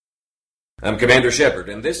I'm Commander Shepard,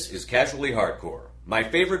 and this is Casually Hardcore, my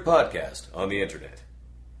favorite podcast on the internet.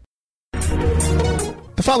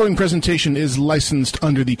 The following presentation is licensed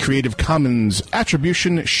under the Creative Commons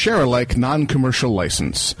Attribution Share-alike Non-Commercial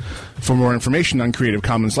License. For more information on Creative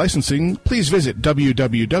Commons licensing, please visit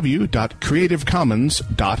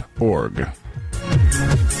www.creativecommons.org.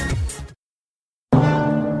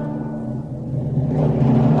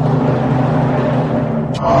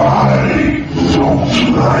 I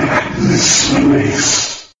don't like this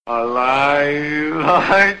place.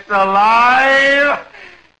 Alive! It's alive!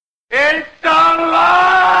 It's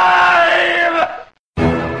alive!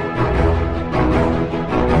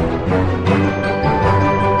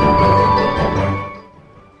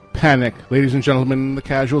 Panic, ladies and gentlemen, the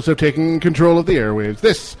casuals have taken control of the airwaves.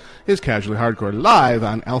 This is Casually Hardcore, live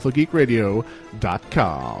on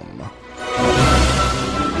AlphaGeekRadio.com.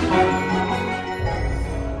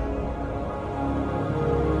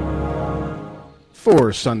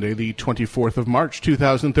 For Sunday, the 24th of March,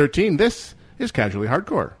 2013, this is Casually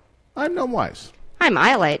Hardcore. I'm Gnome Wise. I'm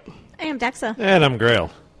Iolite. I am Dexa. And I'm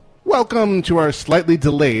Grail. Welcome to our slightly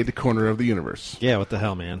delayed corner of the universe. Yeah, what the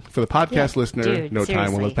hell, man? For the podcast listener, dude, no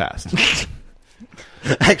time will seriously. have passed.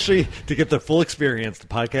 Actually, to get the full experience, the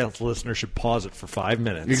podcast listener should pause it for 5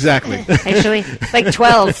 minutes. Exactly. Actually, like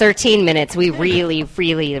 12, 13 minutes. We really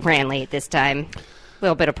ran late this time. A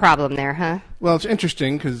little bit of problem there, huh? Well, it's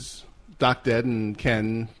interesting because Doc Dead and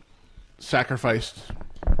Ken sacrificed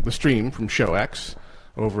the stream from Show X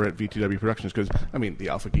over at VTW Productions because, I mean, the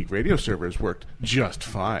Alpha Geek radio servers worked just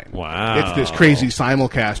fine. Wow. It's this crazy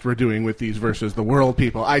simulcast we're doing with these versus the world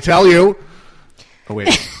people. I tell you. Oh, wait.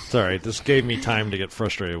 It's all right. This gave me time to get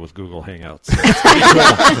frustrated with Google Hangouts.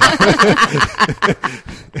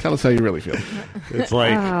 Tell us how you really feel. It's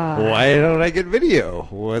like, why don't I get video?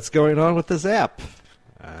 What's going on with this app?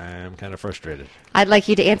 I'm kind of frustrated. I'd like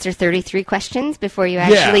you to answer 33 questions before you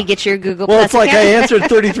actually get your Google Well, Plus it's like account. I answered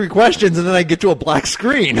 33 questions and then I get to a black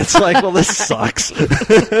screen. It's like, well, this sucks.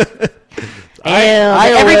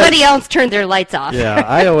 Everybody else turned their lights off. Yeah,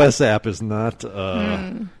 iOS app is not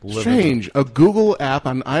living. Strange. A Google app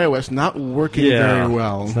on iOS not working very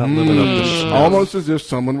well. It's not living up to snuff. Almost as if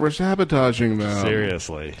someone were sabotaging them.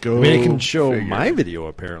 Seriously. Go I mean, it can show figure. my video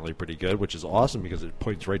apparently pretty good, which is awesome because it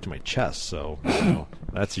points right to my chest, so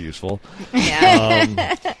that's useful.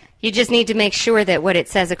 Yeah. You just need to make sure that what it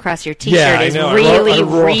says across your T-shirt Yeah, I is know. I really,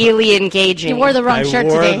 wrote- really engaging. You wore the wrong shirt I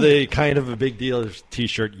wore today. the kind of a big deal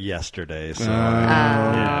T-shirt yesterday, so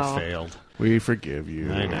yeah, I failed. We forgive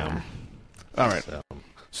you. I know. All right.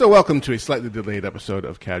 So welcome to a slightly delayed episode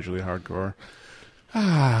of Casually Hardcore.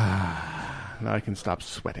 Now I can stop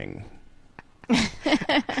sweating.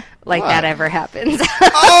 like that ever happens.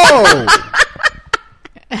 Oh!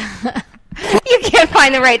 You can't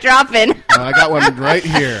find the right drop-in. I got one right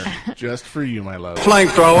here, just for you, my love.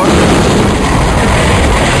 Flamethrower.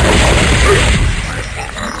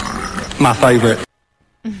 My favorite.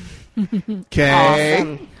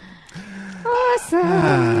 Okay.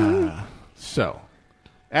 Awesome. So,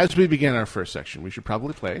 as we begin our first section, we should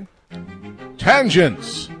probably play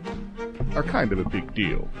Tangents are kind of a big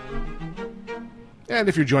deal. And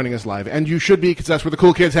if you're joining us live, and you should be, because that's where the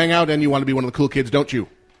cool kids hang out, and you want to be one of the cool kids, don't you?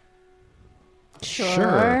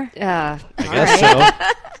 Sure. I guess so.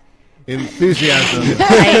 Enthusiasm.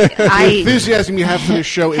 I Enthusiasm you have for this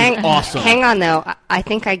show is awesome. Hang on, though. I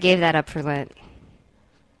think I gave that up for Lent.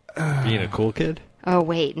 Being a cool kid? Oh,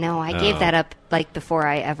 wait. No, I gave that up, like, before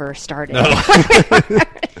I ever started. I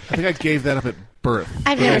think I gave that up at birth.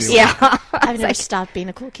 I've But never anyway. Yeah. I've never stopped being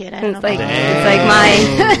a cool kid. I don't know. It's like,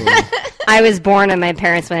 about I was born and my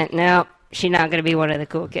parents went, no, she's not going to be one of the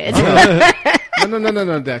cool kids.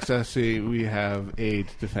 No, Dex. See, we have Aid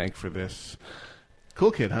to thank for this. Cool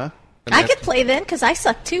kid, huh? I could play then because I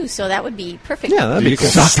suck too, so that would be perfect. Yeah, that'd be cool.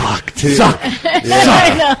 Suck, too.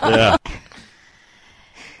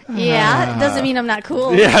 Yeah, it doesn't mean I'm not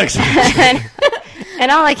cool. Yeah, exactly. And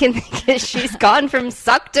all I can think is she's gone from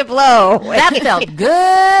suck to blow. That felt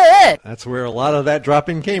good. That's where a lot of that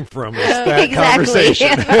drop-in came from, is that Exactly.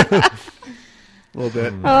 conversation. A little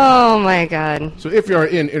bit. Oh, my God. So if you are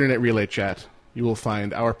in Internet Relay Chat, you will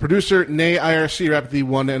find our producer, nay IRC rep, the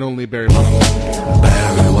one and only Barry Bonnell.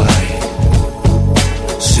 Barry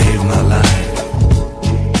White. Save my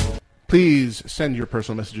life. Please send your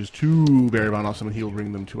personal messages to Barry Von Awesome, and he will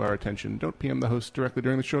bring them to our attention. Don't PM the host directly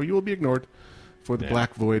during the show. You will be ignored, for the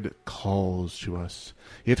Black Void calls to us.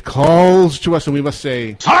 It calls to us, and we must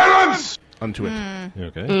say, Silence! Unto it. You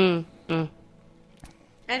okay?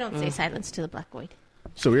 I don't say silence to the Black Void.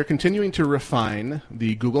 So we are continuing to refine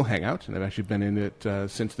the Google Hangout, and I've actually been in it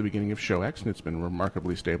since the beginning of ShowX, and it's been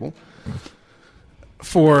remarkably stable.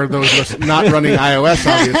 For those of us not running iOS,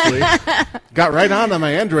 obviously. Got right on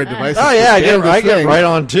my Android device. Oh, yeah, I It's get right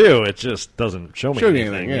on, too. It just doesn't show me anything.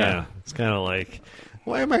 anything, yeah. It's kind of like,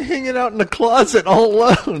 why am I hanging out in the closet all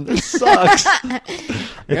alone? This sucks.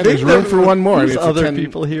 Yeah, there's room for one more. There's other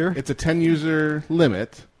people here. It's a 10-user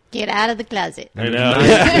limit. Get out of the closet. I know.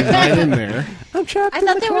 There's 9 in there. I'm trapped I in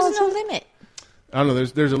thought the there was closet. no limit. I don't know.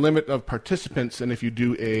 There's a limit of participants, and if you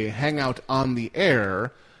do a hangout on the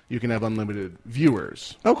air, you can have unlimited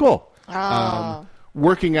viewers. Oh, cool. Oh.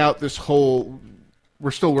 Working out this whole...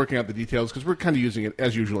 We're still working out the details because we're kind of using it,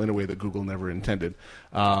 as usual, in a way that Google never intended.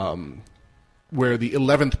 Where the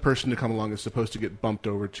 11th person to come along is supposed to get bumped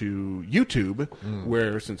over to YouTube,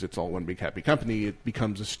 where, since it's all one big happy company, it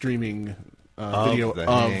becomes a streaming video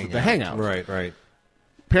of the Hangout. Right.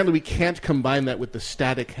 Apparently, we can't combine that with the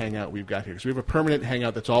static Hangout we've got here. So we have a permanent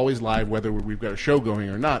Hangout that's always live, whether we've got a show going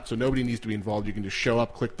or not. So nobody needs to be involved. You can just show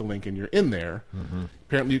up, click the link, and you're in there.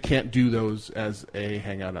 Apparently, you can't do those as a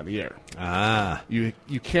Hangout on the air. Ah. You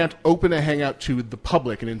can't open a Hangout to the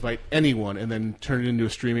public and invite anyone and then turn it into a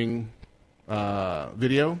streaming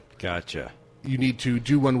video. Gotcha. You need to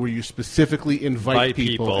do one where you specifically invite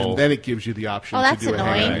people, and then it gives you the option Oh, to that's do a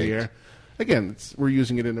Hangout on annoying. the air. Again, we're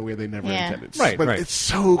using it in a way they never Yeah. intended. Right, but right. it's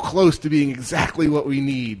so close to being exactly what we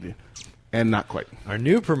need, and not quite. Our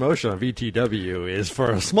new promotion on VTW is for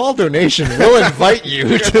a small donation, we'll invite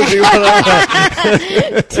you to be one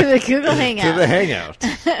of To the Google Hangout. to the Hangout.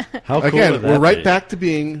 How cool Again, would we're that right be? back to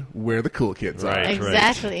being where the cool kids Right. are.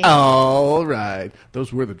 Exactly. All right.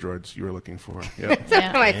 Those were the droids you were looking for. Yep.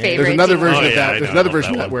 Yeah. My favorite. There's another too. version Oh, of yeah, that. I There's know another about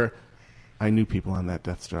version of that that where I knew people on that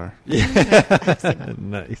Death Star.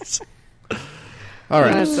 Nice. All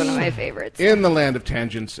right. That's one of my favorites. In the land of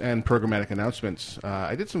tangents and programmatic announcements,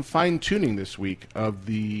 I did some fine-tuning this week of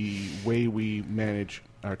the way we manage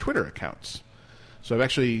our Twitter accounts. So I've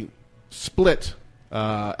actually split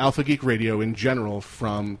Alpha Geek Radio in general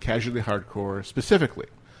from Casually Hardcore specifically.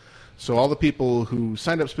 So all the people who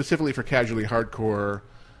signed up specifically for Casually Hardcore,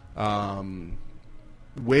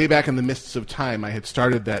 way back in the mists of time, I had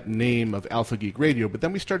started that name of Alpha Geek Radio, but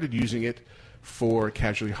then we started using it for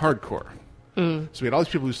Casually Hardcore. So we had all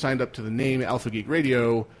these people who signed up to the name Alpha Geek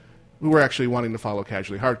Radio who were actually wanting to follow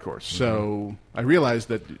Casually Hardcore. So I realized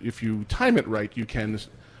that if you time it right, you can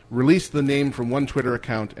release the name from one Twitter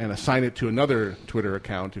account and assign it to another Twitter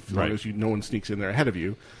account, as long as no one sneaks in there ahead of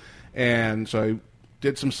you. And so I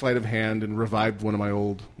did some sleight of hand and revived one of my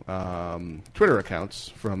old Twitter accounts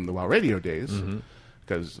from the WoW Radio days,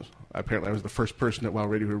 because apparently I was the first person at WoW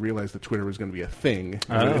Radio who realized that Twitter was going to be a thing.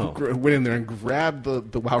 Oh. I went in there and grabbed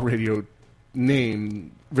the WoW Radio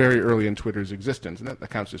name very early in Twitter's existence, and that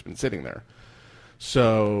account's just been sitting there.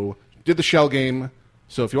 So did the shell game.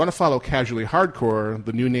 So if you want to follow Casually Hardcore,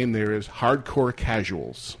 the new name there is Hardcore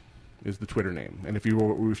Casuals, is the Twitter name. And if you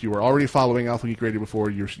were already following Alpha Geek Radio before,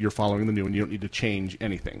 you're following the new one. You don't need to change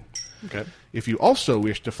anything. Okay. If you also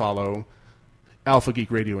wish to follow Alpha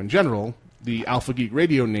Geek Radio in general, the Alpha Geek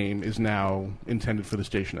Radio name is now intended for the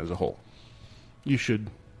station as a whole. You should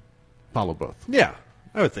follow both. Yeah,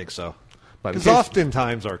 I would think so. But Because in case-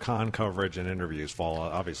 oftentimes our con coverage and interviews fall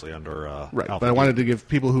obviously under Right, Alpha but I Geek. wanted to give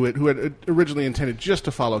people who had originally intended just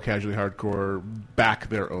to follow Casually Hardcore back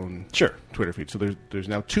their own Twitter feed. So there's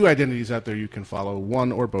now two identities out there you can follow,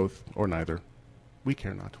 one or both or neither. We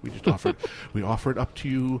care not. We just offer it up to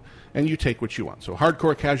you, and you take what you want. So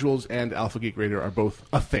Hardcore Casuals and Alpha Geek Radio are both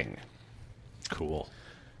a thing. Cool.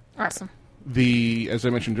 Awesome. As I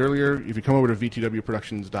mentioned earlier, if you come over to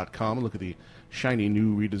vtwproductions.com and look at the shiny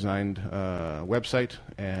new redesigned website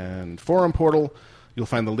and forum portal, you'll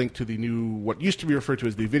find the link to the new, what used to be referred to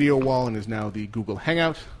as the video wall and is now the Google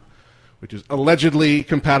Hangout, which is allegedly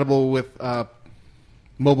compatible with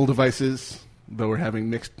mobile devices, though we're having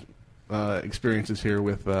mixed experiences here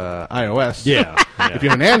with iOS. Yeah. If you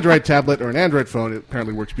have an Android tablet or an Android phone, it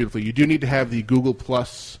apparently works beautifully. You do need to have the Google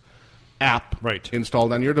Plus app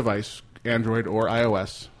installed on your device, Android or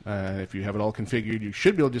iOS. If you have it all configured, you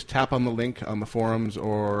should be able to just tap on the link on the forums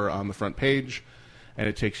or on the front page, and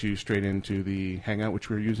it takes you straight into the Hangout, which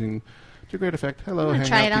we're using to great effect. Hello, I'm gonna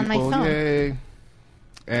Hangout try it on my people. phone. Yay.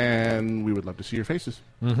 And we would love to see your faces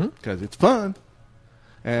because it's fun.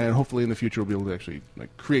 And hopefully in the future we'll be able to actually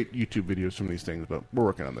create YouTube videos from these things, but we're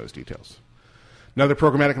working on those details. Another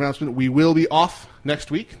programmatic announcement, we will be off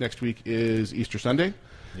next week. Next week is Easter Sunday.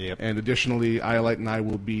 Yep. And additionally, Iolite and I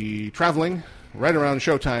will be traveling right around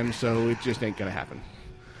showtime, so it just ain't going to happen.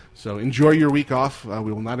 So enjoy your week off.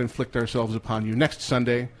 We will not inflict ourselves upon you next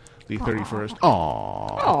Sunday, the 31st.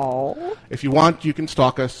 Aww. If you want, you can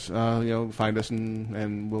stalk us, find us,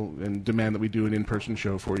 and demand that we do an in-person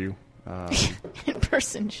show for you.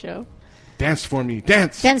 In-person show. Dance for me.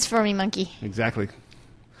 Dance. Dance for me, monkey. Exactly.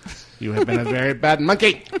 You have been a very bad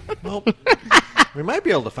monkey. Well, we might be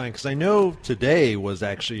able to find, because I know today was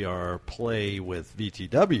actually our play with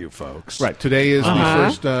VTW folks. Right. Today is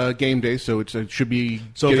the first game day, so it should be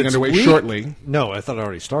getting if it's underway shortly. No, I thought it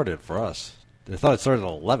already started for us. I thought it started at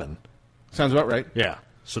 11. Sounds about right. Yeah.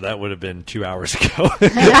 So that would have been 2 hours ago. So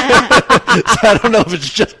I don't know if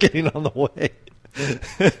it's just getting on the way.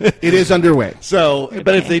 It is underway. So,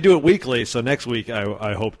 but if they do it weekly, so next week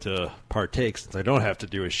I hope to partake, since I don't have to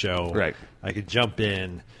do a show. Right. I could jump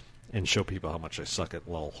in and show people how much I suck at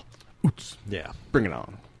LOL. Oops. Yeah. Bring it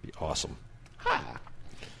on. Be awesome.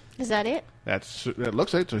 Is that it? That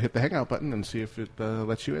looks like it. So hit the hangout button and see if it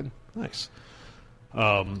lets you in. Nice.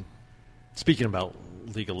 Speaking about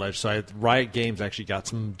League of Legends, so Riot Games actually got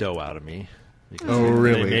some dough out of me. Oh,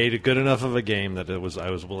 really? They made it good enough of a game that I was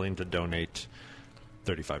willing to donate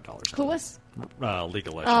 $35. Who was? League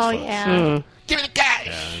of Legends. Oh, folks. yeah. Give me the cash.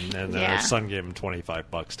 Yeah, and then Yeah. our son gave him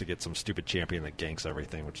 $25 to get some stupid champion that ganks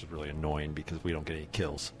everything, which is really annoying because we don't get any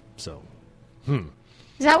kills. So Is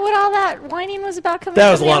that what all that whining was about coming that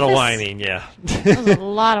from was a the lot of office? whining. Yeah, That was a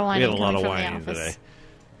lot of we whining had a lot of coming from the whining office.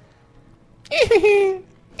 today.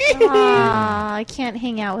 Aw, I can't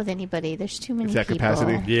hang out with anybody. There's too many Is that people.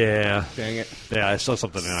 capacity? Yeah, Dang it. yeah. I saw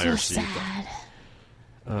something in So IRC.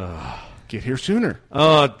 sad. Get here sooner.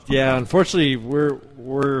 Yeah. Unfortunately,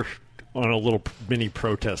 we're on a little mini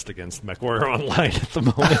protest against MechWarrior Online at the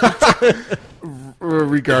moment.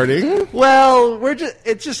 Regarding? Well,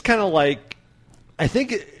 it's just kind of like, I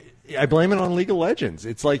think I blame it on League of Legends.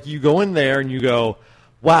 It's like you go in there and you go,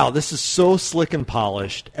 wow, this is so slick and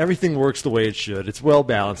polished. Everything works the way it should. It's well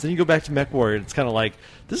balanced. Then you go back to MechWarrior and it's kind of like,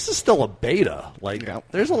 this is still a beta. Like,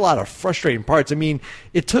 there's a lot of frustrating parts. I mean,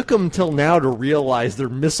 it took them till now to realize their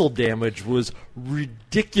missile damage was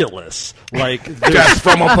ridiculous. Like, Death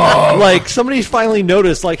from above. like somebody finally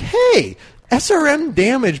noticed, like, hey, SRM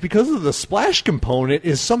damage because of the splash component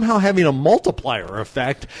is somehow having a multiplier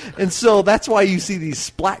effect, and so that's why you see these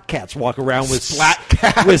splat cats walk around with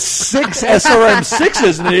with 6 SRM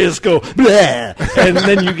 6s, and they just go bleh, and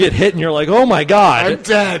then you get hit, and you're like, oh my god, I'm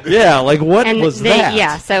dead. Yeah, like what And was they, that?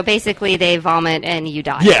 yeah, so basically they vomit and you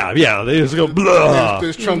die. yeah, they just go blah.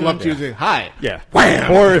 There's trundle up to you and say, hi. Yeah.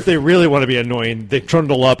 Or if they really want to be annoying, they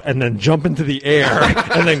trundle up and then jump into the air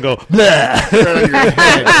and then go bleh. Right on your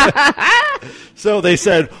head. So they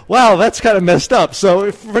said, wow, that's kind of messed up.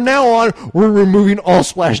 So from now on, we're removing all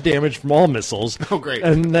splash damage from all missiles. Oh, great.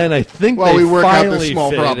 And then I think Well, they we work out this finally small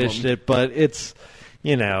finished problem. it, but it's,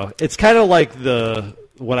 it's kind of like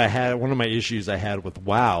one of my issues I had with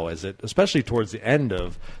WoW is it, especially towards the end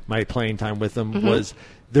of my playing time with them, was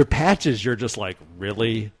their patches. You're just like,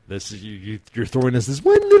 really? This is you're throwing us this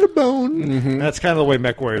one little bone. That's kind of the way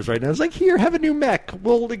MechWarrior is right now. It's like, here, have a new mech.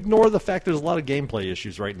 We'll ignore the fact there's a lot of gameplay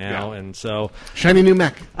issues right now, Yeah. and so Shiny new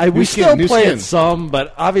mech. we New still skin, new play skin. it some,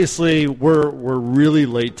 but obviously we're really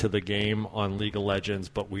late to the game on League of Legends.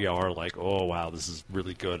 But we are like, oh wow, this is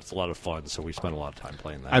really good. It's a lot of fun, so we spend a lot of time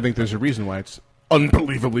playing that. I think there's a reason why it's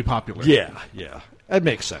unbelievably popular. Yeah, that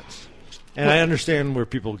makes sense, and I understand where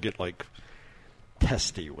people get like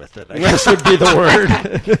testy with it, I guess would be the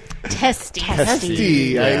word. Testy.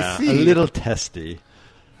 Testy, I Yeah, see. a little testy.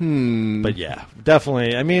 But yeah,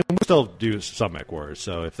 definitely. I mean, we still do some MechWarrior,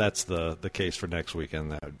 so if that's the case for next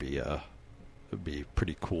weekend, that would be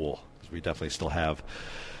pretty cool. 'Cause we definitely still have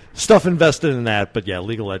stuff invested in that. But yeah,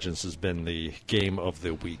 League of Legends has been the game of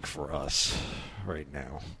the week for us right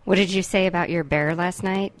now. What did you say about your bear last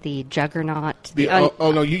night? The juggernaut.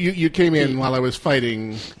 No, you came in while I was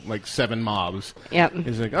fighting like 7 mobs. Yep.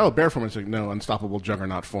 He's like, oh, bear form. It's like, no, unstoppable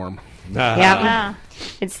juggernaut form. Yep. Ah.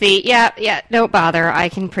 It's the don't bother. I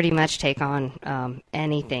can pretty much take on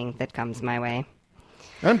anything that comes my way.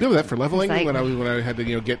 I'm doing that for leveling It's like- when I had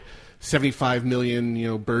to get 75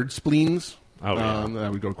 million bird spleens. Oh, yeah. I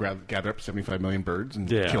would go gather up 75 million birds and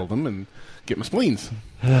Yeah. kill them and get my spleens.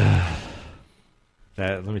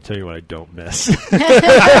 Let me tell you what I don't miss.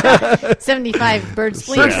 75 bird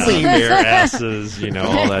spleens. Yeah, bear asses,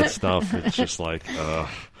 all that stuff. It's just like,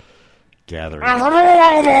 gathering.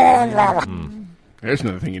 There's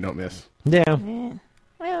another thing you don't miss. Yeah. Well,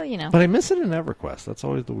 But I miss it in EverQuest. That's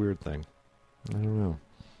always the weird thing. I don't know.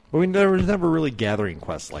 But there was never really gathering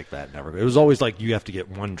quests like that. Never. It was always like you have to get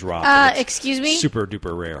one drop. and it's excuse me? Super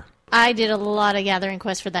duper rare. I did a lot of gathering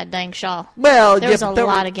quests for that dang shawl. Well, There was a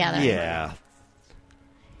lot of gathering. Yeah.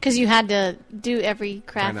 Because you had to do every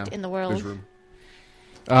I craft know. in the There's world. room.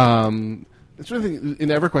 It's one thing in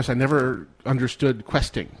EverQuest. I never understood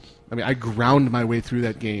questing. I mean, I ground my way through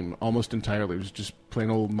that game almost entirely. It was just plain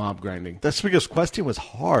old mob grinding. That's because Quest Team was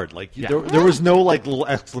hard. Like there was no like little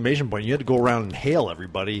exclamation point. You had to go around and hail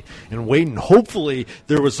everybody and wait, and hopefully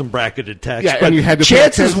there was some bracketed text. Yeah, but and you had to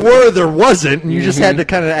chances pay were there wasn't, and you just had to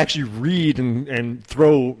kind of actually read and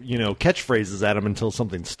throw catchphrases at them until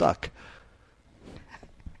something stuck.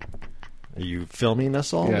 Are you filming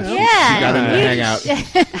us all? Yes. now? Yeah. She got into the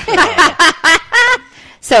hangout.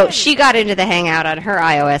 So she got into the Hangout on her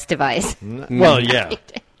iOS device. Well, yeah.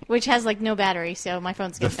 Which has like no battery, so my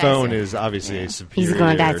phone's The getting phone faster. is obviously a going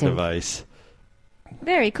superior dancing. device.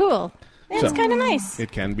 Very cool. That's So- kind of nice.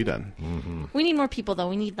 It can be done. We need more people, though.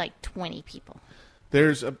 We need like 20 people.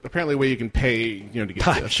 There's apparently a way you can pay, to get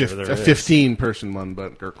I'm a, sure there a is. 15-person one,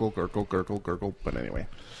 but gurgle. But anyway,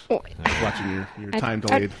 watching your time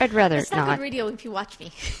delayed. I'd rather It's not not. good radio if you watch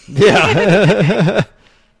me. Yeah.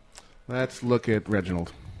 Let's look at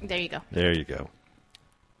Reginald. There you go. There you go.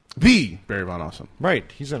 The Barry Von Awesome. Right,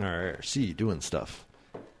 he's in our IRC doing stuff.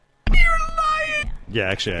 Yeah,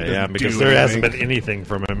 actually, I doesn't am, because do there hasn't anything. been anything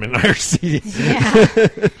from him in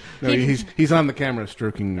IRC. Yeah. No, he's on the camera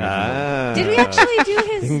stroking Reginald. Did we actually do You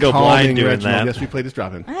his? can go Calming blind doing Reginald. that. Yes, we played his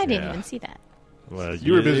drop-in. I didn't Yeah. even see that. Well,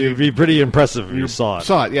 You were busy. It'd be pretty impressive if you saw it.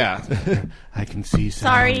 Saw it, yeah. I can see sounds.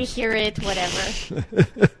 Sorry, hear it,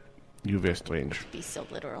 whatever. You very strange. Be so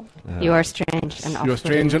literal. You are strange and You are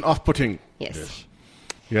strange and off-putting. Yes.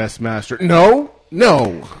 Yes, master. No.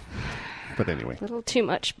 But anyway, A little too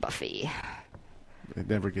much Buffy. it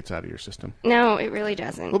never gets out of your system. No, it really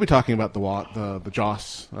doesn't. We'll be talking about the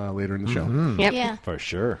Joss later in the show. Yep. Yeah. For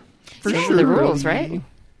sure. For Those are the rules, right?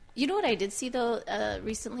 You know what I did see though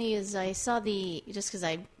recently is I saw just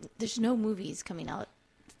because there's no movies coming out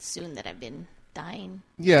soon that I've been dying.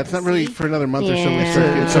 Yeah, it's not really for another month or so.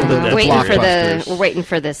 Yeah. It's some of the We're blockbusters. We're waiting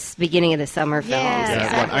for this beginning of the summer films. Yeah, Yeah,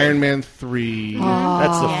 exactly. what, Iron Man 3.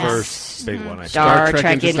 That's the yes. first big one I saw. Star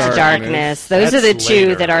Trek Into Darkness. Those are the That's two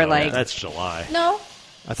later, that are though. like. That's July. No,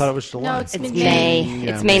 I thought it was July. no, it's It's mid-May. May.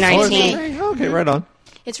 Yeah, It's May May. 19th. Okay, right on.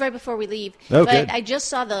 It's right before we leave. Oh, but good. I just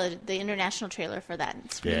saw the international trailer for that.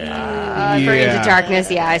 It's really, For Into Yeah. Darkness,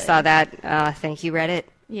 yeah, I saw that. Thank you, Reddit.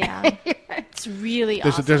 yeah, it's really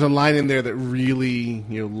awesome. There's a line in there that really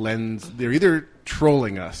lends. They're either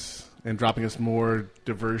trolling us and dropping us more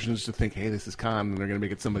diversions to think, hey, this is Khan, and they're going to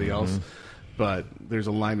make it somebody else. But there's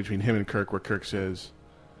a line between him and Kirk where Kirk says,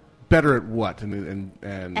 "Better at what?" and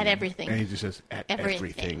At everything. and he just says, "At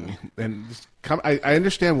Everything. everything." And I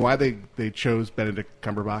understand why they chose Benedict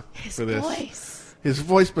Cumberbatch for this. Voice. His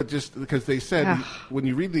voice, but just because they said when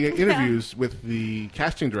you read the interviews with the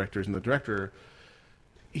casting directors and the director,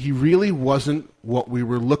 he really wasn't what we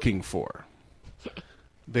were looking for.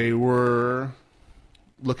 They were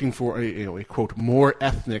looking for a quote more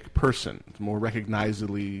ethnic person, more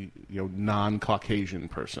recognizably non-Caucasian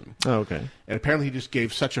person. Oh, okay. And apparently he just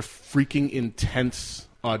gave such a freaking intense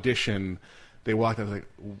audition. They walked out like,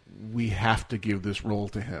 we have to give this role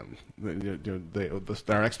to him.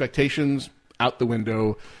 Our expectations out the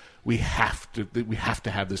window. We have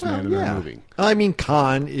to have this man in our movie. I mean,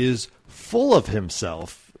 Khan is full of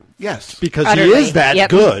himself Yes, because Utterly. he is that Yep.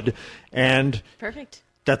 good, and Perfect.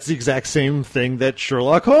 that's the exact same thing that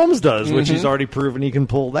Sherlock Holmes does, which he's already proven he can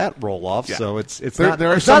pull that role off. Yeah. So it's There not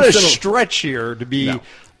are it's some not a still- stretch here to be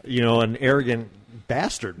an arrogant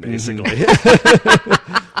bastard, basically.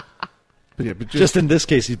 but Just in this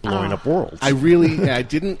case, he's blowing up worlds. I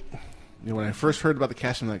didn't. When I first heard about the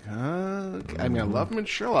cast, I'm like, I mean, I love him in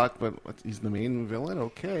Sherlock, but he's the main villain.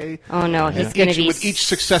 Okay. Oh no, he's And going to be with each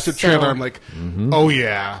successive so- trailer, I'm like, oh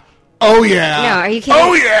yeah, oh yeah. No, are you kidding?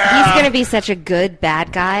 Oh yeah. He's going to be such a good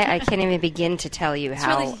bad guy. I can't even begin to tell you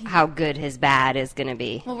really- how good his bad is going to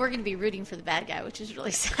be. Well, we're going to be rooting for the bad guy, which is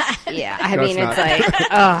really sad. Yeah, I No, mean, it's it's not. like,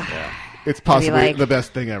 oh. It's possibly like- the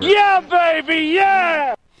best thing ever. Yep.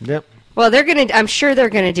 Well, I'm sure they're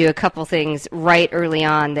going to do a couple things right early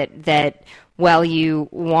on that while you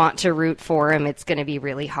want to root for him, it's going to be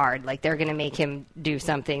really hard. Like, they're going to make him do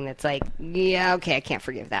something that's like, yeah, okay, I can't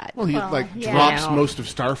forgive that. Well, he yeah. drops No. most of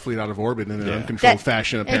Starfleet out of orbit in an uncontrolled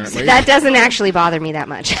fashion, apparently. That doesn't actually bother me that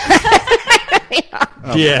much.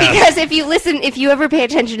 Yeah. Because if you ever pay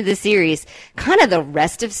attention to the series, kind of the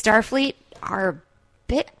rest of Starfleet are a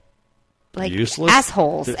bit like Useless?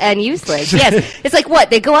 assholes and useless. Yes. It's like what?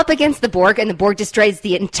 They go up against the Borg and the Borg destroys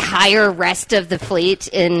the entire rest of the fleet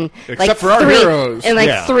in Except for our heroes. in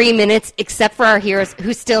Yeah. 3 minutes, except for our heroes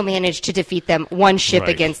who still managed to defeat them one ship Right.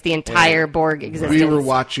 against the entire Borg existence. We were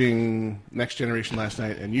watching Next Generation last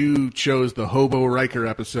night, and you chose the Hobo Riker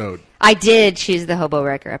episode. I did choose the Hobo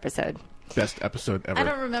Wrecker episode. Best episode ever. I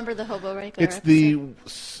don't remember the Hobo Riker. It's the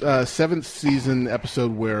 7th season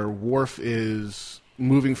episode where Worf is,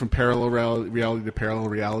 moving from parallel reality to parallel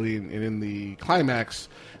reality, and in the climax,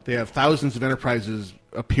 they have thousands of Enterprises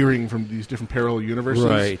appearing from these different parallel universes,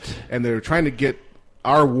 Right. and they're trying to get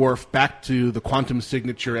our Worf back to the quantum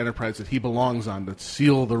signature Enterprise that he belongs on to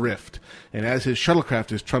seal the rift. And as his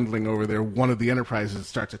shuttlecraft is trundling over there, one of the Enterprises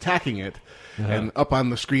starts attacking it. And up on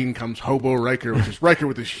the screen comes Hobo Riker, which is Riker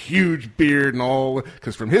with this huge beard and all,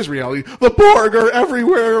 because from his reality, the Borg are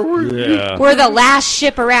everywhere. We're the last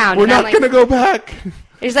ship around. We're And I'm not like- going to go back.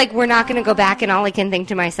 It's like, we're not going to go back, and all I can think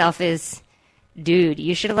to myself is, dude,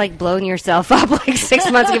 you should have, like, blown yourself up, like,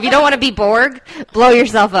 6 months ago. If you don't want to be Borg, blow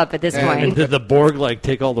yourself up at this And point. did the Borg like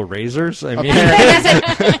take all the razors? I mean,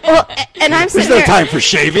 Well, and I'm there's sitting no here, time for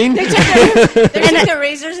shaving. They took their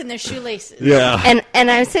razors and their shoelaces. Yeah.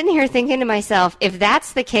 and I'm sitting here thinking to myself, if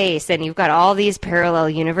that's the case, and you've got all these parallel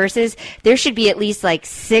universes, there should be at least, like,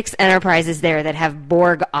 6 Enterprises there that have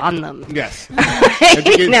Borg on them. Yes.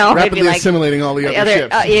 You know, it'd be rapidly like assimilating all the other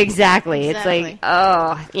ships. Exactly. It's Exactly. like,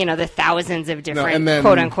 oh, the thousands of different and then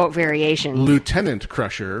quote-unquote variations. Lieutenant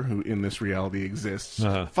Crusher, who in this reality exists,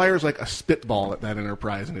 fires like a spitball at that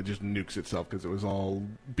Enterprise, and it just nukes itself because it was all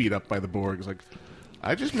beat up by the Borg. It's like,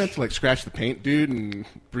 I just meant to like scratch the paint, dude, and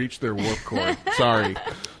breach their warp core. Sorry.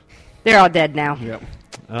 They're all dead now. Yep.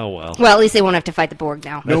 Oh well. Well, at least they won't have to fight the Borg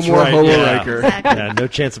now. No That's more right, Hobo yeah. Riker. Exactly. Yeah, no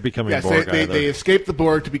chance of becoming Yes, Borg they either. escaped the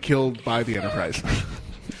Borg to be killed by the Enterprise.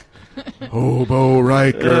 Hobo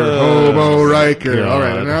Riker. God. All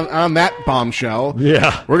right, and on that bombshell,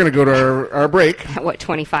 Yeah. we're going to go to our break. What,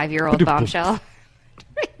 25-year-old bombshell?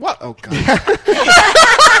 What? Oh, God.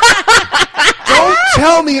 Don't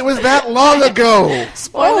tell me it was that long ago.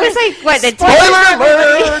 Well, it was like, what, the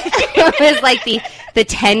it was like the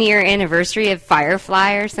 10-year anniversary of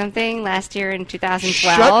Firefly or something last year in 2012.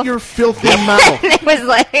 Shut your filthy mouth. And it was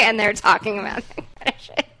like, and they're talking about that kind of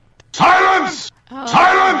shit. Silence!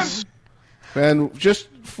 Silence! And just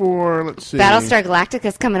for, let's see. Battlestar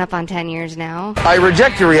Galactica's coming up on 10 years now. I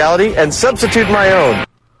reject your reality and substitute my own.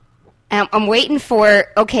 I'm waiting for,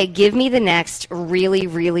 okay, give me the next really,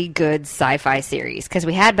 really good sci-fi series. Because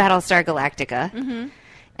we had Battlestar Galactica.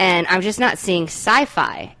 And I'm just not seeing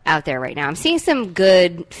sci-fi out there right now. I'm seeing some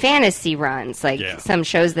good fantasy runs, like some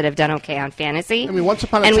shows that have done okay on fantasy. I mean, Once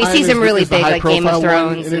Upon a and Time we see some really is the big, like Game of high-profile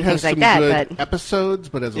one, Thrones and it and has things like some that. good But episodes,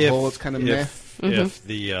 but as a whole, it's kind of meh. If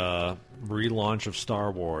the relaunch of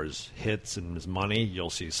Star Wars hits and is money,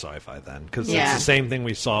 you'll see sci-fi then. Because Yeah. it's the same thing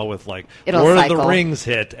we saw with, like, It'll Lord of cycle. the Rings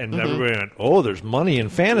hit, and everybody went, oh, there's money in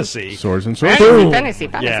fantasy. Swords and swords. fantasy,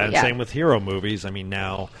 Yeah, and same with hero movies. I mean,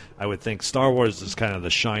 now I would think Star Wars is kind of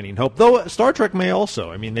the shining hope. Though Star Trek may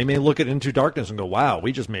also. I mean, they may look at Into Darkness and go, wow,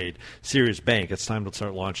 we just made serious bank. It's time to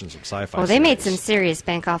start launching some sci-fi well, they made series." some serious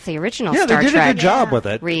bank off the original Yeah, Star they did Trek. a good job with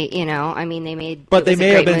it. I mean, they made. But it they was a may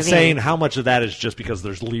have great been movie. saying how much of that is just because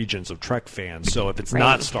there's legions of Trek fans. So if it's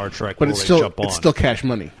not Star Trek, But will it's they still jump on? it's still cash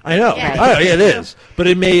money. I know. Yeah. Oh, yeah, it is. But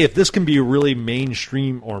it may, if this can be a really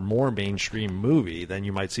mainstream or more mainstream movie, then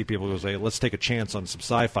you might see people go say, let's take a chance on some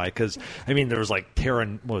sci-fi. Because, I mean, there was like Terra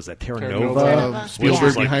Nova. Spielberg which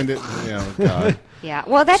was like- behind it. Yeah, God. Yeah,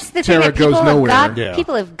 well, that's the Terra thing that people goes have nowhere. got. Yeah.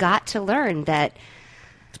 People have got to learn that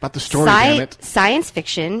It's about the story, damn it. science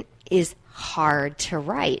fiction is hard to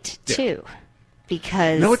write too,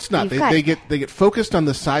 because No, it's not. you've got- They get focused on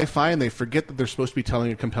the sci-fi, and they forget that they're supposed to be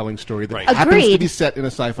telling a compelling story that Right. happens to Agreed. be set in a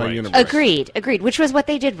sci-fi Right. universe. Agreed. Which was what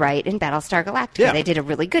they did right in Battlestar Galactica. Yeah. They did a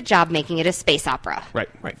really good job making it a space opera. Right.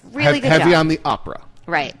 Really good heavy job. on the opera.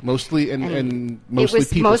 Right. Mostly and mostly it was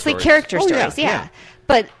people mostly stories. character Oh, stories. yeah, Yeah. yeah.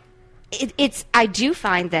 But it's. I do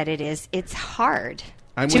find that it's hard.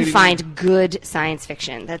 I'm to waiting- find good science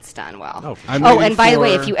fiction that's done well. Oh, I'm Oh, waiting and by the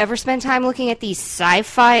way, for- if you ever spend time looking at these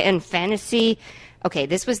sci-fi and fantasy, okay,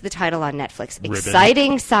 this was the title on Netflix: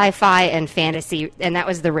 exciting sci-fi and fantasy, and that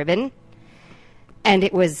was the ribbon. And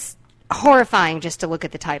it was horrifying just to look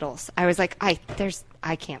at the titles. I was like, I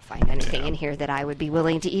can't find anything in here that I would be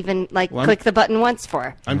willing to even click the button once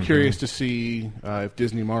for. I'm curious to see if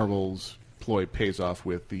Disney Marvel's ploy pays off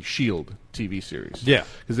with the S.H.I.E.L.D. TV series. Yeah.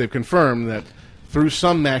 Because they've confirmed that through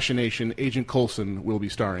some machination, Agent Coulson will be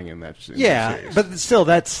starring in that series. but still,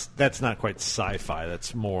 that's not quite sci-fi.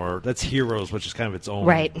 That's Heroes, which is kind of its own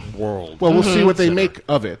Right. world. Well, we'll see what they make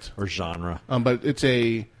of it. or genre. But it's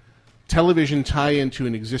a television tie-in to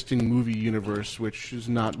an existing movie universe, which has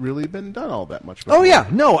not really been done all that much before. Oh yeah,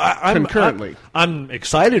 no, I'm Concurrently. I'm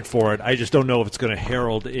excited for it. I just don't know if it's going to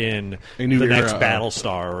herald in A new the next era.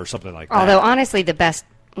 Battlestar or something like that. Although honestly, the best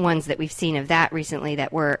ones that we've seen of that recently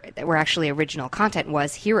that were actually original content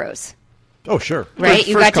was Heroes. oh sure, Right,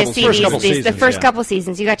 you got to see first couple the seasons, first yeah. couple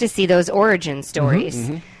seasons. You got to see those origin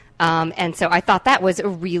stories, and so I thought that was a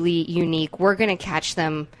really unique. We're going to catch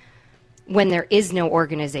them when there is no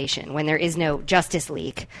organization, when there is no Justice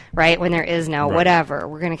League, right? When there is no whatever,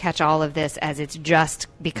 we're going to catch all of this as it's just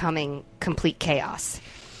becoming complete chaos.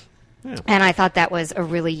 Yeah. And I thought that was a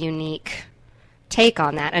really unique take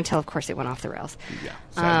on that until, of course, it went off the rails.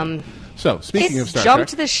 Yeah. So, speaking of Star jumped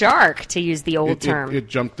Trek, the shark, to use the old term. It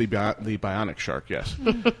jumped the bionic shark, yes.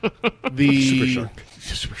 The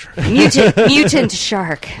super shark. Mutant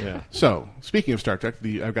shark. Yeah. So, speaking of Star Trek,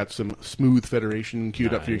 I've got some Smooth Federation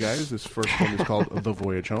queued up for you guys. This first one is called The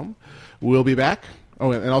Voyage Home. We'll be back.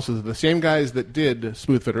 Oh, and also the same guys that did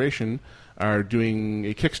Smooth Federation are doing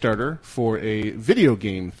a Kickstarter for a video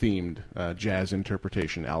game-themed jazz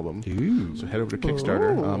interpretation album. Ooh. So head over to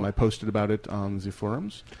Kickstarter. I posted about it on the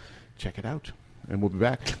forums. Check it out. And we'll be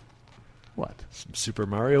back. What? Some Super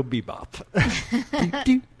Mario Bebop.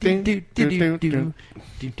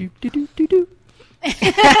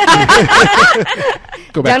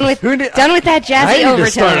 Go back. Done with that jazzy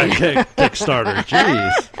overtone. I need to start a Kickstarter.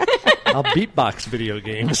 Jeez. I'll beatbox video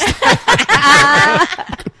games.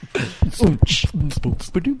 1,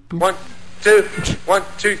 2, 1,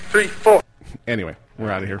 2, 3, 4. Anyway,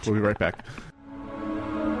 we're out of here. We'll be right back.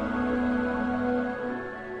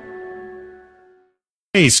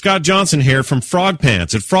 Hey, Scott Johnson here from Frog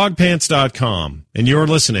Pants at frogpants.com, and you're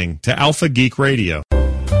listening to Alpha Geek Radio.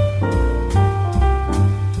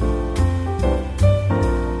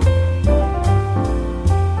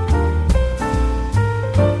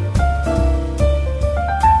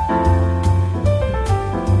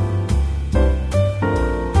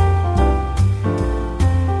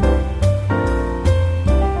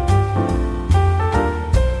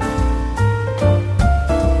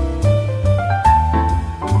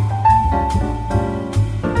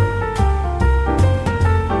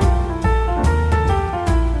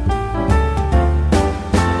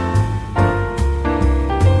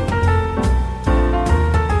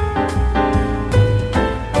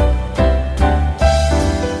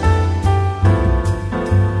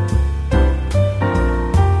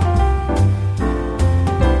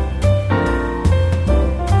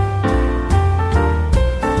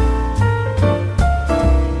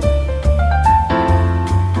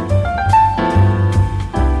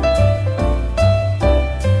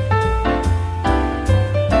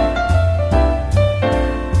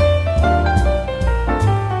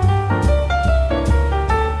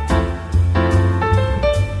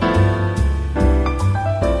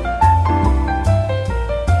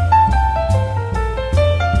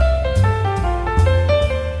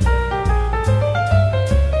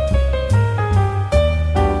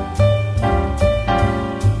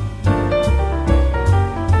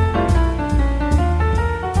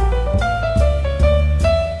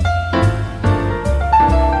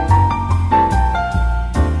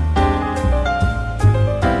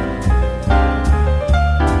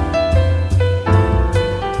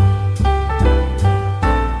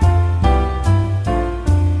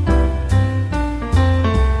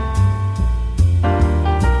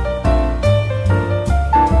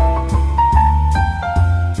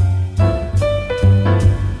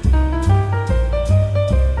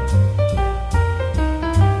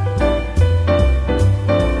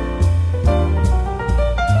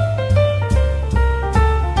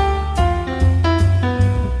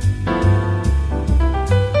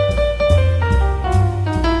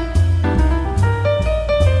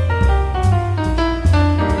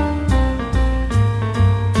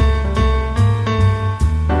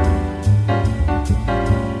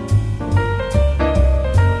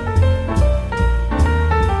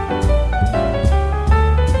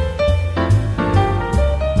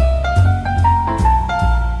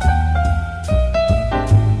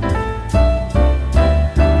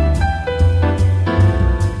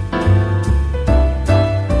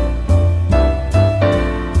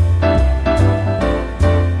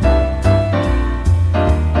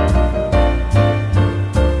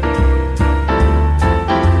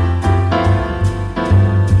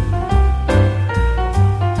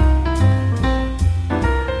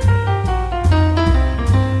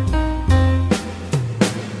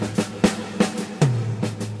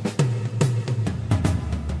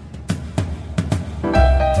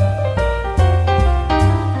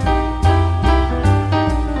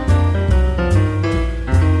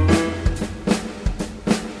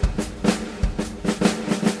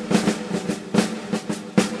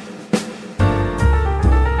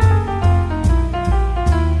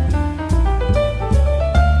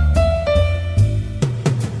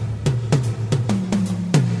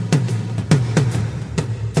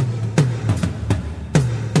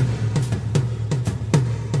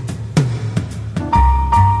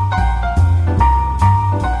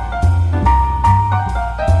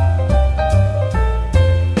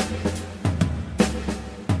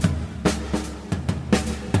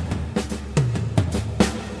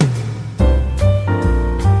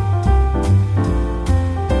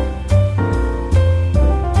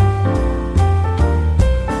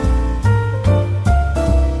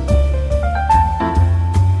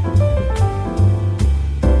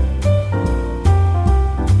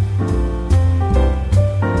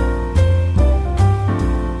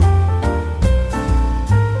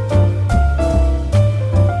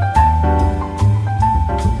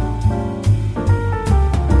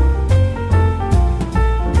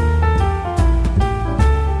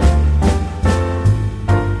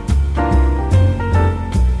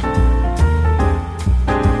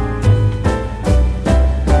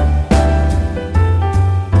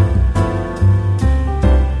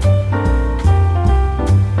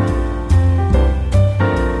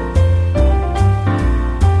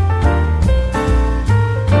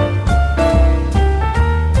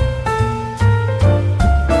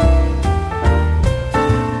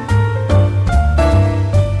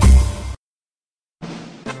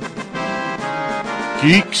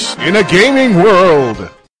 Geeks in a Gaming World.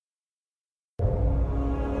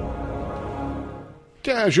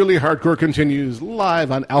 Casually Hardcore continues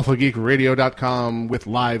live on AlphaGeekRadio.com with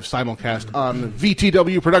live simulcast on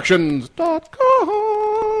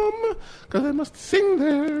VTWProductions.com. Because I must sing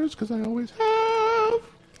theirs, because I always have.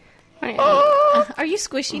 Are you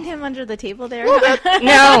squishing him under the table there?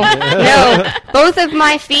 No. Both of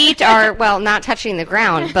my feet are, well, not touching the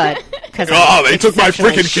ground, but because they took my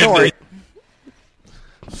freaking kidney.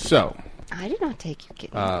 So, I did not take your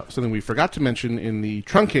kidney. Something we forgot to mention in the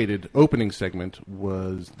truncated opening segment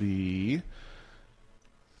was the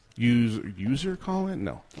user call-in?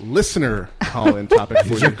 No. Listener call-in topic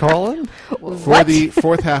for User call-in? For the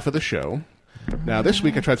fourth half of the show. Now, this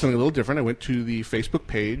week I tried something a little different. I went to the Facebook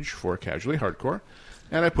page for Casually Hardcore,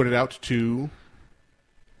 and I put it out to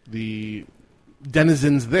the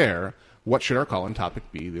denizens there. What should our call-in topic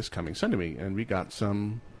be this coming Sunday? And we got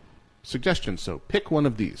some suggestions. So pick one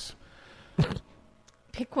of these.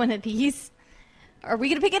 Pick one of these. Are we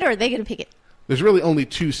going to pick it, or are they going to pick it? There's really only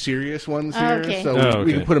two serious ones here, okay. so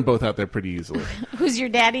we can put them both out there pretty easily. Who's your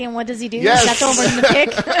daddy, and what does he do? Yes! Is that the one we're going to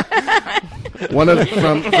pick? One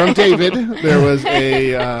from David, there was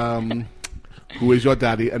a who is your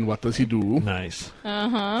daddy and what does he do? Nice.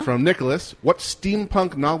 From Nicholas, what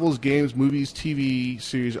steampunk novels, games, movies, TV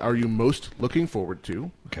series are you most looking forward to?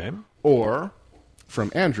 Okay. Or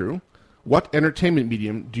from Andrew, what entertainment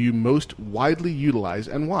medium do you most widely utilize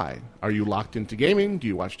and why? Are you locked into gaming? Do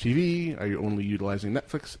you watch TV? Are you only utilizing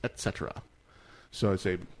Netflix, etc.? So I'd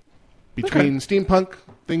say between steampunk,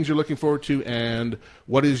 things you're looking forward to, and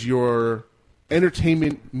what is your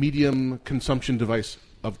entertainment medium consumption device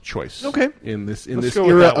of choice? Okay. In this Let's go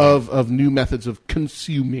with era that one. of new methods of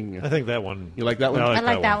consuming. I think that one. You like that one? I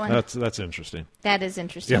like that one. That's interesting. That is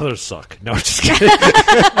interesting. The others suck. No, just kidding.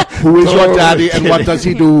 Who is your daddy and what does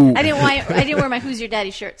he do? I didn't wear my Who's Your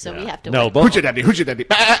Daddy shirt, so we have to No, wait. both. Who's your daddy? Who's your daddy?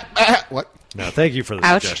 What? No, thank you for the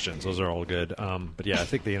Ouch. suggestions. Those are all good. But yeah, I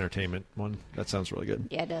think the entertainment one, that sounds really good.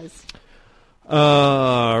 Yeah, it does.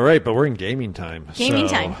 Right, but we're in gaming time. Gaming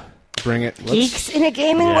so- time. Bring it. Geeks in a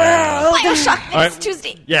Gaming Yeah. World. Bioshock All next right.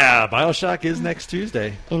 Tuesday. Yeah, Bioshock is next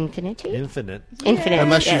Tuesday. Infinity? Infinite. Infinite.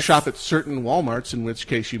 Unless you yes. shop at certain Walmarts, in which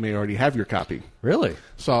case you may already have your copy. Really?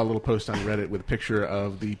 Saw a little post on Reddit with a picture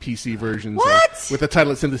of the PC versions What? with a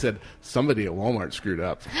title that simply said, somebody at Walmart screwed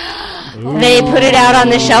up. They put it out on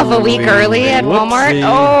the shelf a week early at Walmart. Whoopsie.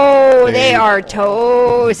 Oh, they are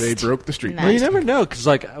toast. They broke the street. Nice. Well, you never know, because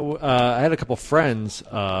like I had a couple friends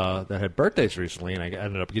that had birthdays recently, and I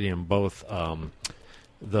ended up getting them both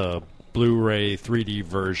the Blu-ray 3D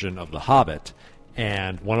version of The Hobbit,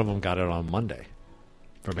 and one of them got it on Monday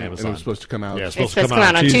from And Amazon. it was supposed to come out. Yeah, It's supposed to come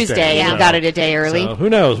out on Tuesday, and you got it a day early. So who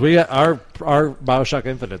knows? We got our Bioshock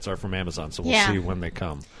Infinites are from Amazon, so we'll Yeah. see when they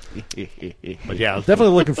come. But yeah, definitely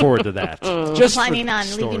looking forward to that. Just for Planning the on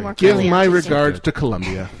story. leaving more Give early on my Tuesday. regards to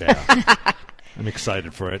Columbia. Yeah. I'm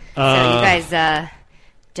excited for it. So you guys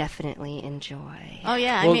definitely enjoy. Oh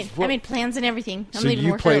yeah, Well, I made plans and everything. I'm So leaving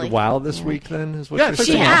you work played early. WoW this week, then? Is what Yeah, you're I played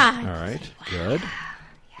saying? some All right. Good.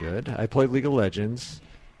 Good. I played League of Legends.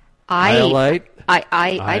 I Highlight. I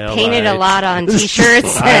painted a Highlight. lot on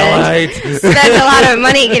T-shirts and Highlight. spent a lot of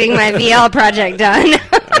money getting my VL project done.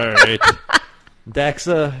 All right.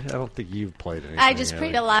 Daxa, I don't think you've played anything. I just have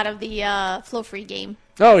played you? a lot of the Flow Free game.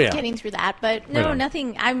 Oh, yeah. Getting through that, but Right no, on.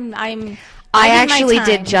 nothing. I'm. I biding my actually time.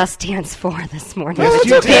 did Just Dance 4 this morning. Yes, with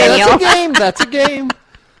you did. Daniel. That's a game. That's a game.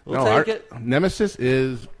 We'll No, take it. Nemesis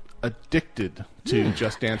is addicted to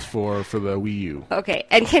Just Dance 4 for the Wii U. Okay,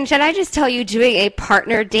 and can I just tell you, doing a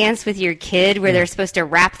partner dance with your kid where they're supposed to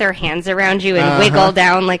wrap their hands around you and wiggle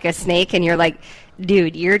down like a snake, and you're like,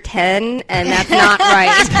 dude, you're 10, and that's not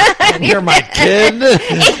right. And you're my kid.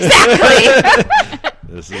 Exactly.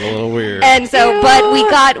 This is a little weird. And so, but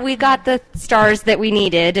we got the stars that we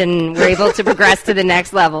needed, and we're able to progress to the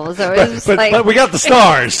next level. So it was just like, but we got the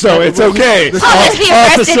stars, so it's okay. I'll just be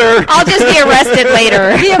arrested. Officer. I'll just be arrested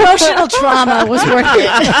later. The emotional trauma was worth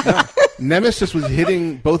it. Nemesis was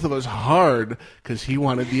hitting both of us hard because he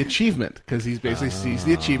wanted the achievement. Because he basically sees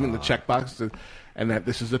the achievement, the checkbox, and that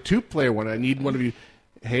this is a two-player one. I need one of you.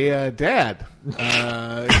 Hey, Dad.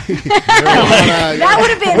 That would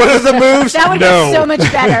have been. What are the moves? That would have No. been so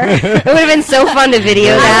much better. It would have been so fun to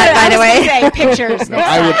video that, by the way. I was gonna say, pictures. No,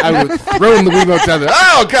 I would throw in the Wiimote down there.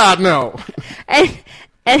 Oh, God, no.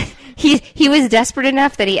 And he was desperate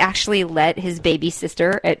enough that he actually let his baby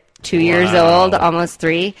sister at 2 years old, almost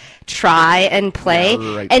 3, try and play.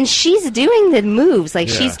 Yeah, right. And she's doing the moves, like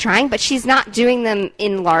Yeah. she's trying, but she's not doing them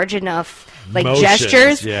in large enough like Motions,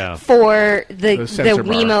 gestures yeah. for the sensor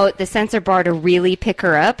bar. Wiimote, the sensor bar to really pick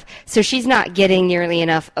her up. So she's not getting nearly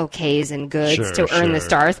enough okays and goods Sure, to earn the sure.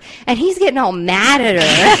 stars. And he's getting all mad at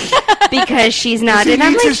her because she's not. He And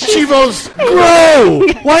I'm needs like, his Chivos grow.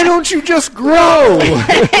 Why don't you just grow?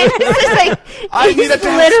 it's just like, I he's need a dance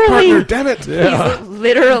literally- partner. Damn it! He's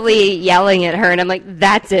literally yelling at her, and I'm like,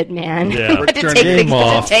 "That's it, man. Yeah. You have to Turn game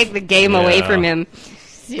off. take the game away Yeah. from him."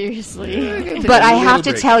 Seriously. But I have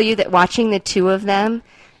to break. tell you that watching the two of them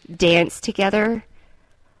dance together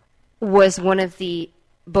was one of the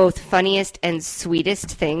both funniest and sweetest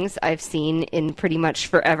things I've seen in pretty much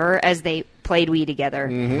forever as they played Wii together.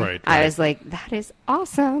 Right. I was like, that is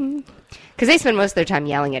awesome. Because they spend most of their time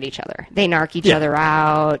yelling at each other. They narc each other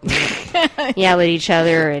out, and yell at each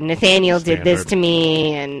other, and Nathaniel did this Standard. to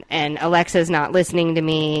me, and Alexa's not listening to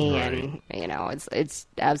me, Right. and, you know, it's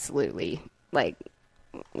absolutely like,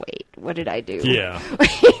 wait, what did I do? Yeah.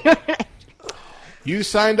 You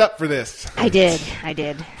signed up for this. I did.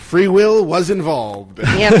 Free will was involved,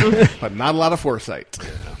 Yep. but not a lot of foresight.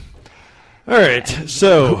 All right.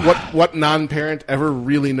 So What non-parent ever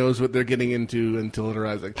really knows what they're getting into until it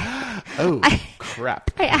arrives? Like, oh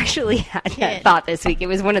crap! I actually had that thought this week. It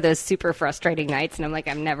was one of those super frustrating nights, and I'm like,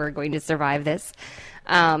 I'm never going to survive this.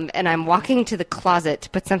 And I'm walking to the closet to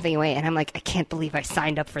put something away, and I'm like, I can't believe I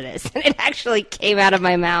signed up for this. And it actually came out of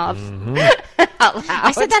my mouth out loud.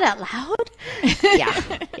 I said that out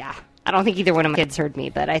loud? Yeah. I don't think either one of my kids heard me,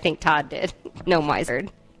 but I think Todd did. No, Mize heard.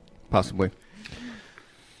 Possibly.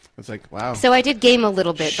 It's like, wow. So I did game a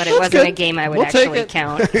little bit, but it That's wasn't good. a game I would We'll take actually it.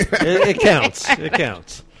 count. it counts. It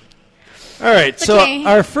counts. All right. So Okay.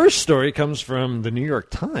 our first story comes from the New York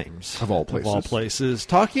Times, Of all places.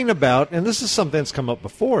 talking about, and this is something that's come up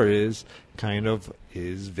before, is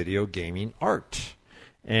video gaming art.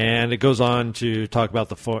 And it goes on to talk about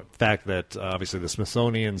the fact that obviously the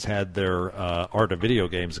Smithsonian's had their Art of Video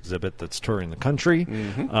Games exhibit that's touring the country.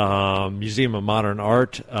 Museum of Modern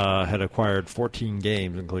Art had acquired 14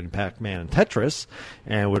 games, including Pac-Man and Tetris,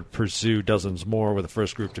 and would pursue dozens more, with the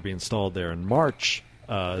first group to be installed there in March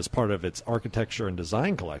as part of its architecture and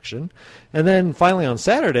design collection. And then finally on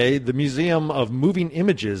Saturday, the Museum of Moving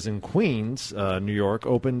Images in Queens, New York,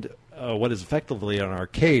 opened what is effectively an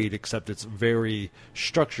arcade, except it's very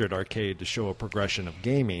structured arcade to show a progression of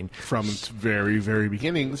gaming. From its very, very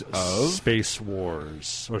beginnings of Space War,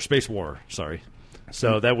 sorry.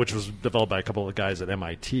 So that which was developed by a couple of guys at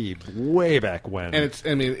MIT way back when. and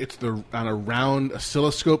it's on a round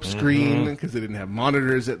oscilloscope screen because they didn't have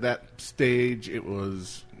monitors at that stage. It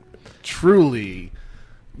was truly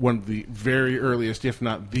one of the very earliest, if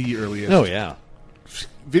not the earliest, Oh yeah,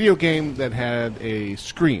 video game that had a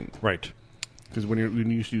screen. right. Because when you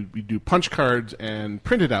used to do punch cards and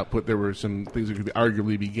printed output, there were some things that could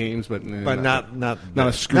arguably be games, but But not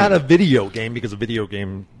a screen. not a video game, because a video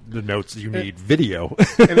game denotes you need video.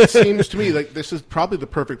 And it seems to me like this is probably the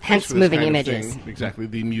perfect place Hence for this moving kind of images. thing. Exactly,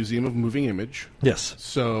 the Museum of Moving Image. Yes.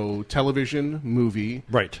 So television, movie,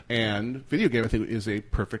 Right. and video game, I think, is a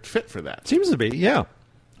perfect fit for that. Seems to be, yeah.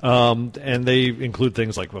 And they include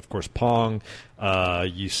things like, of course, Pong.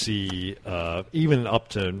 You see, even up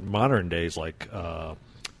to modern days, like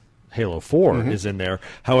Halo 4 is in there.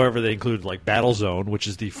 However, they include like Battlezone, which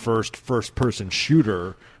is the first-person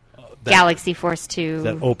shooter Galaxy Force 2.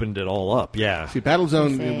 that opened it all up. Yeah. See,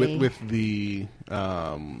 Battlezone Say. with the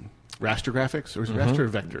raster graphics, or is it raster or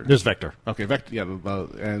vector? There's Vector. Okay, vector. Yeah,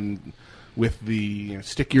 and with the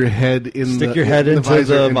stick your head Stick the, your head in into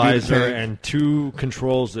the and do visor, thing. and two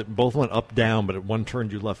controls that both went up, down, but one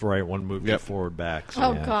turned you left, right, one moved you Yep. forward, back. So,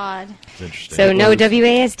 Oh, yeah, God. it's interesting. So It no was-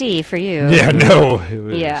 WASD for you. Yeah, no. It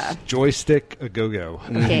was Yeah. joystick a go-go.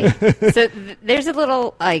 Okay. So there's a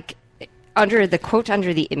little like under the quote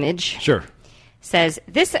under the image Sure. says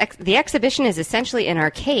the exhibition is essentially an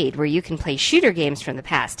arcade where you can play shooter games from the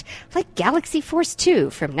past, like Galaxy Force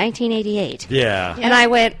 2 from 1988. Yeah. And I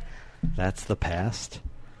went, That's the past.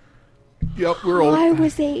 Yep, we're old. I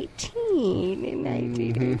was 18 in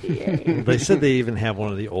 1988. They said they even have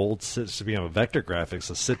one of the old, speaking of vector graphics,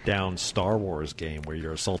 a sit-down Star Wars game where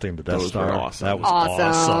you're assaulting the Death Those were Star. awesome. That was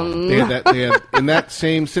Awesome. They had in that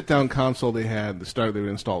same sit-down console. They had they would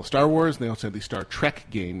install Star Wars, and they also had the Star Trek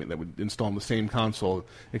game that would install on the same console,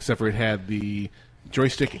 except for it had the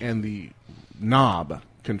joystick and the knob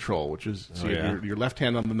control, which is yeah. your left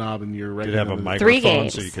hand on the knob and your right You'd hand have a on the Three microphone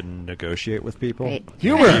games. so you can negotiate with people. Right.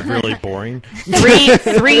 Humor. It'd be really boring.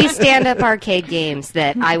 three stand-up arcade games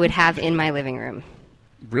that I would have in my living room.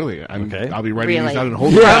 Really, Okay. I'll be writing Really, these out and from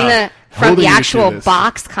holding the you to actual this.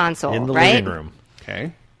 box console, In the right? living room.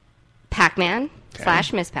 Okay, Pac-Man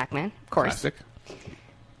 / Miss Pac-Man, of course. classic.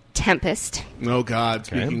 Tempest, Oh, God.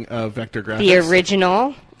 Speaking of vector graphics. the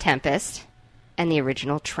original Tempest, and the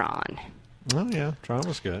original Tron. Oh, yeah. Tron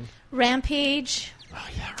was good. Rampage, Oh,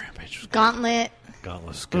 yeah. Rampage was good. Gauntlet. Gauntlet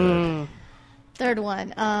was good. Third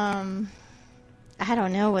one. I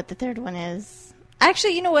don't know what the third one is.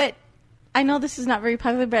 Actually, you know what? I know this is not very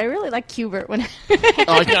popular, but I really like Q*bert. When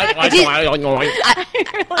I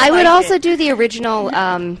would also do the original.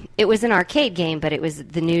 It was an arcade game, but it was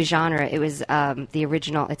the new genre. It was the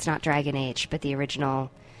original. It's not Dragon Age, but the original.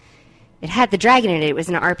 It had the dragon in it. It was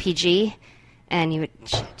an RPG, and you would.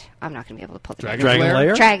 Shit, I'm not going to be able to pull the Dragon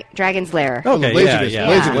Lair? Dragon's Lair. Okay, Laserdisc. yeah.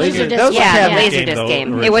 Laserdisc. That was a Yeah, cabinet Laserdisc game, though,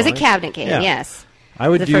 game. It was a originally. cabinet game. Yeah. Yes. I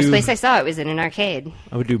would The do, first place I saw it was in an arcade.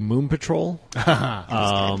 I would do Moon Patrol,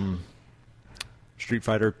 Street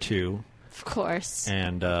Fighter 2, of course.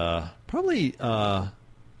 and probably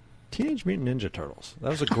Teenage Mutant Ninja Turtles. That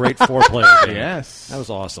was a great 4-player game. Yes. That was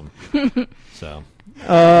awesome. So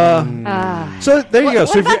there you go.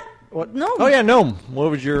 So if you, what? Gnome? Oh yeah, Gnome. What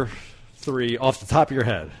was your 3 off the top of your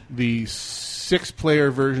head? The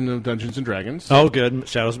 6-player version of Dungeons and Dragons. Oh, good.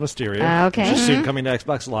 Shadows of Mysteria. Okay. Which is soon coming to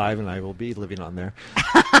Xbox Live, and I will be living on there.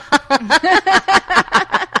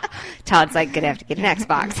 Todd's like, gonna have to get an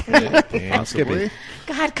Xbox. Possibly.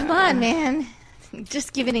 God, come on, man.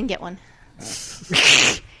 Just give it and get one.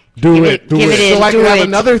 Do Give it. it- give it in. So I can Do have it.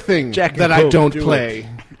 another thing Jack and that I Coke, don't do play.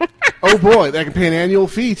 Oh boy, that I can pay an annual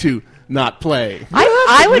fee to not play.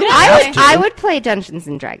 I would play Dungeons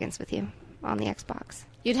and Dragons with you on the Xbox.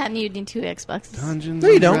 You'd need 2 Xboxes. Dungeons No,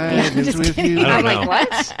 you and don't. Dragons just with kidding. you. I'm know. like,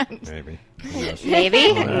 what? Maybe.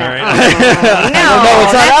 Maybe? No, right. no,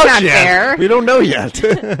 it's that's not out not yet. fair. We don't know yet.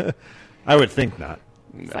 I would think not.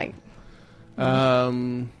 It's like, We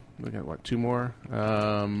got what? 2 more.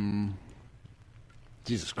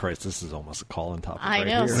 Jesus Christ, this is almost a call-in topic. I right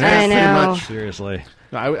know, here. sir. I know. Seriously.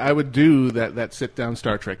 I would do that sit-down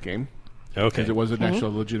Star Trek game. Okay. Because it was an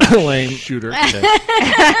actual legitimate Lame. shooter. You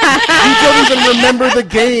don't even remember the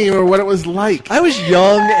game or what it was like. I was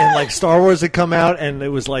young and like Star Wars had come out and it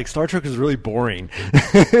was like Star Trek was really boring.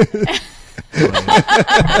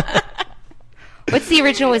 what's the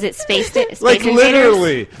original? Was it Space Like Invaders?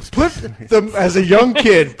 literally, put them as a young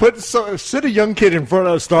kid. Sit a young kid in front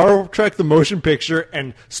of Star Trek: The Motion Picture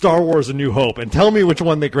and Star Wars: A New Hope, and tell me which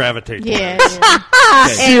one they gravitate Yeah. towards. yeah.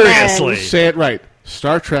 Seriously. Say it right.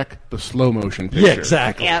 Star Trek, the slow motion picture. Yeah,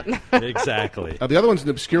 exactly. Yep. Exactly. The other one's an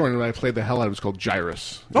obscure one, and I played the hell out of it. It was called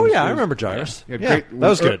Gyrus. Oh It yeah, I was- remember Gyrus. it had Yeah, great- that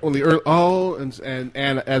was good.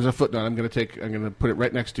 And as a footnote, I'm going to put it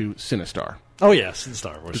right next to Sinistar. Oh yes, in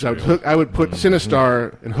Star Wars. Because I would put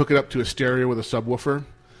Sinistar and hook it up to a stereo with a subwoofer,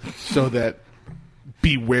 so that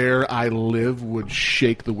 "Beware I Live" would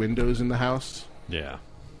shake the windows in the house. Yeah.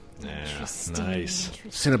 Nice.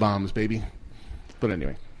 Cinnabons, baby. But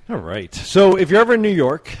anyway, All right. So if you're ever in New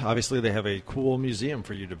York, obviously they have a cool museum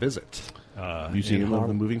for you to visit. Museum in of the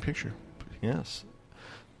Harlem. Moving Picture. Yes.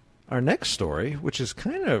 Our next story, which is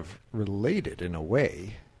kind of related in a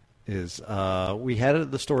way, is we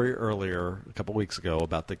had the story earlier a couple weeks ago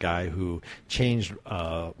about the guy who changed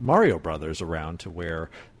Mario Brothers around to where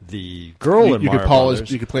the girl in You Mario could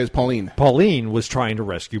Brothers, you could play as Pauline. Pauline, was trying to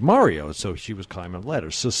rescue Mario, so she was climbing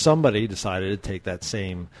ladders. So somebody decided to take that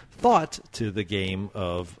same thought to the game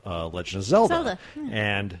of Legend of Zelda,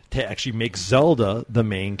 and to actually make Zelda the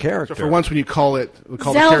main character. So for once, when you call the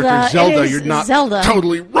Zelda, character it Zelda, is you're not Zelda.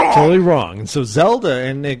 totally wrong. Totally wrong. And so Zelda,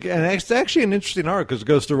 and it's actually an interesting arc because it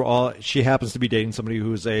goes through all. She happens to be dating somebody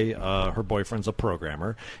who is her boyfriend's a programmer.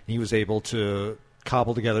 And he was able to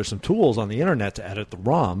cobble together some tools on the internet to edit the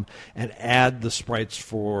ROM and add the sprites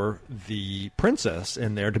for the princess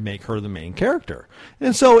in there to make her the main character.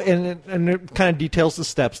 And so, and it kind of details the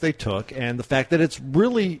steps they took and the fact that it's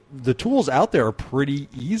really, the tools out there are pretty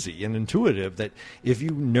easy and intuitive, that if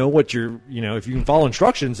you know what if you can follow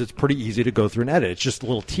instructions, it's pretty easy to go through and edit. It's just a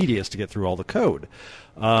little tedious to get through all the code.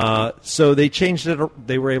 So they changed it.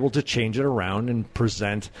 They were able to change it around and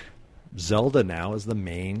present Zelda now as the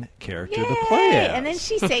main character to play as. And then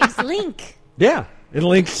she saves Link. Yeah. And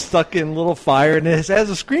Link's stuck in a little fire, and it has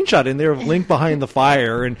a screenshot in there of Link behind the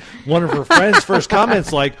fire, and one of her friends' first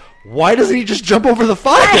comments like, why doesn't he just jump over the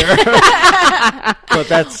fire? But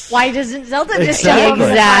that's... Why doesn't Zelda just Exactly. jump over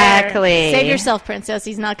the fire? Exactly. Save yourself, princess.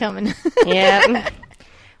 He's not coming. Yeah.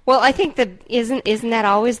 Well, I think isn't that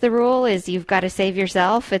always the rule? Is you've got to save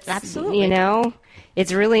yourself. It's Absolutely.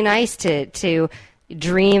 it's really nice to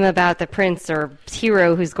dream about the prince or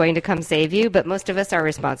hero who's going to come save you, but most of us are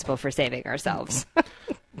responsible for saving ourselves.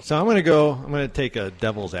 So I'm going to take a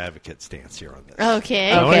devil's advocate stance here on this.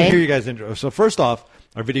 Okay. I want to Okay. hear you guys intro. So first off,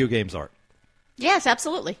 are video games art? Yes,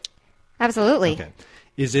 absolutely. Absolutely. Okay.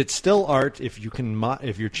 is it still art if you can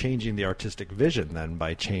if you're changing the artistic vision then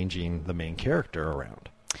by changing the main character around?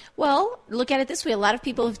 Well, look at it this way. A lot of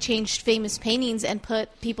people have changed famous paintings and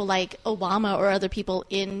put people like Obama or other people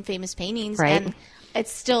in famous paintings. Right. And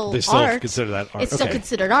it's still They still art. consider that art. It's still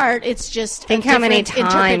considered art. It's just Think a how many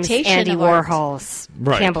different times interpretation Andy of art. Warhol's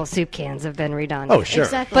Right. Campbell soup cans have been redone. Oh, sure.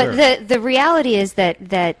 Exactly. But the reality is that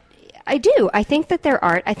I do. I think that they're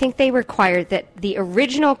art. I think they require that the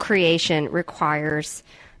original creation requires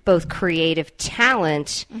both creative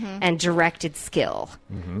talent and directed skill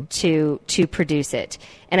to produce it.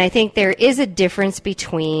 And I think there is a difference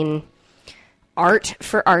between art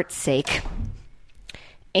for art's sake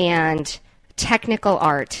and technical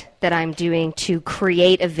art that I'm doing to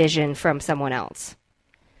create a vision from someone else.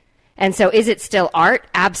 And so is it still art?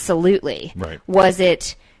 Absolutely. Right. Was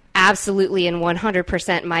it absolutely and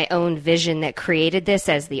 100% my own vision that created this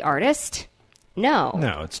as the artist? No.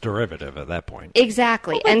 No, it's derivative at that point.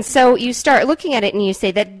 Exactly. And so you start looking at it and you say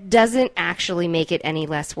that doesn't actually make it any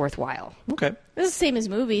less worthwhile. Okay. It's the same as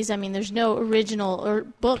movies. I mean, there's no original, or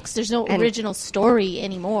books, there's no original story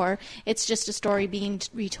anymore. It's just a story being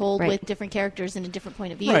retold Right. with different characters and a different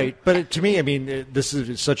point of view. Right, but to me, I mean, this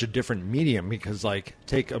is such a different medium because, like,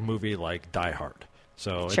 take a movie like Die Hard.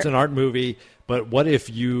 So it's Sure. an art movie, but what if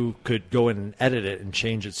you could go in and edit it and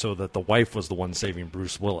change it so that the wife was the one saving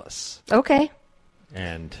Bruce Willis? Okay.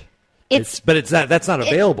 And It's- that's not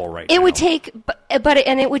available right now. It would take,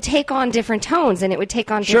 it would take on different tones, and it would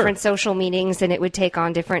take on Sure. different social meanings, and it would take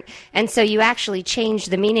on different, and so you actually change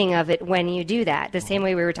the meaning of it when you do that. The same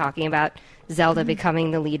way we were talking about Zelda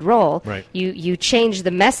becoming the lead role. Right. You change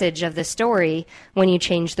the message of the story when you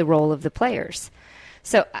change the role of the players.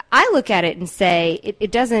 So I look at it and say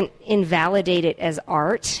it doesn't invalidate it as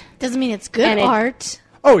art, Doesn't mean it's good And it- art.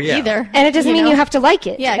 Oh, yeah. Either. and it doesn't mean know? you have to like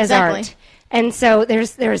it Yeah, as exactly. art. And so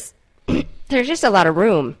there's there's just a lot of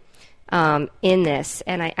room in this,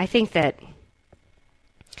 and I think that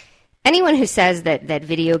anyone who says that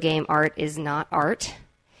video game art is not art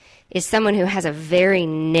is someone who has a very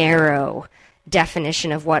narrow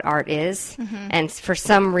definition of what art is, and for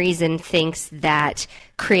some reason thinks that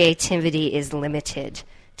creativity is limited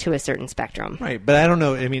to a certain spectrum. Right, but I don't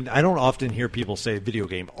know. I mean, I don't often hear people say video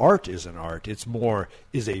game art is an art. It's more,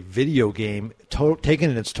 is a video game taken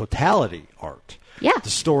in its totality art? Yeah. The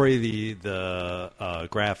story, the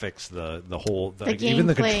graphics, the whole, The even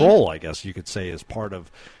the gameplay. control, I guess you could say, is part of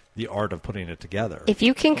the art of putting it together. If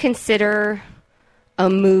you can consider a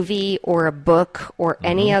movie or a book or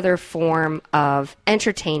any other form of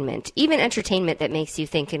entertainment, even entertainment that makes you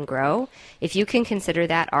think and grow, if you can consider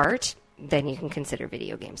that art, then you can consider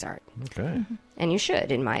video games art. Okay. And you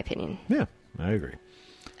should, in my opinion. Yeah, I agree.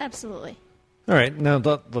 Absolutely. All right, now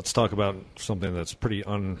let's talk about something that's pretty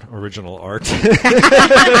unoriginal art.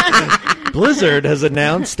 Blizzard has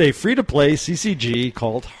announced a free-to-play CCG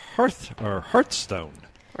called Hearthstone.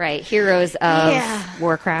 Right, Heroes of Yeah.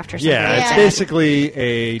 Warcraft or something Yeah, like it's that. basically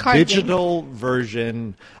a Card game. digital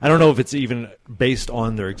version. I don't know if it's even based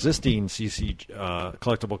on their existing CC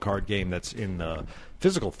collectible card game that's in the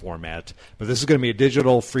physical format, but this is going to be a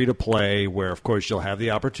digital free-to-play where, of course, you'll have the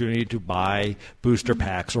opportunity to buy booster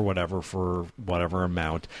packs or whatever for whatever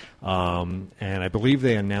amount. And I believe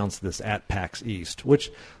they announced this at PAX East, which,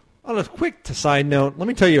 on a quick side note, let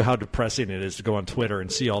me tell you how depressing it is to go on Twitter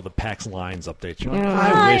and see all the PAX Lines updates. You're like,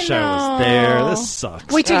 I wish I was there. This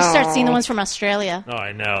sucks. Wait till you start seeing the ones from Australia. Oh,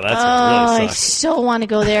 I know. That's Oh, what really I sucks. so want to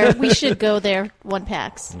go there. We should go there. One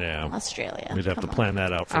PAX. Yeah. Australia. We'd have to Come on. plan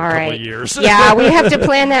that out for All a couple right. of years. Yeah, we have to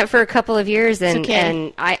plan that for a couple of years. And, okay.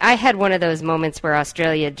 and I had one of those moments where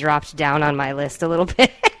Australia dropped down on my list a little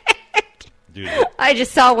bit. Dude, I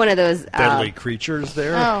just saw one of those. deadly creatures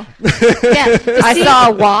there. Oh. Yeah. I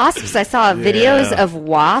saw wasps. I saw videos Yeah. of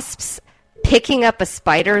wasps picking up a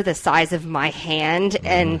spider the size of my hand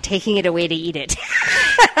and taking it away to eat it.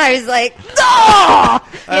 I was like, oh!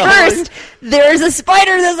 First, there's a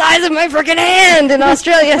spider the size of my freaking hand in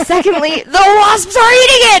Australia. Secondly, the wasps are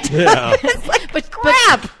eating it! Yeah. It's like,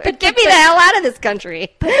 crap! Get me the hell out of this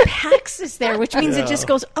country. But PAX is there, which means it just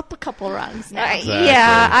goes up a couple rungs now.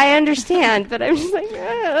 Yeah, I understand, but I'm just like,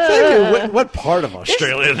 What part of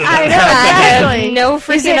Australia does I that know. have? I have no Is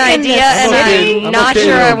freaking it in idea, the and city? I'm not okay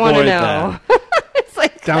sure to I want to avoid know. It's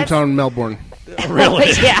like Downtown Melbourne.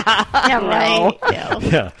 Really? yeah, Right. no. Yeah.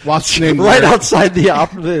 Yeah. What's the name? Right there? outside the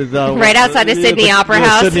opera. Right outside of Sydney Opera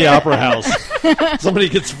House. Sydney Opera House. Somebody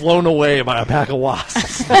gets flown away by a pack of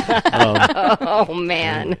wasps. Oh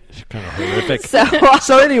man. Kind of horrific.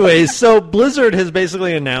 So anyways, Blizzard has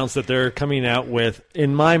basically announced that they're coming out with,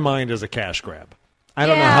 in my mind, as a cash grab. I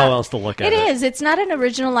don't know Yeah. how else to look at it. It is. It's not an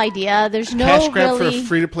original idea. There's no Cash grab really. for a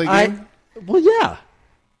free-to-play game? Well, yeah.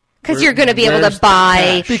 Because you're going to be able to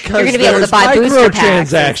buy. Because you're going to be able to there's buy booster packs and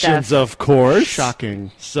microtransactions, stuff. of course.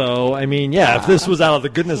 Shocking. So, I mean, if this was out of the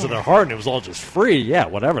goodness of their heart and it was all just free,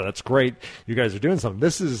 whatever, that's great. You guys are doing something.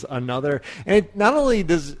 This is another, and not only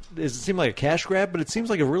does it seem like a cash grab, but it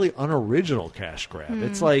seems like a really unoriginal cash grab.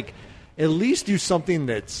 It's like, at least do something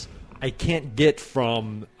that's I can't get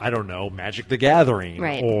from, I don't know, Magic the Gathering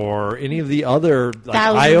Right. or any of the other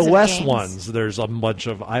Thousands of iOS games. ones. There's a bunch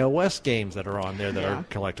of iOS games that are on there that are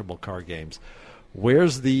collectible card games.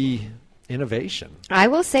 Where's the innovation? I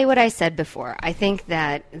will say what I said before. I think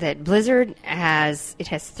that Blizzard has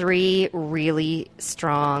 3 really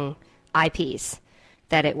strong IPs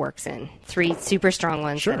that it works in. 3 super strong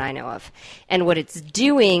ones that I know of. And what it's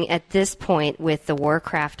doing at this point with the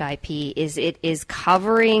Warcraft IP is it is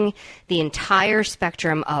covering the entire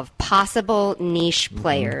spectrum of possible niche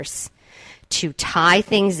players to tie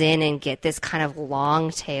things in and get this kind of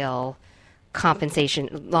long tail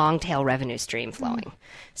revenue stream flowing.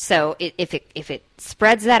 So if it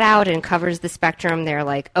spreads that out and covers the spectrum, they're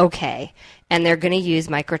like, okay. And they're going to use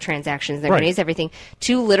microtransactions. They're going to use everything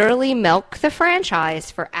to literally milk the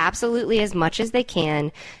franchise for absolutely as much as they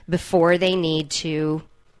can before they need to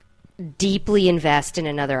deeply invest in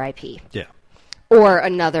another IP. Yeah. Or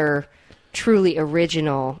another truly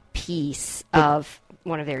original piece of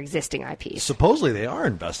one of their existing IPs. Supposedly they are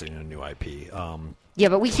investing in a new IP. Yeah,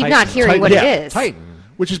 but we keep not hearing what it is. Titan.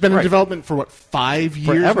 Which has been in development for, 5 years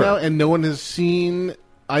Forever. now, and no one has seen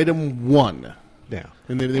item 1. Yeah.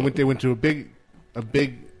 And they went to a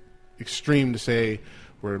big extreme to say,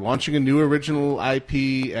 we're launching a new original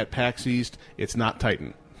IP at PAX East. It's not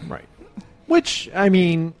Titan. Right. Which, I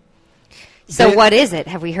mean... So what is it?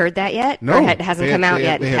 Have we heard that yet? No. Or it hasn't come out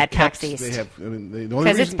yet and had PAX East?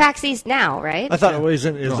 Because it's PAX East now, right? I thought,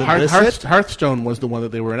 isn't this it? Hearthstone was the one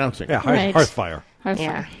that they were announcing. Yeah, Right. Hearthfire.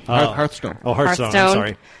 Yeah. Hearthstone. Oh, Hearthstone. Hearthstone.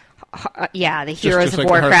 Sorry. The Heroes just of like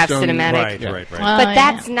Warcraft Hearthstone. cinematic. Right. But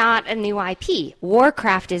that's not a new IP.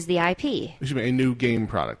 Warcraft is the IP. Excuse me, a new game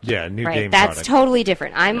product. Yeah, new Right. game That's product. totally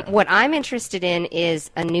different. What I'm interested in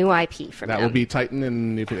is a new IP from That them. will be Titan,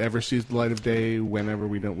 and if it ever sees the light of day, whenever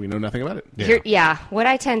we know nothing about it. What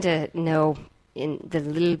I tend to know in the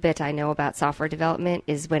little bit I know about software development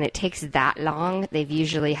is when it takes that long, they've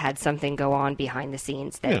usually had something go on behind the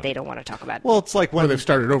scenes that they don't want to talk about. Well, it's like Or when they've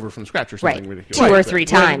started over from scratch or something ridiculous. 2 or 3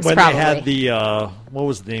 times, when probably. they had the what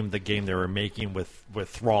was the name of the game they were making with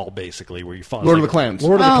Thrall, basically, where you fought Lord of the Clans.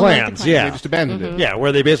 Lord of the Oh, Lord of the Clans, Clans. yeah, They just abandoned it. yeah,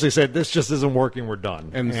 where they basically said this just isn't working, we're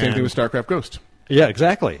done. And the same thing with StarCraft Ghost. Yeah,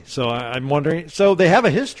 exactly. So I'm wondering. So they have a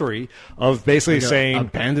history of basically saying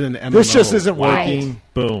abandon an MMO. this just isn't Right. working.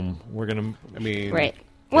 Boom, we're gonna. I mean, Right.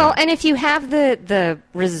 Well, and if you have the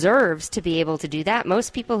reserves to be able to do that,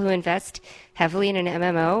 most people who invest heavily in an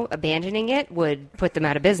MMO, abandoning it would put them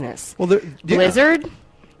out of business. Well, Blizzard,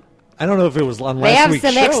 I don't know if it was on they last have week's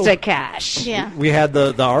some show. extra cash. Yeah. We had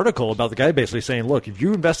the article about the guy basically saying, look, if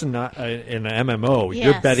you invest in an MMO,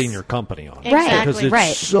 you're Yes. betting your company on it. Right. Because it's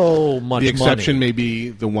Right. so much The exception money. may be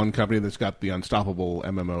the one company that's got the unstoppable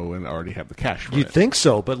MMO and already have the cash for You'd it. think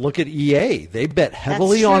so, but look at EA. They bet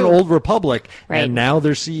heavily That's on true. Old Republic, Right. and now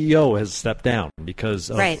their CEO has stepped down because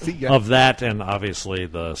of, Right. of that and obviously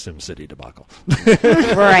the SimCity debacle.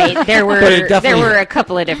 Right. There But it were definitely- a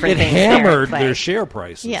couple of different It things there at hammered play. their share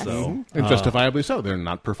prices, Yes. though. And justifiably so. They're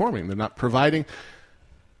not performing. They're not providing.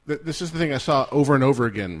 This is the thing I saw over and over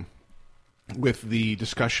again with the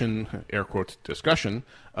discussion, air quotes, discussion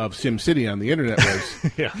of SimCity on the internet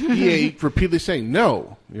was EA repeatedly saying,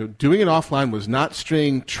 no, doing it offline was not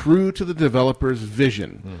staying true to the developer's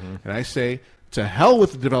vision. And I say, to hell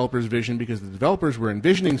with the developer's vision, because the developers were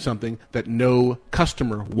envisioning something that no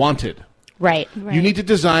customer wanted. Right. You need to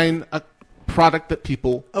design a product that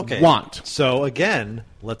people want. So again,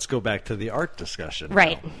 let's go back to the art discussion.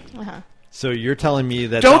 Right. So you're telling me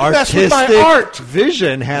that Don't the mess with artistic my art!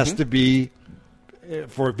 vision has to be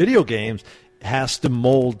for video games has to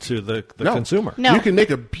mold to the consumer. No. You can make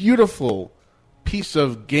a beautiful piece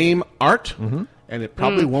of game art, and it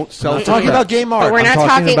probably won't sell. I'm for talking that. about game art. we're I'm not talking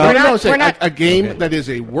talking- about we're not- We're not- a game that is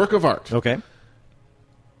a work of art, okay.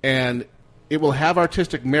 and it will have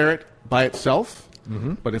artistic merit by itself.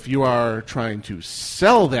 But if you are trying to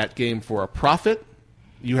sell that game for a profit,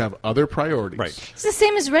 you have other priorities. Right. It's the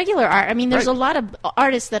same as regular art. I mean, there's Right. a lot of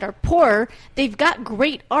artists that are poor. They've got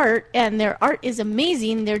great art, and their art is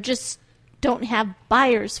amazing. They're just don't have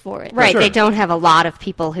buyers for it. Right. Sure. They don't have a lot of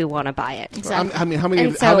people who want to buy it. Exactly. I mean, how many?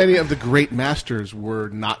 And How so- many of the great masters were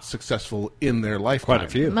not successful in their lifetime? Quite a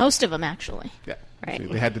few. Most of them, actually. Yeah. Right.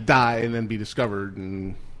 So they had to die and then be discovered,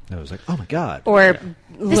 and I was like, oh my god. Or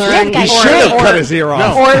learn. He should have cut his ear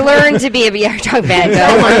off. Or learn to be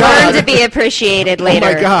learn to be appreciated later.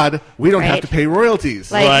 Oh my God, we don't have Right? to pay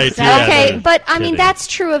royalties. Like, Right, yeah, okay, they're but I mean kidding. that's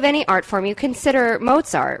true of any art form. You consider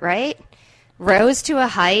Mozart, right? Rose to a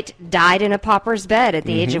height, died in a pauper's bed at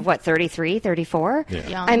the age of 33, 34?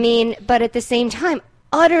 Young. I mean, but at the same time,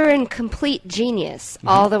 utter and complete genius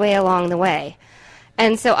all the way along the way.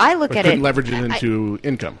 And so I look But at couldn't it. leverage it into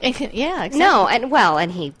income. Yeah, exactly. No,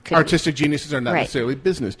 and he could. Artistic geniuses are not Right. necessarily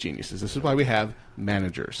business geniuses. This is why we have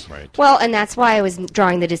managers. Right. Well, and that's why I was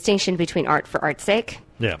drawing the distinction between art for art's sake,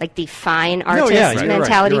 Yeah. like the fine No, artist yeah, you're right,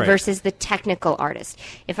 mentality you're right. versus the technical artist.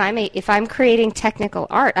 If I'm creating technical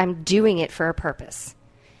art, I'm doing it for a purpose,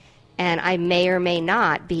 and I may or may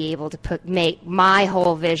not be able to make my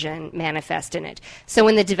whole vision manifest in it. So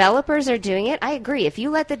when the developers are doing it, I agree. If you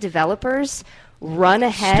let the developers run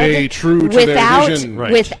ahead, Stay true to their without vision.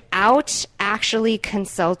 Right. without actually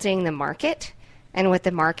consulting the market and what the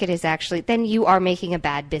market is actually, then you are making a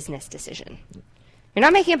bad business decision. You're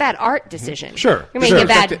not making a bad art decision. Sure, You're making sure. a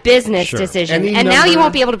bad business Sure. decision. Any And now you number-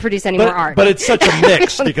 won't be able to produce any more art. But it's such a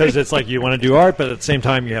mix because it's like you want to do art, but at the same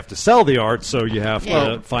time you have to sell the art, so you have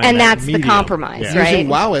to find And that that's the medium. compromise, Yeah. right? Using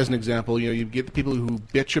WoW as an example, you get the people who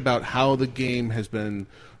bitch about how the game has been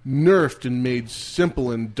nerfed and made simple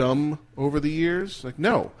and dumb over the years. Like,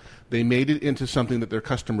 no, they made it into something that their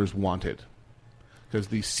customers wanted. Because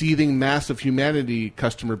the seething mass of humanity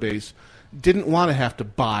customer base didn't want to have to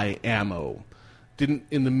buy ammo. And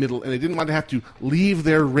they didn't want to have to leave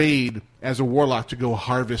their raid as a warlock to go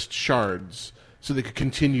harvest shards so they could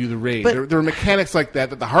continue the raid. But- There are mechanics like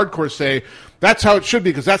that the hardcore say that's how it should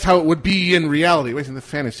be because that's how it would be in reality. It's in the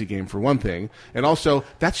fantasy game for one thing, and also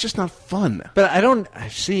that's just not fun. But I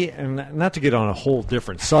see, and not to get on a whole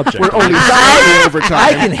different subject. We're only starting over time.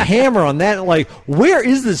 I can hammer on that. Like, where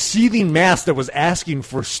is the seething mass that was asking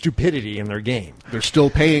for stupidity in their game? They're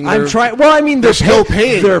still paying. I'm trying. Well, I mean, they're still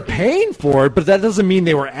paying. They're paying for it, but that doesn't mean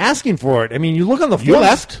they were asking for it. I mean, you look on the You forums-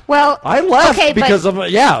 left. Well, I left okay, because of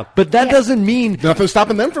but that Yeah. doesn't mean Nothing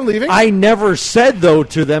stopping them from leaving. I never said though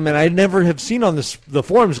to them, and I never have seen on the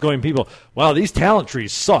forums going, people, wow, these talent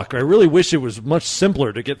trees suck. I really wish it was much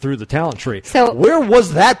simpler to get through the talent tree. So- where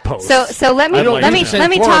was that post? So let me I don't let me use the same let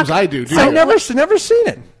me forums talk. I do, do so you? I've never seen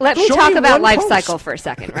it. let me Show talk about one life post. cycle for a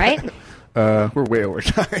second, right? We're way over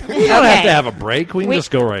time. We don't have Okay. to have a break. We can We-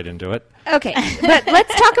 just go right into it. Okay, but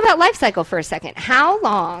let's talk about life cycle for a second. How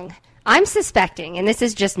long? I'm suspecting, and this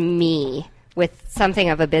is just me with something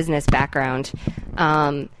of a business background,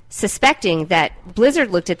 suspecting that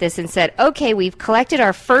Blizzard looked at this and said, okay, we've collected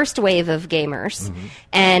our first wave of gamers,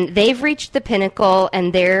 and they've reached the pinnacle,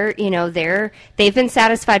 and they've been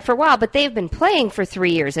satisfied for a while, but they've been playing for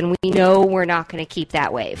 3 years, and we know we're not going to keep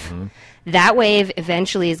that wave. That wave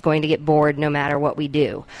eventually is going to get bored no matter what we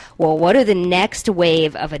do. Well, what are the next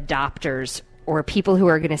wave of adopters or people who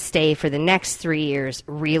are going to stay for the next 3 years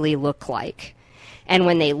really look like? And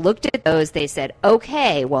when they looked at those, they said,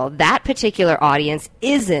 okay, well, that particular audience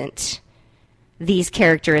isn't these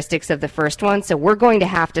characteristics of the first one, so we're going to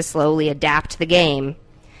have to slowly adapt the game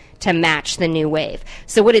to match the new wave.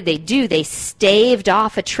 So what did they do? They staved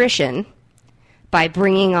off attrition by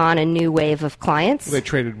bringing on a new wave of clients. They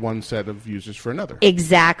traded one set of users for another.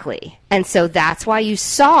 Exactly. And so that's why you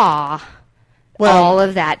saw all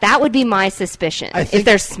of that. That would be my suspicion. I If think-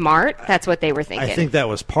 they're smart, that's what they were thinking. I think that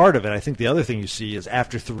was part of it. I think the other thing you see is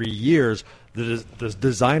after 3 years, the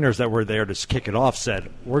designers that were there to kick it off said,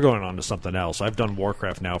 we're going on to something else. I've done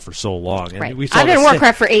Warcraft now for so long. And Right. we saw I've been the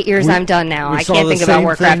Warcraft for 8 years. I'm done now. we I saw can't the think about same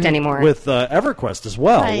Warcraft thing anymore. With EverQuest as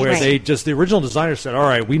well, Right. where Right. they just, the original designers said, all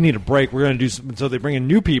right, we need a break. We're going to do something. So they bring in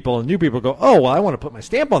new people, and new people go, oh, well, I want to put my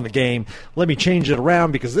stamp on the game. Let me change it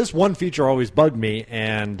around because this one feature always bugged me.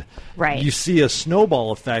 And Right. you see a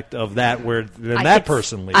snowball effect of that where then I that could-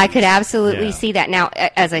 person leaves. I could absolutely Yeah. see that. Now,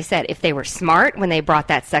 as I said, if they were smart when they brought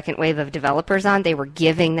that second wave of developers on, they were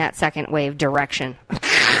giving that second wave direction.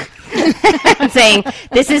 And saying,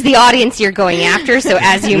 this is the audience you're going after, so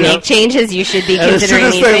as you make changes, you should be And as soon considering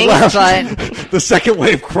as these they things. left, But the second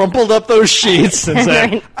wave crumpled up those sheets and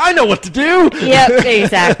said, Right. I know what to do. Yep,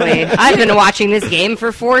 exactly. I've been watching this game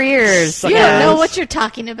for 4 years. You don't know what you're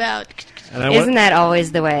talking about. And Isn't that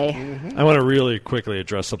always the way? I want to really quickly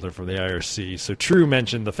address something from the IRC. So True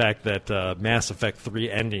mentioned the fact that Mass Effect 3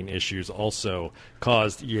 ending issues also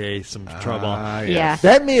caused EA some trouble. Yeah.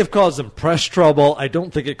 That may have caused them press trouble. I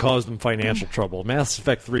don't think it caused them financial trouble. Mass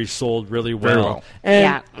Effect 3 sold really well. Very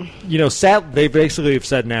well. And, they basically have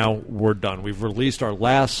said now, we're done. We've released our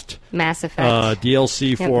last Mass Effect.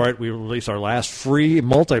 DLC for it. We released our last free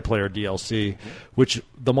multiplayer DLC, which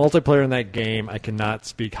the multiplayer in that game, I cannot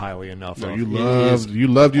speak highly enough No, off. you It loved is you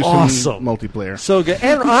loved you awesome. some multiplayer. So good.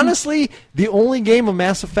 And honestly, the only game of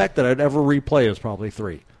Mass Effect that I'd ever replay was probably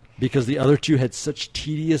 3. Because the other 2 had such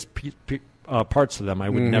tedious parts to them, I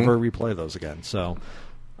would never replay those again. So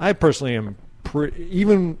I personally am,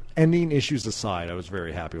 even ending issues aside, I was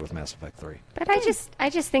very happy with Mass Effect 3. But I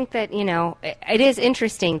just think that, it is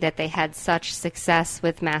interesting that they had such success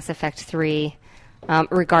with Mass Effect 3,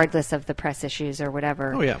 regardless of the press issues or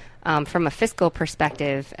whatever. Oh, yeah. From a fiscal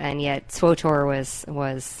perspective, and yet SWTOR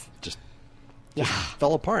was Just yeah,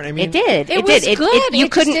 fell apart. I mean, it did. It was did. good. You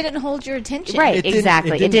It couldn't. just didn't hold your attention. Right. It didn't-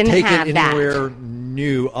 Exactly. It didn't take have it that. anywhere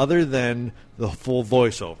new other than the full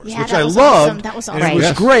voiceovers, Yeah, which that I was loved. awesome. That was and awesome. it was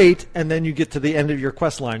Yes. great. And then you get to the end of your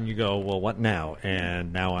quest line, and you go, "Well, what now?"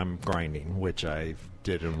 And now I'm grinding, which I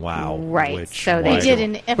did in WoW. Right. Which So They Why? did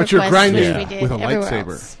in EverQuest, But you're grinding which we did with a everywhere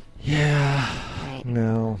lightsaber. else. Yeah. Right.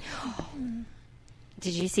 No.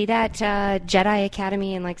 Did you see that Jedi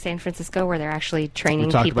Academy in San Francisco where they're actually training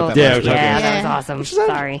talked people? about that last week. yeah, Yeah. that was Yeah. awesome. Which is that-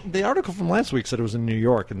 Sorry. The article from last week said it was in New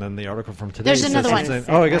York, and then the article from today. There's says another it's one. in-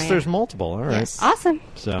 oh, I guess Right. there's multiple. All right. Yes. Awesome.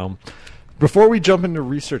 So, before we jump into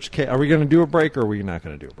research, are we going to do a break, or are we not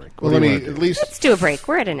going to do a break? Well, let me at least. Let's do a break.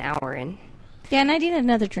 We're at an hour in. Yeah, and I need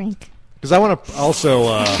another drink. Because I want to also.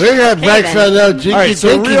 We're going to break then. for a little All drinky right,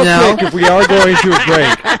 so drinky real now. quick, if we are going to a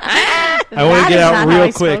break, I want That to get is out not how real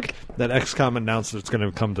I quick spoke. that XCOM announced that it's going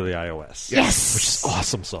to come to the iOS. Yes. Which is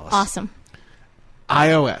awesome sauce. Awesome.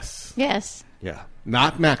 iOS, Yes. Yeah.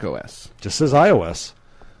 not macOS. Just says iOS.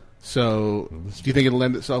 So, do you think it'll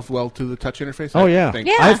lend itself well to the touch interface? Oh, I yeah. think-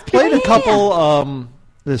 Yeah. I've played Oh, a yeah, couple.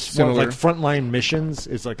 This one, Similar. like Frontline Missions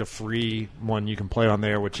is like a free one you can play on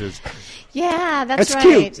there, which is Yeah, that's it's right.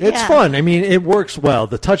 cute. It's Yeah. fun. I mean, it works well.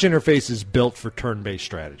 The touch interface is built for turn-based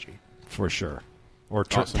strategy, for sure, or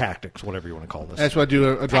tactics, whatever you want to call this. That's why I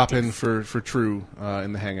do a drop in for True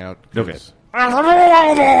in the Hangout. 'cause Okay.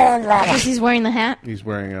 Because he's wearing the hat. He's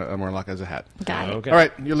wearing a Murloc as a hat. Got it. Okay. All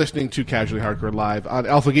right, you're listening to Casually Hardcore live on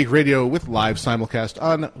Alpha Geek Radio with live simulcast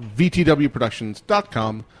on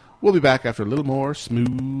VTWProductions.com. We'll be back after a little more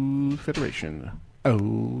Smooth Federation.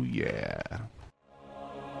 Oh, yeah.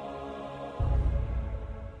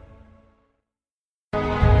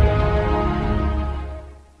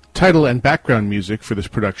 Title and background music for this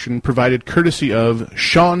production provided courtesy of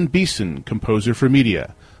Sean Beeson, composer for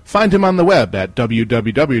media. Find him on the web at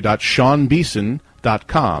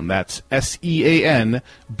www.seanbeeson.com. That's SeanBeeson.com.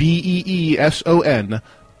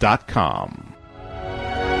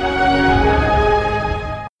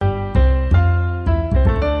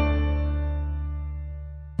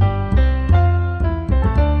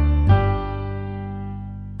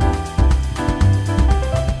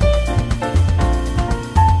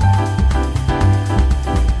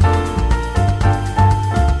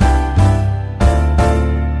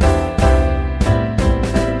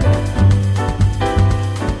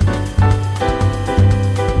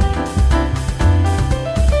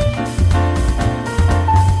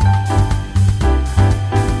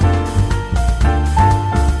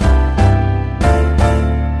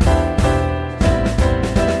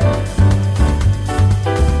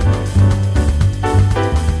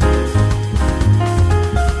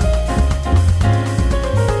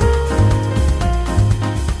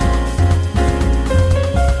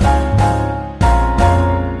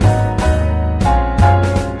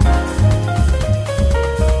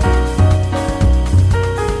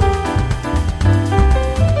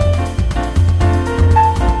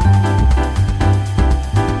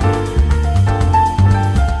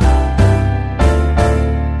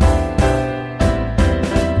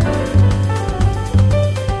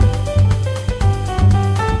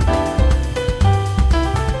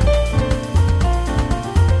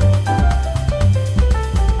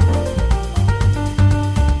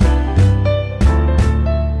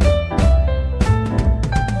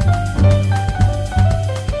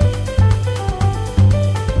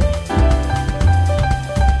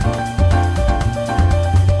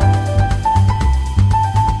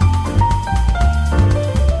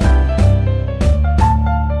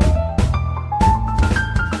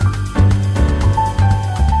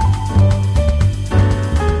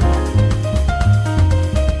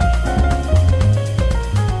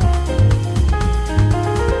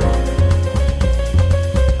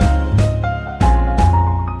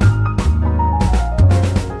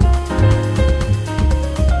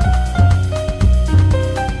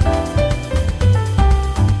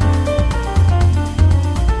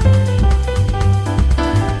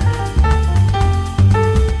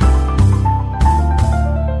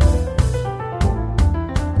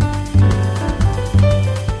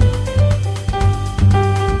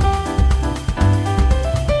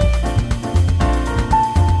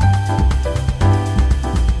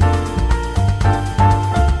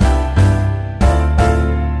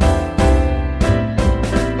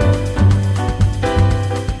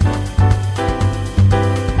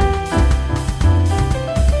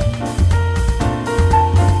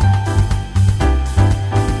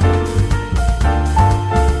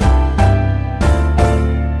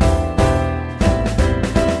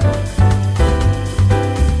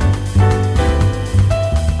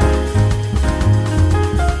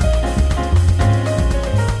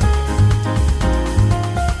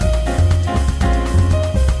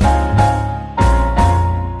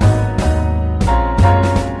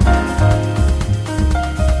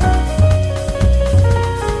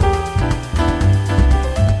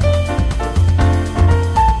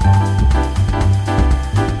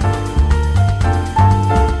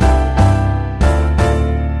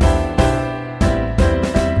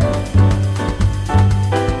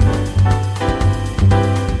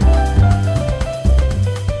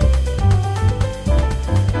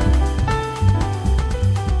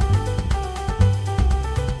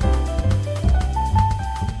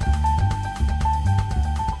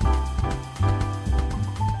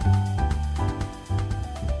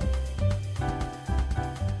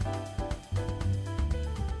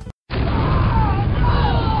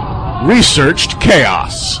 Researched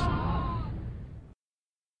Chaos.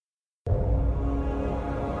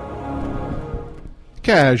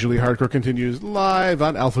 Casually Hardcore continues live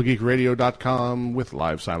on AlphaGeekRadio.com with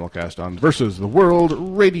live simulcast on Versus the World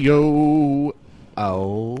Radio.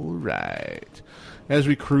 All right. As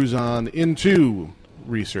we cruise on into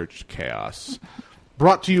Researched Chaos,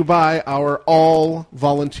 brought to you by our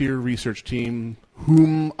all-volunteer research team,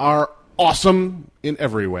 whom are awesome in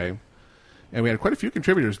every way. And we had quite a few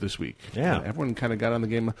contributors this week. Yeah. Everyone kind of got on the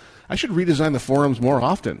game. I should redesign the forums more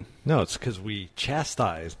often. No, it's because we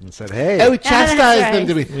chastised and said, hey, We chastised them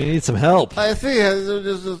to be... we need some help. I see. I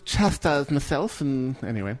just chastised myself, and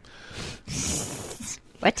anyway.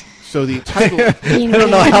 What? So the title... I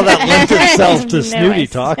don't know how that lent itself to snooty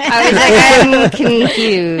talk. I was like, I'm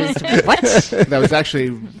confused. What? That was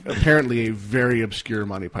actually apparently a very obscure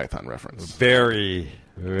Monty Python reference. Very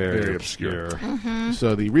obscure. Mm-hmm.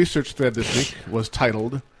 So the research thread this week was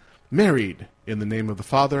titled, Married in the Name of the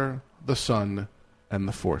Father, the Son, and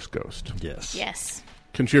the Force Ghost. Yes. Yes.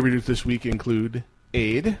 Contributors this week include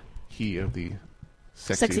Aid, he of the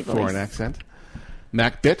sexy voice. foreign accent,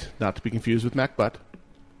 MacBit, not to be confused with MacButt,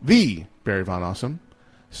 the Barry Von Awesome,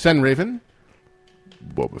 Sen Raven,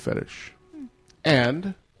 Boba Fetish,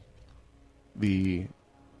 and the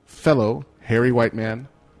fellow hairy white man,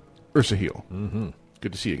 Ursa Heel. Mm-hmm.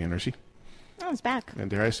 Good to see you again, Ursi. Oh, it's back. And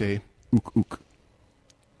dare I say, ook ook.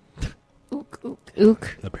 Ook, ook.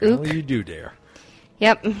 Ook. Apparently Ook. you do dare.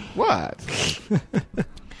 Yep. What?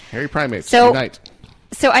 Hairy primates, So- unite.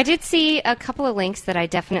 So I did see a couple of links that I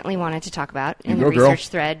definitely wanted to talk about in You the go, girl. research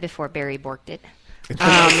thread before Barry borked it.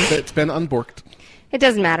 It's been unborked. It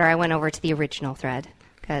doesn't matter. I went over to the original thread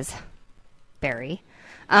because Barry.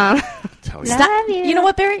 Tell you. Love you. You know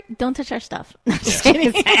what, Barry? Don't touch our stuff. Just kidding.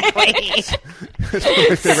 Exactly. That's one of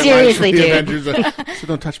my favorite Seriously, lines from the dude. Avengers, so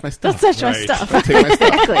don't touch my stuff. Don't touch my Right. stuff. Don't take my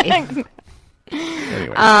stuff. Exactly.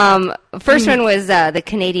 Anyway. First one was the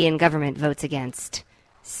Canadian government votes against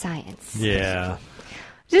science. Yeah.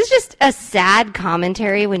 This is just a sad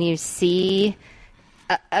commentary when you see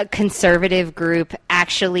a conservative group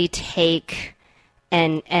actually take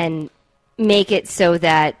and make it so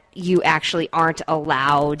that you actually aren't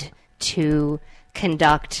allowed to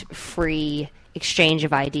conduct free exchange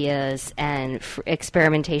of ideas and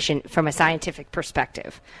experimentation from a scientific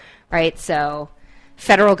perspective, right? So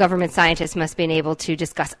federal government scientists must be able to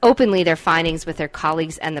discuss openly their findings with their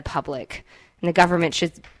colleagues and the public. And the government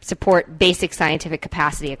should support basic scientific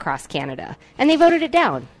capacity across Canada. And they voted it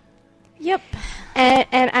down. Yep.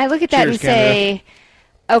 And I look at that Cheers, and say,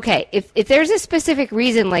 okay, if there's a specific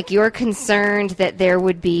reason, like you're concerned that there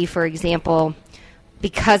would be, for example,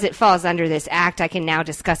 because it falls under this act, I can now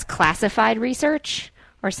discuss classified research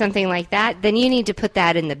or something like that, then you need to put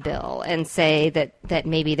that in the bill and say that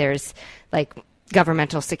maybe there's like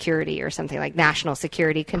governmental security or something like national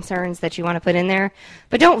security concerns that you want to put in there.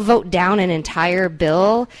 But don't vote down an entire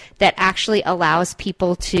bill that actually allows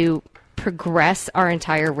people to progress our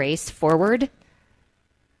entire race forward.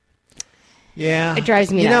 Yeah. It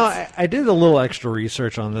drives me You know, nuts. I did a little extra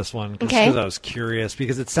research on this one because Okay. I was curious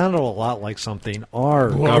because it sounded a lot like something our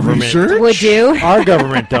Well, government research? Would do. our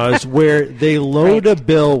government does, where they load a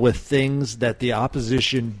bill with things that the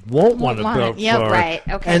opposition won't want to want vote it. Yep, for, right,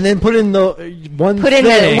 okay. and then put in the one Put in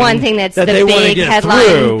the one thing that's that the they wanna big get headline.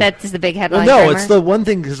 through. That's the big headline. Well, no, timer. it's the one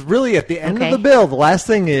thing because really at the end Okay. of the bill, the last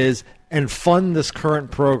thing is and fund this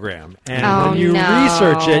current program. And Oh, when you no.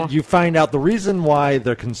 research it, you find out the reason why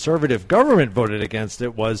the conservative government voted against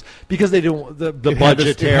it was because they didn't the It had this-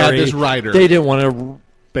 budgetary. it had this rider. They didn't want to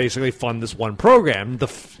basically fund this one program.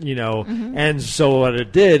 And so what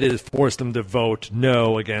it did is force them to vote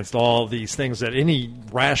no against all these things that any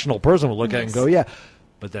rational person would look at and go, yeah.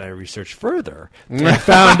 But then I researched further and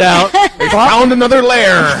found out. Found another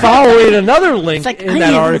lair. Following another link like in that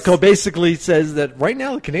onions. article basically says that right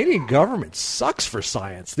now the Canadian government sucks for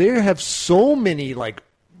science. They have so many like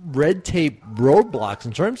red tape roadblocks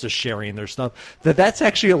in terms of sharing their stuff that's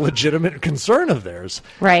actually a legitimate concern of theirs.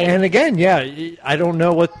 Right. And again, yeah, I don't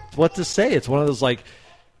know what to say. It's one of those like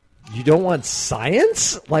you don't want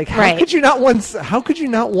science? Like how Right. could you not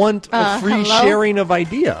want a free hello? sharing of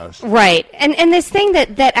ideas? Right. And this thing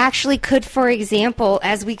that actually could, for example,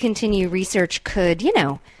 as we continue research, could,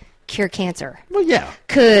 cure cancer. Well, yeah.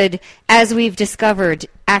 Could, as we've discovered,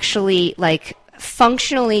 actually, like,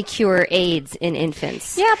 functionally cure AIDS in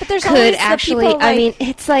infants. Yeah, but there's could always the actually, people, I mean, like-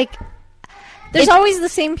 it's like, There's always the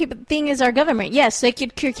same thing as our government. Yes, they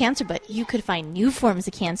could cure cancer, but you could find new forms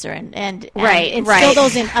of cancer and Right, instill right.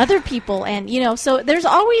 those in other people. And, so there's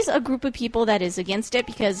always a group of people that is against it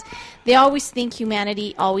because they always think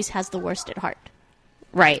humanity always has the worst at heart.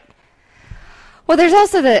 right. Well, there's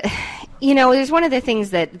also there's one of the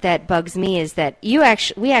things that bugs me is that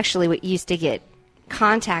we actually used to get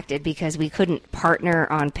contacted because we couldn't partner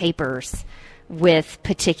on papers with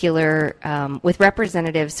particular with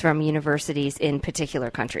representatives from universities in particular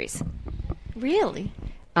countries. Really?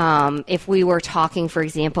 If we were talking, for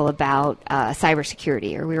example, about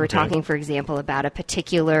cybersecurity, or we were talking, for example, about a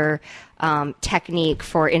particular technique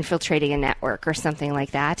for infiltrating a network or something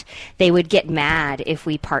like that, they would get mad if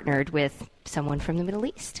we partnered with someone from the Middle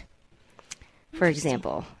East, for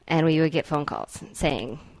example, and we would get phone calls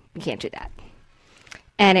saying, we can't do that.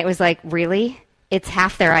 And it was like, really? It's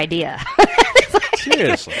half their idea.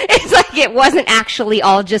 Seriously. It's like it wasn't actually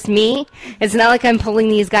all just me. It's not like I'm pulling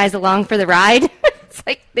these guys along for the ride. It's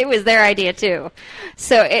like it was their idea too.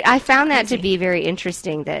 So I found that to be very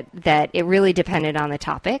interesting that it really depended on the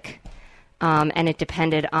topic, and it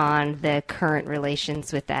depended on the current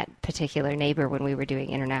relations with that particular neighbor when we were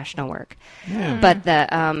doing international work. Yeah.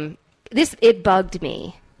 But it bugged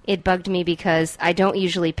me. It bugged me because I don't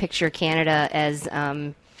usually picture Canada as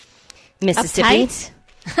Mississippi. Uptight?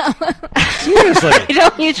 Seriously. I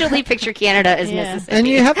don't usually picture Canada as Mississippi. And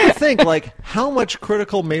you have to think, like, how much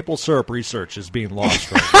critical maple syrup research is being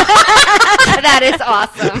lost right now? That is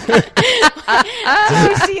awesome. Did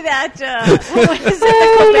you see that? What is it,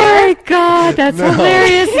 oh, my God. That's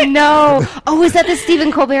hilarious. No. Oh, was that the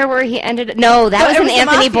Stephen Colbert where he ended? No, that was an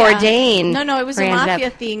Anthony Bourdain. No, it was a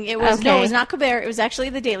mafia thing. It was No, it was not Colbert. It was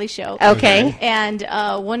actually The Daily Show. Okay. And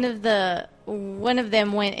one of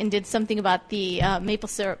them went and did something about the maple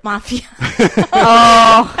syrup mafia.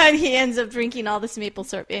 Oh. And he ends up drinking all this maple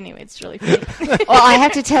syrup. Anyway, it's really funny. Well, I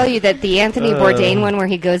have to tell you that the Anthony Bourdain one where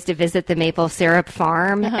he goes to visit the maple syrup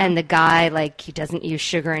farm and the guy, like, he doesn't use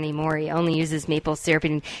sugar anymore. He only uses maple syrup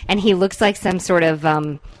and he looks like some sort of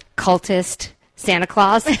cultist Santa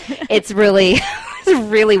Claus. It's really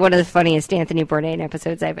one of the funniest Anthony Bourdain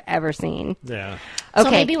episodes I've ever seen. Yeah. Okay.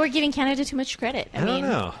 So maybe we're giving Canada too much credit. I don't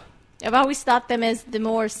know. I've always thought them as the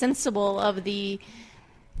more sensible of the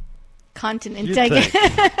continent.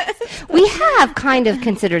 We have kind of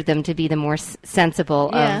considered them to be the more sensible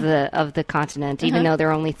of the continent, even though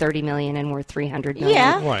they're only 30 million and we're 300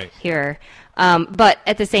 million here. But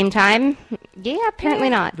at the same time, apparently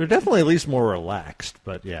not. They're definitely at least more relaxed,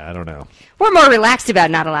 but I don't know. We're more relaxed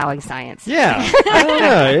about not allowing science. Yeah. I don't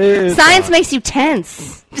know. Science makes you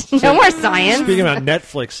tense. No more science. Speaking about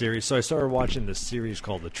Netflix series, so I started watching this series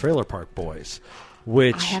called The Trailer Park Boys,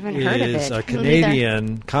 which is a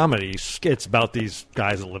Canadian comedy. It's about these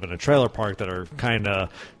guys that live in a trailer park that are kind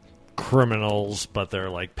of criminals, but they're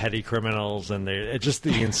like petty criminals, and it's just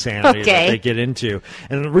the insanity that they get into.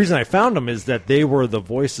 And the reason I found them is that they were the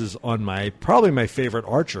voices on probably my favorite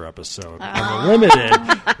Archer episode on The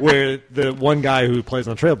Limited, where the one guy who plays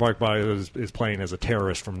on Trailer Park Boys is playing as a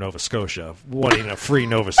terrorist from Nova Scotia, wanting a free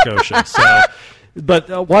Nova Scotia. So.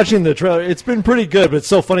 But watching the trailer, it's been pretty good, but it's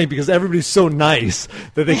so funny because everybody's so nice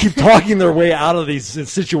that they keep talking their way out of these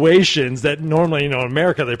situations that normally, in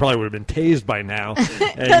America, they probably would have been tased by now.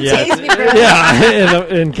 And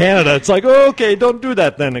tase me, in Canada, it's like, okay, don't do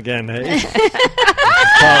that then again. It's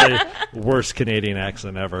probably worst Canadian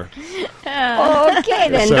accent ever. Okay,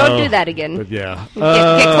 then don't do that again. But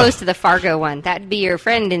get close to the Fargo one. That'd be your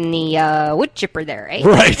friend in the wood chipper there, right?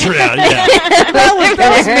 Right, yeah. That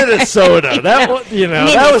was Minnesota. That was,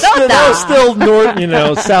 that was still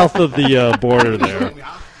north, south of the border there.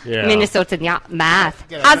 Yeah. Minnesota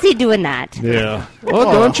math. How's he doing that? Yeah.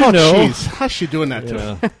 Well, don't you know? Geez. How's she doing that to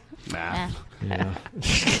him? Math. Yeah.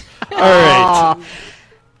 All right.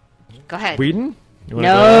 Go ahead. Whedon?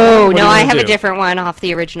 No, I have a different one off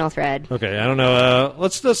the original thread. Okay, I don't know.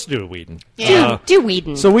 Let's do Whedon. Yeah. Do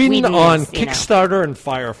Whedon. So Whedon on Kickstarter and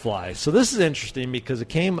Firefly. So this is interesting because it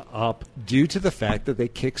came up due to the fact that they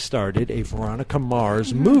kickstarted a Veronica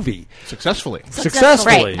Mars movie. Successfully.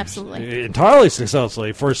 Right, absolutely. Entirely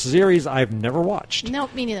successfully for a series I've never watched.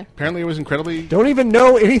 Nope, me neither. Apparently it was incredibly... Don't even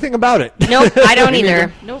know anything about it. Nope, I don't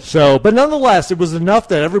either. Nope. So, but nonetheless, it was enough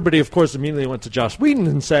that everybody, of course, immediately went to Joss Whedon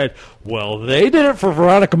and said, well, they did it for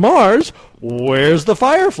Veronica Mars. Where's the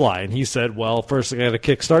Firefly? And he said, well, first I got to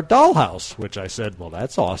kickstart Dollhouse, which I said, well,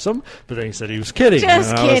 that's awesome. But then he said he was kidding.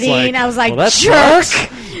 Just kidding. I was like, well, that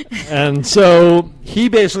jerk. And so he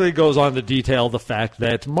basically goes on to detail the fact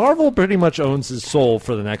that Marvel pretty much owns his soul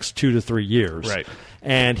for the next 2 to 3 years. Right.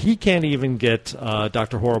 And he can't even get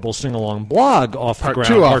Dr. Horrible's sing-along blog off the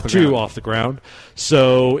ground. Part 2 off the ground.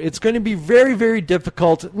 So it's going to be very, very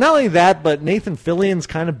difficult. Not only that, but Nathan Fillion's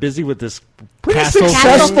kind of busy with this pretty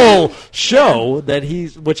successful show that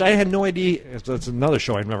which I had no idea. It's another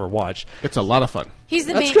show I've never watched. It's a lot of fun. He's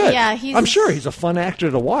the That's main. good. Yeah, I'm sure he's a fun actor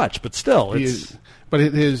to watch, but still, But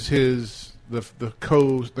his the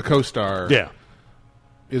co-star. Yeah.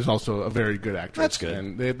 Is also a very good actress. That's good.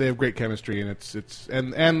 And they have great chemistry, and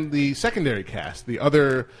and the secondary cast, the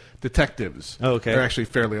other detectives, okay. are actually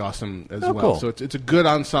fairly awesome as well. Cool. So it's a good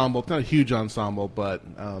ensemble. It's not a huge ensemble, but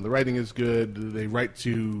the writing is good. They write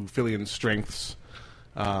to Fillian's strengths.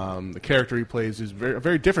 The character he plays is a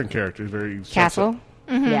very different character. Very Castle?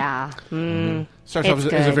 Mm-hmm. Yeah. Starts off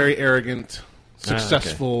as a very arrogant,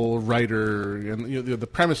 successful okay. writer, and the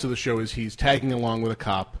premise of the show is he's tagging along with a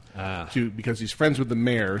cop because he's friends with the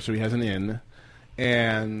mayor, so he has an in,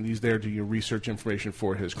 and he's there to research information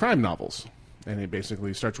for his crime novels, and he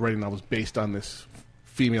basically starts writing novels based on this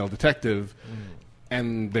female detective,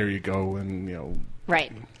 and there you go, and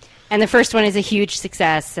Right. And the first one is a huge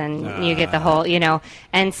success, and you get the whole,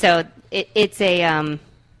 and so it's a.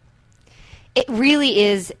 It really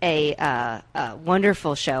is a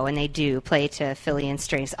wonderful show, and they do play to Fillian's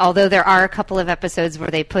strengths. Although there are a couple of episodes where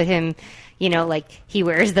they put him, like he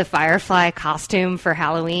wears the Firefly costume for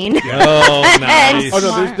Halloween. Oh, nice!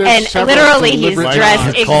 and literally he's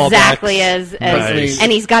dressed exactly as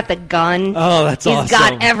and he's got the gun. Oh, that's awesome! He's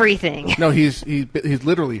got everything. No, he's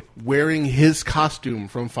literally wearing his costume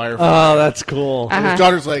from Firefly. Oh, that's cool. And his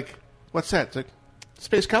daughter's like, "What's that?" It's like,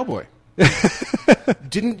 "Space Cowboy."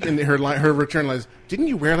 And her return line is, "Didn't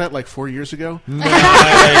you wear that like 4 years ago?"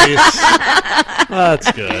 Nice.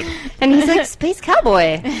 That's good. And he's like, "Space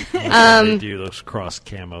Cowboy." They do those cross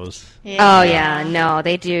camos. Yeah. Oh yeah, no,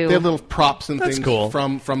 they do. They have little props and That's things cool.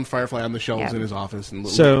 from Firefly on the shelves Yeah. in his office and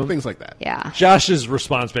little things like that. Yeah. Josh's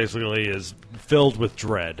response basically is filled with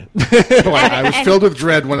dread. I was filled with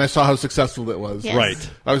dread when I saw how successful it was. Yes. Right.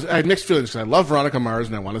 I had mixed feelings because I love Veronica Mars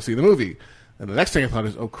and I want to see the movie. And the next thing I thought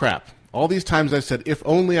is, oh crap! All these times I said, if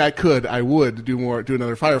only I could, I would do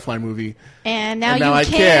another Firefly movie. And now I you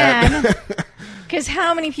can. Because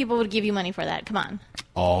how many people would give you money for that? Come on.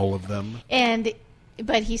 All of them.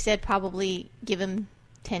 But he said probably give him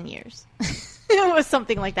 10 years. It was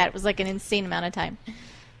something like that. It was like an insane amount of time.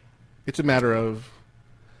 It's a matter of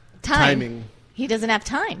timing. He doesn't have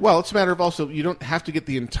time. Well, it's a matter of also you don't have to get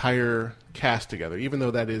the entire cast together, even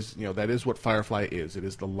though that is what Firefly is. It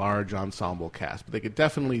is the large ensemble cast, but they could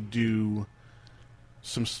definitely do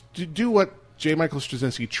what J. Michael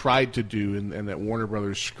Straczynski tried to do, and that Warner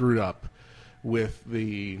Brothers screwed up with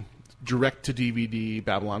the direct-to-DVD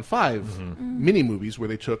Babylon 5 mini movies, where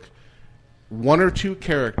they took one or two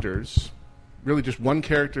characters, really just one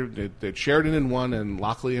character, that Sheridan in one and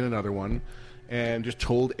Lockley in another one, and just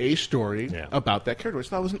told a story about that character, which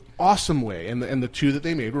I thought was an awesome way. And the two that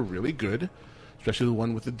they made were really good, especially the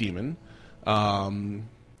one with the demon. And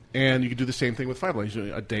you could do the same thing with Firefly.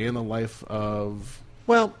 A day in the life of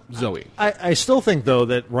Zoe. I still think, though,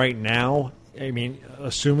 that right now, I mean,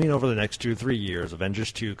 assuming over the next 2 or 3 years,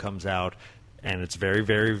 Avengers 2 comes out, and it's very,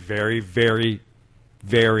 very, very, very,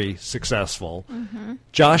 very successful,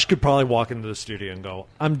 Josh could probably walk into the studio and go,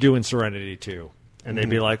 I'm doing Serenity 2. And they'd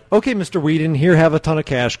be like, okay, Mr. Whedon, here, have a ton of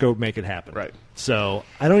cash, go make it happen. Right. So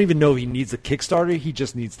I don't even know if he needs a Kickstarter, he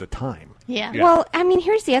just needs the time. Yeah. Well, I mean,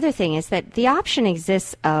 here's the other thing, is that the option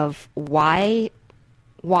exists of why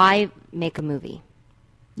make a movie?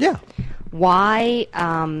 Yeah. Why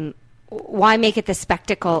make it the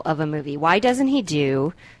spectacle of a movie? Why doesn't he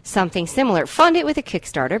do something similar? Fund it with a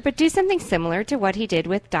Kickstarter, but do something similar to what he did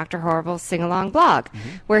with Dr. Horrible's Sing-Along blog,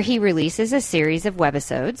 where he releases a series of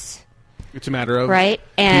webisodes. It's a matter of right,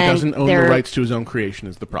 he and doesn't own the rights to his own creation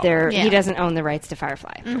is the problem. He doesn't own the rights to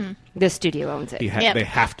Firefly. The studio owns it. They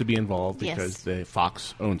have to be involved because the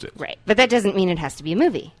Fox owns it. Right, but that doesn't mean it has to be a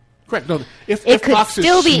movie. Correct. No, if could Fox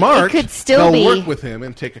still is be- smart, it could still they'll be- work with him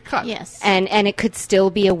and take a cut. Yes. And it could still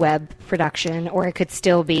be a web production, or it could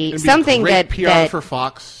still be It'd be something great that PR for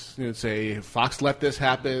Fox. Say Fox let this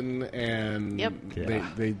happen, and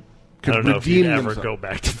they could I don't know if redeem he'd ever themselves. go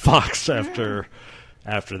back to Fox after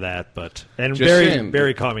that, but Just Barry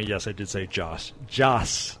saying. caught me. Yes, I did say Joss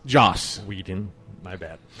Whedon. My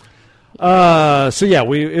bad. So yeah,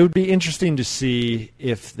 it would be interesting to see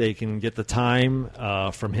if they can get the time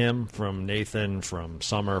from him, from Nathan, from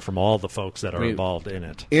Summer, from all the folks that are involved in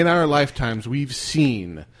it. In our lifetimes, we've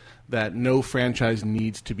seen that no franchise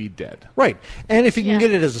needs to be dead. Right. And if he can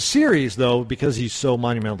get it as a series, though, because he's so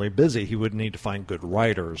monumentally busy, he would need to find good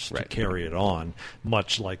writers to carry it on,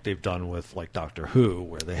 much like they've done with like Doctor Who,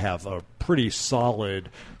 where they have a pretty solid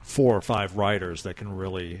 4 or 5 writers that can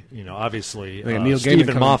really, obviously Neil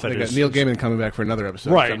Stephen Gaiman Moffat they got is Neil Gaiman coming back for another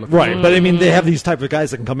episode. right. So I'm looking forward- But I mean, they have these type of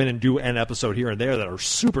guys that can come in and do an episode here and there that are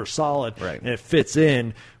super solid, Right. and it fits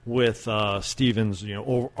in with Stephen's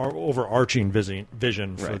overarching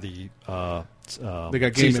vision for Right. the. They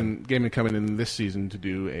got season. Gaiman coming in this season to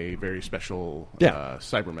do a very special Yeah.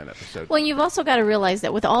 Cybermen episode. Well, you've also got to realize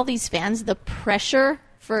that with all these fans, the pressure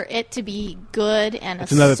for it to be good and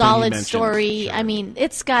That's another a thing you solid mentioned, story, sure. I mean,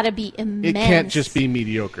 it's got to be immense. It can't just be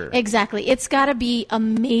mediocre. Exactly. It's got to be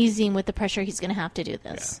amazing with the pressure he's going to have to do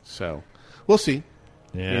this. So we'll see.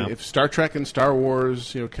 Yeah. If Star Trek and Star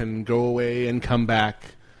Wars can go away and come back,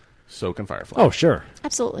 so can Firefly. Oh, sure.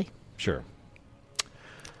 Absolutely. Sure.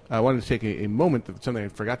 I wanted to take a moment, something I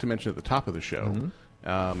forgot to mention at the top of the show.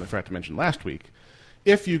 I forgot to mention last week.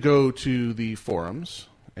 If you go to the forums,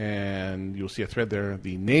 and you'll see a thread there,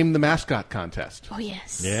 the Name the Mascot contest. Oh,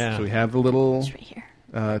 yes. Yeah. So we have the little It's right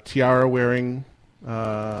here. tiara-wearing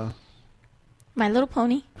My Little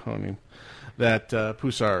Pony, pony that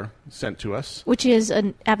Pusar sent to us. which is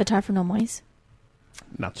an avatar for Nomois.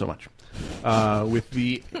 Not so much. With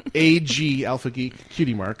the AG Alpha Geek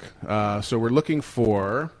cutie mark. So we're looking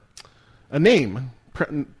for a name.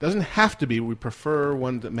 Doesn't have to be. We prefer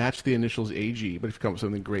one that match the initials AG. But if you come up with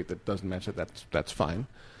something great that doesn't match it, that's fine.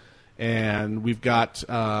 And we've got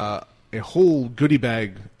a whole goodie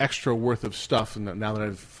bag extra worth of stuff. And now that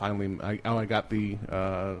I've finally, I got the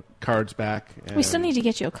cards back. And, We still need to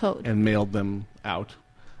get you a code. and mailed them out.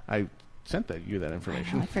 I sent you that Oh,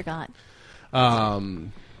 information. I forgot.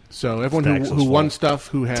 So everyone Stacks who is won full. stuff,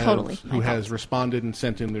 who Totally. My has fault. responded and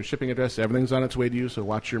sent in their shipping address, everything's on its way to you. So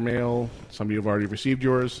watch your mail. Some of you have already received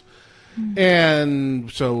yours,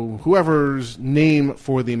 and so whoever's name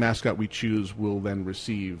for the mascot we choose will then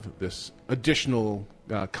receive this additional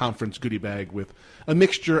conference goodie bag with a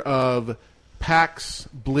mixture of PAX,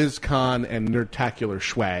 BlizzCon, and Nerdtacular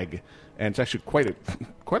swag. And it's actually quite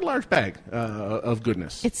a large bag of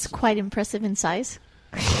goodness. It's quite impressive in size.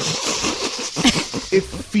 It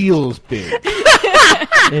feels big.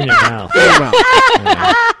 In your mouth.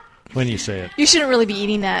 Well, When you say it. You shouldn't really be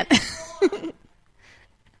eating that.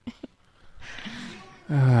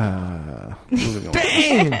 moving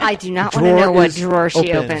on. I do not want to know what drawer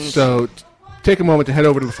she open. opened. So take a moment to head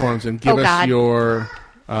over to the forums and give Oh, us God.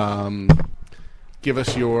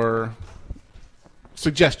 your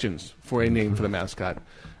suggestions for a name for the mascot,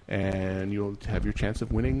 and you'll have your chance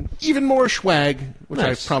of winning even more swag, which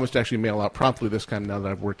Nice. I promised to actually mail out promptly this time. Now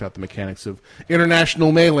that I've worked out the mechanics of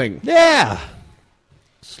international mailing, Yeah.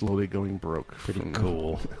 slowly going broke. Pretty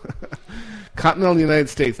cool. Continental United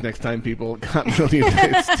States next time, people. Continental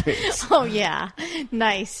United States. Oh, yeah.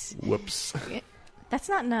 Nice. Whoops. That's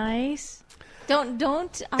not nice.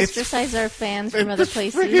 Don't ostracize our fans from other It's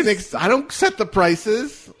places. friggin' I don't set the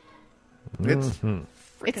prices. It's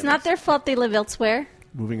It's not their fault they live elsewhere.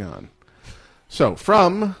 moving on. So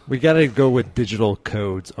from We got to go with digital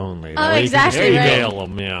codes only. That way you can just exactly, right. email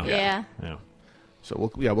them. Yeah. Yeah.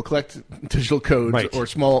 So we'll collect digital codes Right. or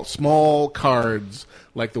small cards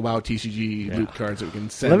like the WoW TCG loot cards that we can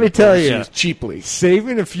send. Let me tell you. overseas cheaply.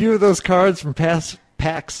 Saving a few of those cards from past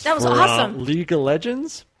packs That was for awesome. League of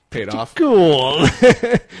Legends. Paid off. Cool.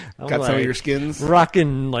 Got some of your skins.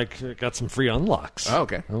 Rocking, got some free unlocks. Oh,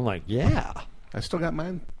 okay. I'm like, yeah. I still got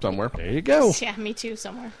mine somewhere. There you go. Yeah, me too,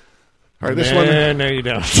 somewhere. All right, this one. No, you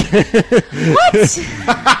don't. What?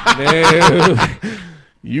 No.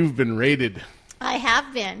 You've been raided. I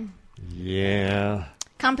have been. Yeah.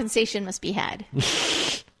 Compensation must be had.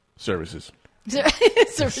 Services.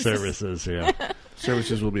 Services. Yeah.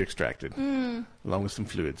 Services will be extracted along with some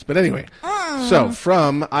fluids. But anyway, so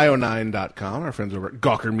from io9.com, our friends over at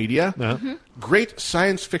Gawker Media, great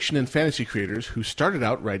science fiction and fantasy creators who started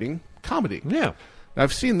out writing comedy. Yeah.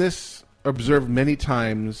 I've seen this observed many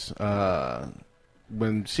times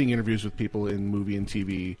when seeing interviews with people in movie and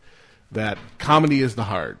TV, that comedy is the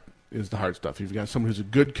hard stuff. If you've got someone who's a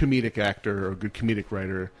good comedic actor or a good comedic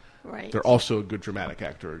writer, Right. they're also a good dramatic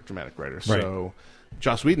actor or dramatic writer. So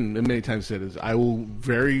Joss Whedon many times said is, I will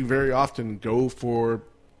very, very often go for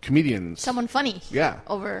comedians. Someone funny. Yeah.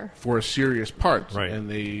 Over. For a serious part. Right. And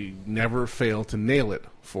they never fail to nail it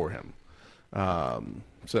for him.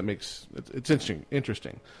 So that makes it's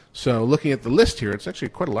interesting. So looking at the list here, it's actually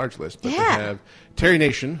quite a large list. But Yeah. we have Terry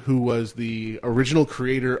Nation, who was the original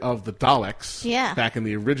creator of the Daleks back in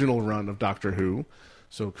the original run of Doctor Who.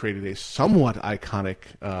 So created a somewhat iconic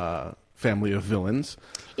family of villains.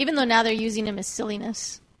 Even though now they're using him as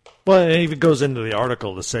silliness. Well, it even goes into the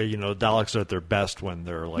article to say, Daleks are at their best when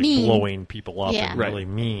they're like Mean. blowing people up Yeah. and really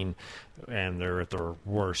mean, and they're at their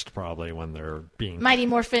worst probably when they're being Mighty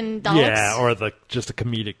Morphin Daleks. Yeah, or just the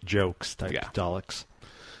comedic jokes type Daleks.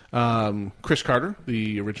 Chris Carter,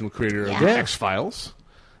 the original creator of Yeah. the X-Files.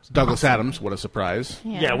 Douglas Adams, what a surprise.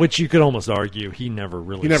 Yeah, which you could almost argue he never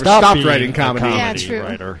really He never stopped stopped being writing comedy. a Yeah, true.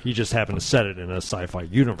 writer. He just happened to set it in a sci-fi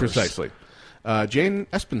universe. Precisely. Jane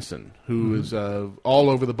Espenson, who is all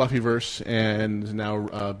over the Buffyverse and is now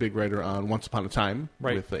a big writer on Once Upon a Time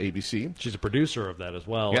with ABC. She's a producer of that as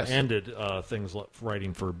well, Yes. and did things like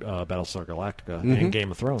writing for Battlestar Galactica Mhm. and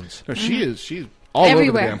Game of Thrones. No, she's all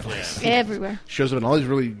Everywhere. over the damn place. Everywhere. Shows up in all these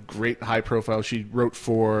really great high profile. She wrote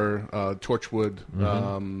for Torchwood.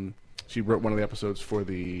 Mhm. She wrote one of the episodes for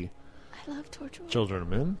the I love Torchwood. Children of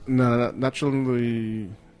Men? No, not Children of the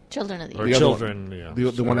Children of the Or other Children, one.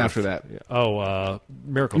 yeah. The one after that. Yeah. Oh,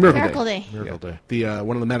 Miracle Day. Miracle Day. Miracle Day. The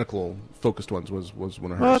one of the medical focused ones was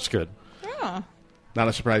one of hers. Oh, that's good. Oh, Not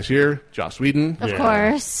a surprise here. Joss Whedon. of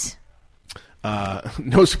course.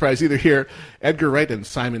 No surprise either here. Edgar Wright and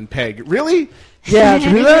Simon Pegg. Really? Yeah,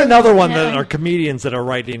 there's another one that are comedians that are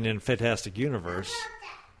writing in Fantastic Universe.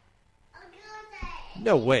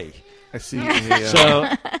 No way. I see. So,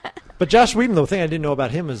 but Joss Whedon, the thing I didn't know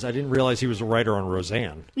about him is I didn't realize he was a writer on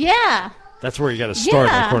Roseanne. Yeah. That's where you got to start,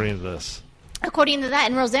 Yeah. according to this. According to that,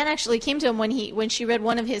 and Roseanne actually came to him when she read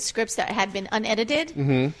one of his scripts that had been unedited,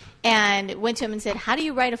 and went to him and said, "How do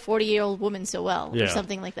you write a 40-year-old woman so well?" Yeah. or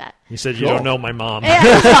something like that. He said, "You Cool. don't know my mom."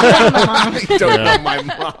 Yeah, my mom. You don't know my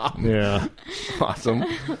mom. Yeah. Awesome.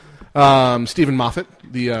 Stephen Moffat,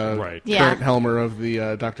 the current Yeah. Helmer of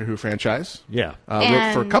the Doctor Who franchise. Yeah.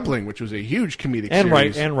 Wrote for And- Coupling, which was a huge comedic And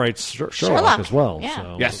series. writes Sherlock Sherlock, as well. yeah.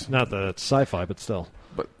 So Yes. Not that it's sci-fi, but still.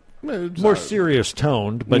 But it's, More serious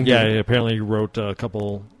toned, but Mhm. yeah, apparently he wrote a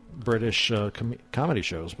couple British comedy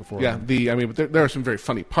shows before. Yeah, but there are some very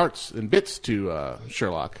funny parts and bits to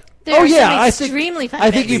Sherlock. There are some I think extremely funny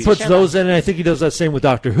I think he bits puts in those in, and I think he does that same with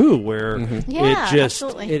Doctor Who, where Yeah, it just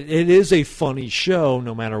absolutely. it is a funny show,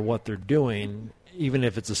 no matter what they're doing. Even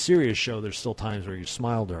if it's a serious show, there's still times where you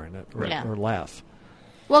smile during it Yeah. or laugh.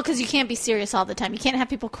 Well, because you can't be serious all the time. You can't have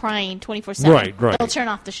people crying 24/7. Right. They'll turn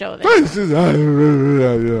off the show eventually.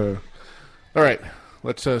 All right,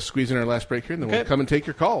 let's squeeze in our last break here, and then we'll come and take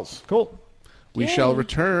your calls. Cool. We shall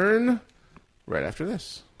return right after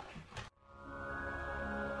this.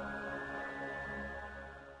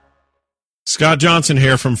 Scott Johnson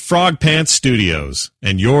here from Frog Pants Studios,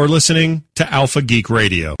 and you're listening to Alpha Geek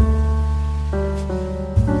Radio.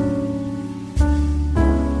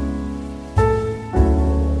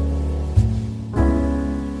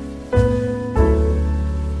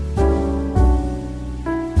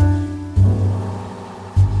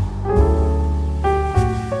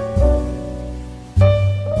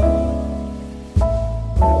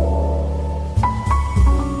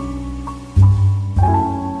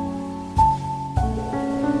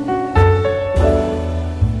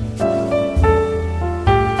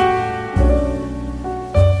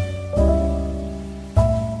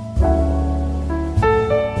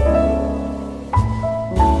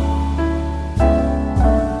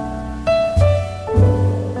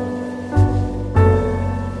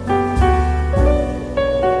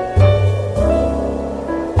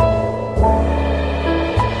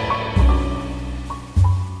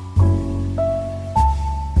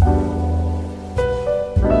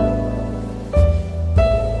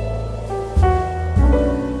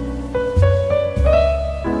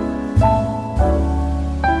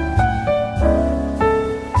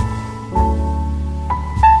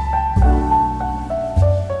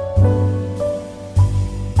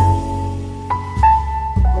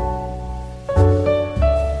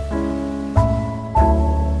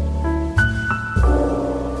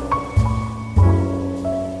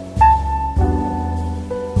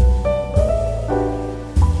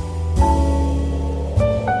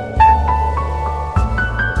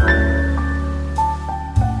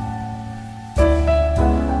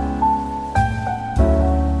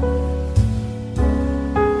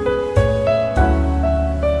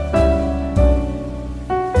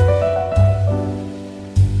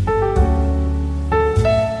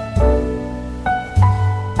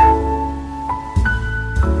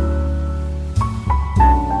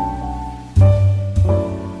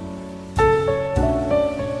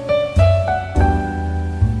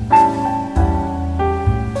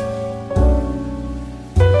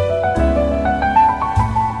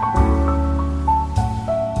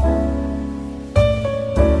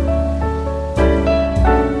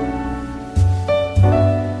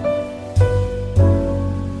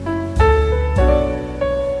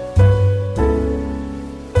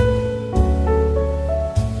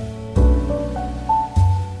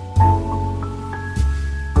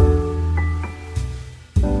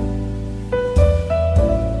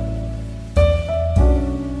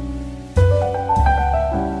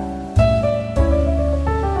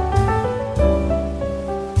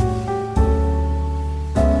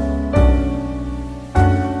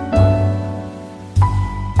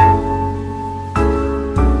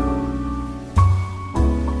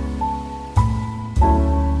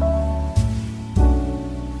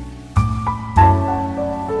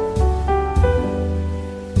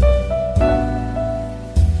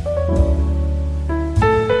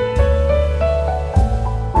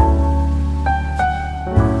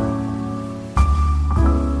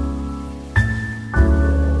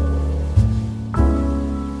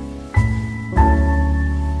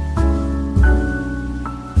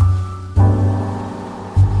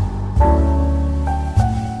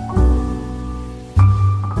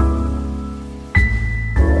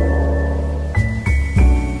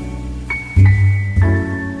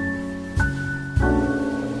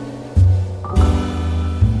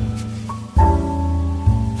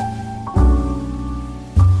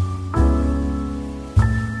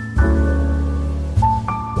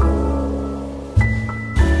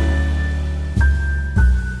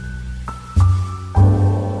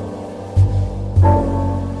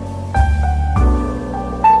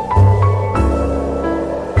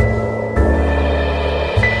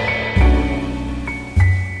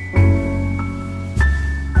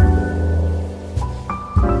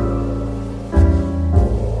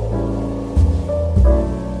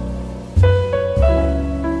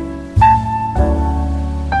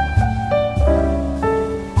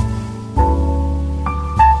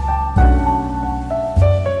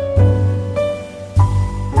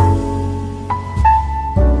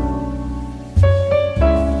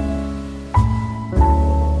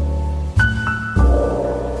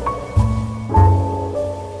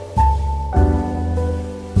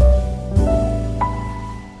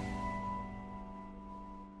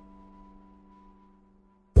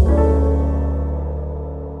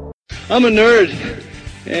 I'm a nerd,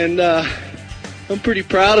 and I'm pretty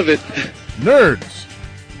proud of it. Nerds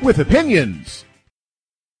with opinions.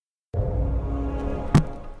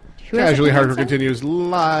 Casually Hardcore continues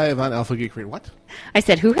live on Alpha Geek Radio. What? I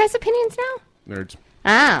said, who has opinions now? Nerds.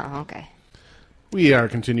 Oh, okay. We are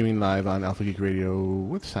continuing live on Alpha Geek Radio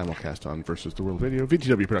with simulcast on Versus the World Radio,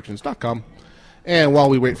 VTWProductions.com. And while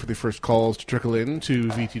we wait for the first calls to trickle in to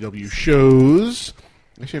VTW shows,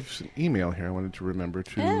 I actually have an email here I wanted to remember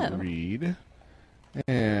to read.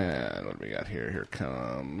 And what do we got here? Here it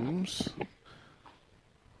comes.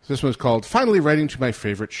 So this one's called Finally Writing to My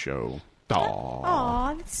Favorite Show.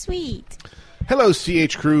 Aw, that's sweet. Hello,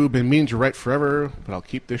 CH Crew. Been meaning to write forever, but I'll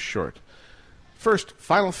keep this short. First,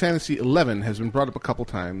 Final Fantasy XI has been brought up a couple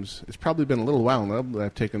times. It's probably been a little while now that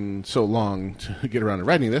I've taken so long to get around to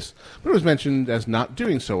writing this, but it was mentioned as not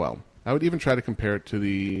doing so well. I would even try to compare it to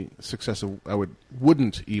the success of...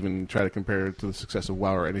 wouldn't even try to compare it to the success of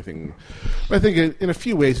WoW or anything. But I think in a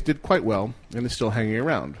few ways it did quite well, and is still hanging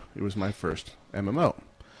around. It was my first MMO.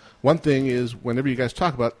 One thing is, whenever you guys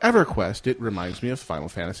talk about EverQuest, it reminds me of Final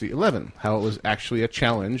Fantasy XI. How it was actually a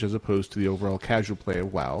challenge as opposed to the overall casual play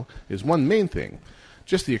of WoW is one main thing.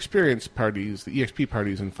 Just the experience parties, the EXP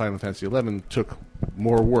parties in Final Fantasy XI took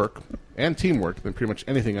more work and teamwork than pretty much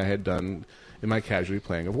anything I had done in my casually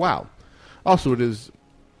playing of WoW. Also,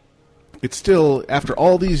 it still, after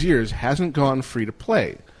all these years, hasn't gone free to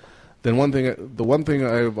play. The one thing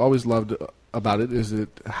I've always loved about it is that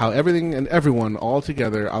how everything and everyone all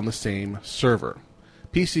together on the same server.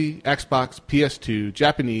 PC, Xbox, PS2,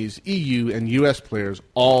 Japanese, EU, and US players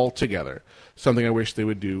all together. Something I wish they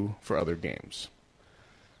would do for other games.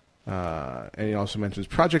 And he also mentions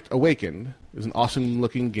Project Awakened is an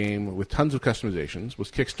awesome-looking game with tons of customizations.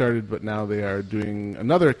 Was kickstarted, but now they are doing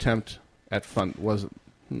another attempt at funding.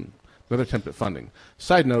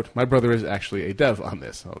 Side note: my brother is actually a dev on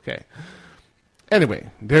this. Okay. Anyway,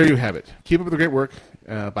 there you have it. Keep up with the great work.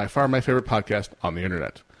 By far my favorite podcast on the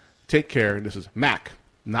internet. Take care. This is Mac,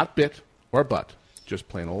 not Bit or Butt, just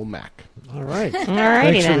plain old Mac. All right. All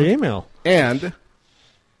righty Thanks for the email. And it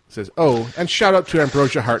says, and shout out to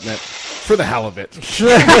Ambrosia Hartnett for the hell of it.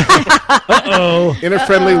 Uh-oh. In a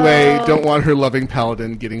friendly way, don't want her loving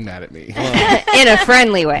paladin getting mad at me. In a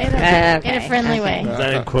friendly way. In a friendly way. Is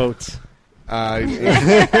that in quotes? Not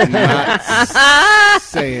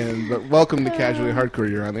saying, but welcome to Casually Hardcore.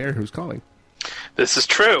 You're on the air. Who's calling? This is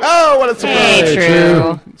True. Oh, what a surprise! Hey,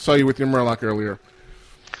 True. Saw you with your Murloc earlier.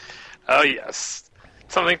 Oh, yes.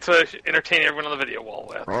 Something to entertain everyone on the video wall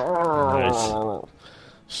with. Nice.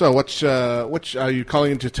 So, which are you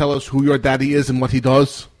calling in to tell us who your daddy is and what he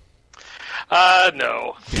does?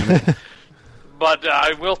 No. But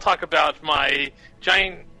I will talk about my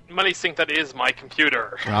giant money sink that is my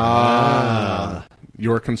computer.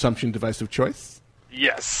 Your consumption device of choice?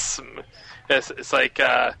 Yes. It's like,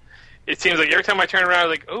 it seems like every time I turn around, I'm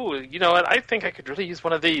like, oh, you know what, I think I could really use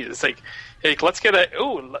one of these. It's like, hey, let's get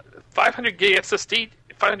 500 gig SSD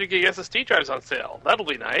drives on sale. That'll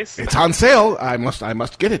be nice. It's on sale. I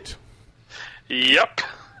must get it. Yep.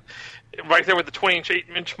 Right there with the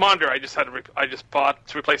 28-inch monitor I just bought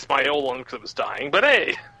to replace my old one because it was dying. But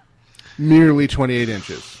hey, merely 28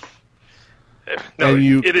 inches. No,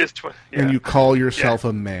 and it is 20. Yeah. And you call yourself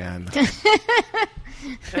a man.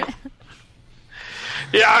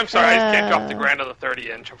 Yeah, I'm sorry. I can't drop the grand of the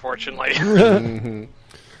 30-inch, unfortunately. Mm-hmm.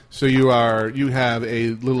 So you have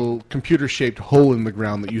a little computer-shaped hole in the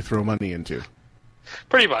ground that you throw money into.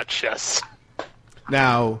 Pretty much, yes.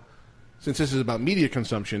 Now, since this is about media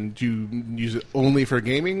consumption, do you use it only for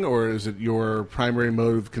gaming, or is it your primary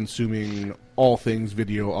mode of consuming all things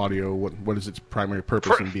video, audio? What is its primary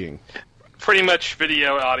purpose in being? Pretty much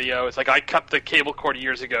video, audio. It's like I cut the cable cord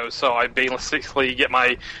years ago, so I basically get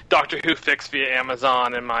my Doctor Who fix via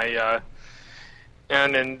Amazon and my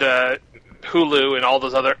and Hulu and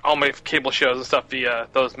all my cable shows and stuff via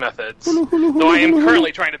those methods. Though I am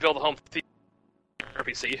currently trying to build a home theater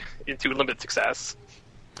PC into limited success.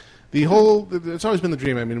 It's always been the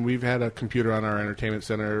dream. I mean, we've had a computer on our entertainment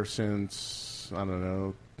center since, I don't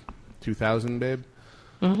know, 2000, babe?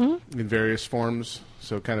 Mm-hmm. In various forms.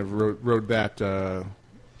 So kind of rode that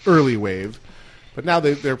early wave. But now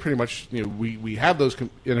they're pretty much, we have those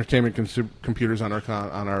entertainment computers on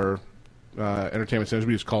our entertainment centers.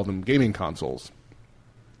 We just call them gaming consoles.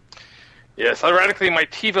 Yes, ironically, my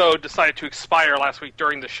TiVo decided to expire last week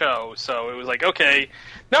during the show, so it was like, okay,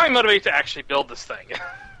 now I'm motivated to actually build this thing.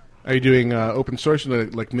 Are you doing open source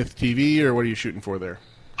like Myth TV, or what are you shooting for there?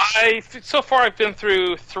 So far, I've been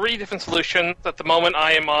through 3 different solutions. At the moment,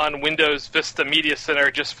 I am on Windows Vista Media Center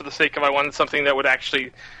just for the sake of I wanted something that would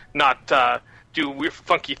actually not do weird,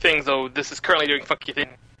 funky things, though this is currently doing funky things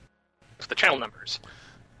the channel numbers.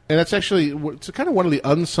 And that's actually it's kind of one of the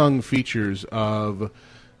unsung features of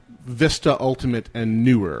Vista Ultimate and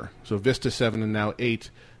newer. So Vista 7 and now 8.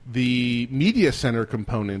 The Media Center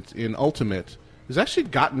component in Ultimate has actually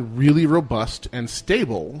gotten really robust and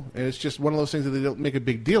stable, and it's just one of those things that they don't make a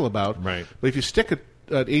big deal about. Right. But if you stick an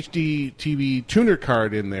HD TV tuner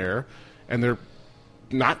card in there, and they're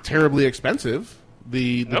not terribly expensive,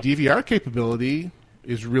 the DVR capability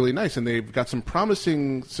is really nice, and they've got some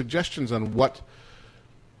promising suggestions on what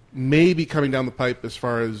may be coming down the pipe as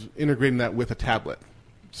far as integrating that with a tablet.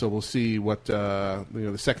 So we'll see what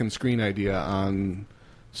the second screen idea on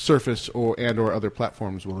Surface or other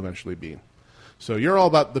platforms will eventually be. So you're all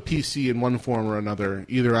about the PC in one form or another,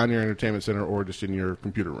 either on your entertainment center or just in your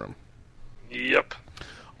computer room. Yep.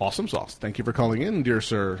 Awesome sauce. Thank you for calling in, dear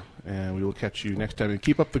sir, and we will catch you next time. And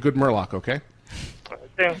keep up the good Murloc, okay?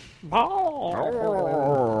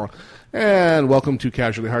 And welcome to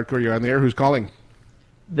Casually Hardcore. You're on the air. Who's calling?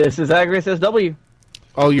 This is Agris SW.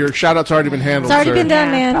 Oh, your shout-out's already been handled, It's already sir. been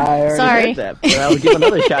done, man. I already Sorry. heard that, but I'll give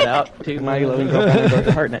another shout-out to my loving girlfriend,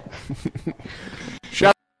 Dorothy Hartnett.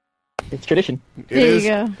 Shout It's tradition. There you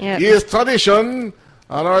go. Yep. It is tradition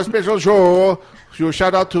on our special show to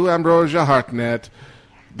shout out to Ambrosia Hartnett.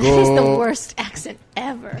 That is the worst accent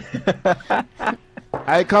ever.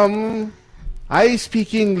 I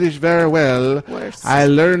speak English very well. Worse. I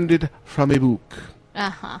learned it from a book.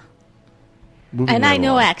 Uh-huh. Moving And right I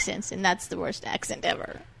know along. accents, and that's the worst accent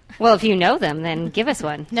ever. Well, if you know them, then give us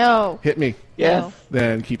one. No. Hit me. Yes.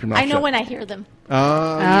 Then keep your mouth I know shut. when I hear them.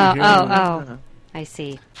 Oh. I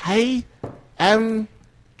see. I am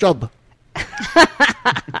Job.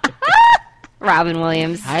 Robin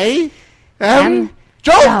Williams. I am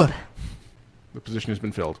Job. The position has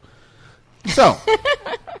been filled. So,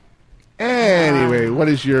 anyway, what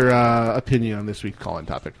is your opinion on this week's call-in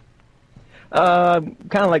topic? Kind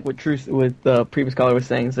of like what the previous caller was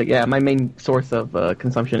saying. Is like, yeah, my main source of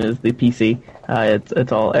consumption is the PC.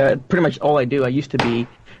 It's all pretty much all I do. I used to be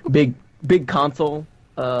big console.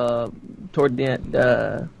 Toward the end,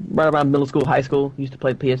 right around middle school, high school, used to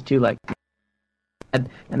play the PS2 and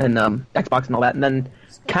then Xbox and all that, and then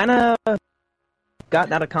kind of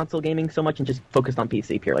gotten out of console gaming so much and just focused on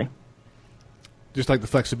PC purely. Just like the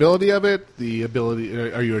flexibility of it, the ability.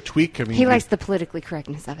 Are you a tweak? I mean, He likes the politically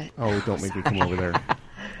correctness of it. Oh, don't make me come over there.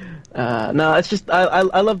 No, it's just I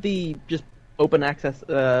love the just open access,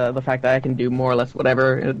 the fact that I can do more or less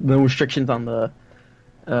whatever. The restrictions on the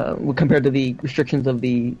compared to the restrictions of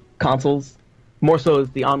the consoles, more so is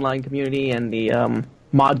the online community and the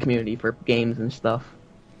mod community for games and stuff.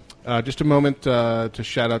 Just a moment to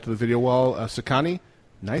shout out to the video wall. Sakani,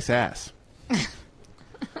 nice ass.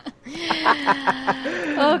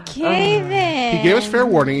 Okay, then. He gave us fair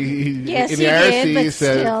warning. Yes, in the he IRC, did, but he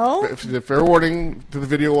said, still. fair warning to the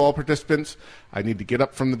video wall participants, I need to get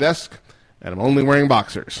up from the desk, and I'm only wearing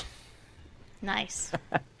boxers. Nice.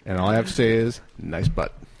 And all I have to say is, nice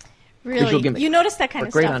butt. Really? You notice that kind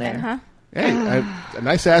of Great stuff on then, air. huh? Hey, a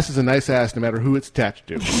nice ass is a nice ass no matter who it's attached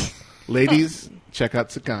to. Ladies, check out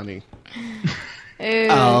Sakani.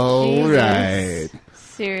 All Jesus. right.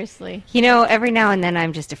 Seriously. You know, every now and then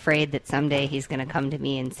I'm just afraid that someday he's going to come to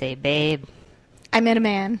me and say, babe. I met a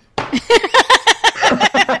man.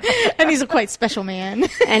 And he's a quite special man.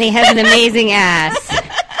 And he has an amazing ass.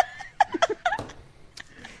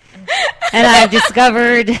 And I've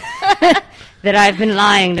discovered that I've been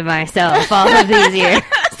lying to myself all of these years.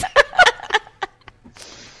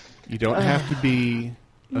 You don't have to be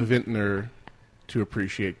a vintner to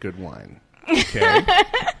appreciate good wine. Okay?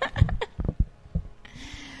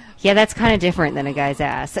 Yeah, that's kind of different than a guy's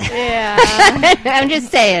ass. Yeah. I'm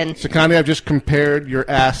just saying. Sakani, I've just compared your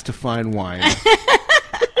ass to fine wine.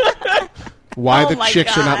 Why the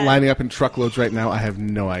chicks are not lining up in truckloads right now, I have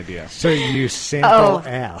no idea. So you sample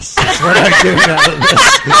ass. That's what I'm getting out of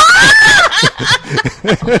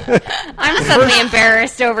this. I'm suddenly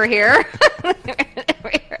embarrassed over here.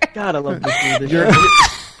 God, I love this.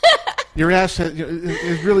 Your ass has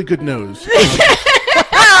really good nose.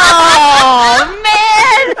 Oh, man!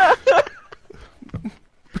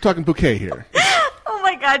 We're talking bouquet here. Oh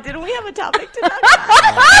my God! Didn't we have a topic to that?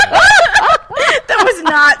 That was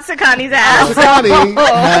not Sakani's ass. Sakani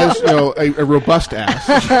has a robust ass,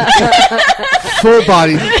 full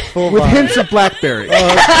body, with hints of blackberry.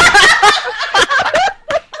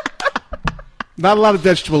 Not a lot of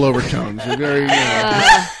vegetable overtones. You're very,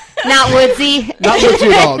 not woodsy. Not woodsy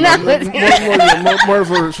at all. Not woodsy. More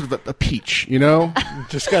of a sort of a peach, you know?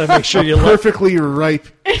 Just got to make sure you perfectly ripe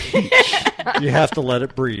peach. You have to let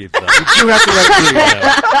it breathe, though. You do have to let it breathe.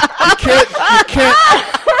 You can't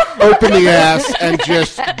open the ass and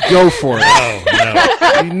just go for it. Oh,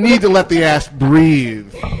 no. You need to let the ass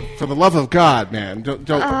breathe. For the love of God, man.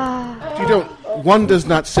 One does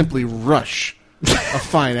not simply rush a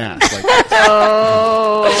fine ass like that.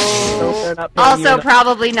 Oh. Also,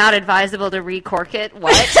 probably not advisable to recork it.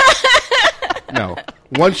 What? No.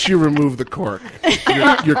 Once you remove the cork,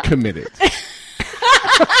 you're committed.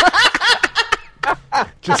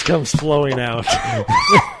 Just comes flowing out.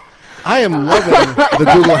 I am loving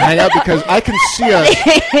the Google Hangout because I can see us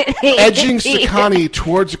edging Sakani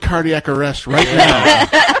towards a cardiac arrest right now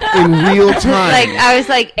in real time. Like I was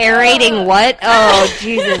like aerating what? Oh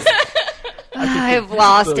Jesus! I've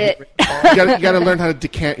lost it. You got to learn how to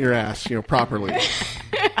decant your ass, properly.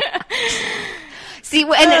 See,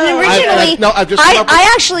 and originally, I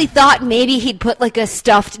actually thought maybe he'd put like a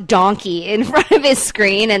stuffed donkey in front of his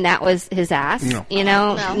screen, and that was his ass. No.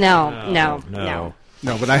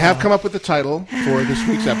 No, but I have come up with the title for this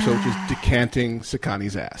week's episode, which is Decanting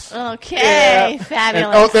Sakani's Ass. Okay,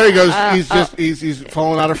 fabulous. And, there he goes. He's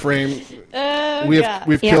fallen out of frame.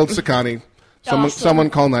 We've killed Sakani. Someone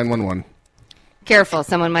call 911. Careful,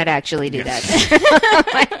 someone might actually do that.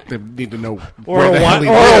 They need to know Or a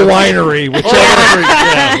winery,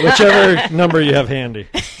 whichever number you have handy.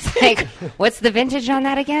 Like, what's the vintage on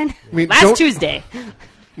that again? Last Tuesday.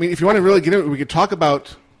 If you want to really get into it, we could talk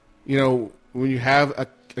about, when you have a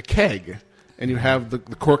keg and you have the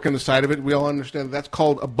cork in the side of it, we all understand that's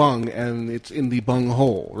called a bung, and it's in the bung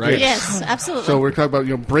hole, right? Yes, absolutely. So we're talking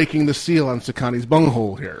about breaking the seal on Sakani's bung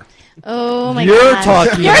hole here. Oh my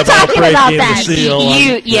God! You're talking about that.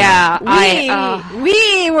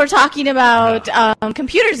 We were talking about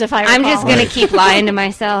computers. If I recall. I'm just gonna keep lying to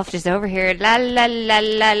myself, just over here. La la la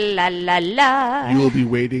la la la la. You will be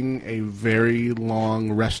waiting a very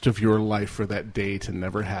long rest of your life for that day to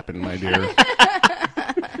never happen, my dear.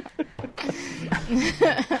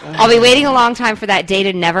 I'll be waiting a long time for that day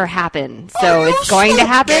to never happen. So it's going to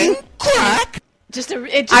happen.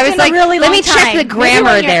 I was like, really let me check the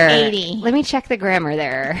grammar there. 80. Let me check the grammar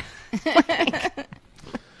there.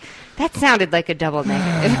 That sounded like a double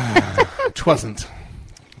negative. Twasn't.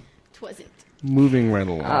 Moving right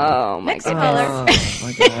along. Oh, my Next goodness. caller.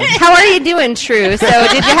 My God. How are you doing, True? So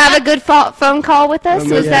did you have a good phone call with us?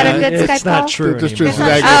 Was that a good Skype call? It's not true It's anymore.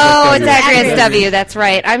 It's Agrius W. That's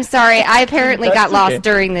right. I'm sorry. I apparently got lost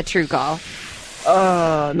during the True call.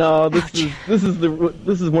 No, this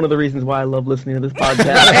is one of the reasons why I love listening to this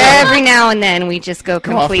podcast. Every now and then we just go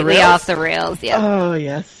completely off the rails. Yep. Oh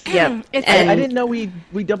yes. Yep. I didn't know we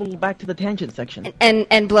doubled back to the tangent section.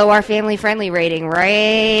 And blow our family friendly rating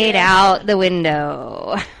right out the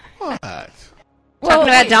window. What? Talking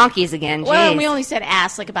about donkeys again. Well, Jeez. we only said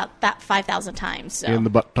ass like about that 5,000 times. So. In the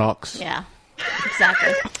butt talks. Yeah.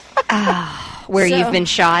 Exactly. Where you've been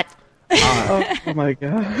shot. Oh my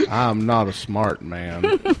God. I'm not a smart man.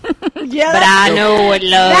 Yeah, but I know what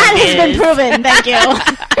love that is. Has been proven. Thank you.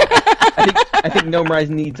 I think Gnome Rise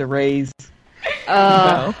needs a raise.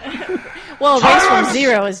 Well, a raise from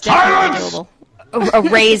 0 is definitely doable. A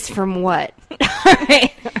raise from what?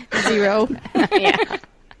 0. Yeah.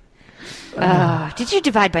 Did you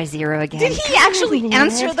divide by 0 again? Did he actually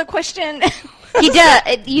answer the question? He does.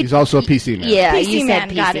 He's also a PC man. Yeah, PC you man,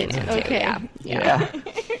 said PC got it. man too. Okay. Yeah.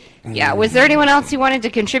 Yeah. Was there anyone else who wanted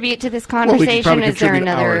to contribute to this Well, we could conversation? probably Is there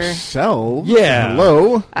contribute another? ourselves. Yeah.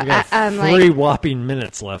 Hello. We got I'm 3 like- whopping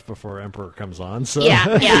minutes left before Emperor comes on. So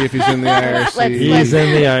Yeah. See if he's in the IRC. he's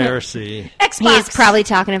in the IRC. Xbox. He's probably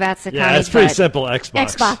talking about Sakani. Yeah, it's pretty simple.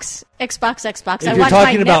 Xbox. Xbox. If I you're watch my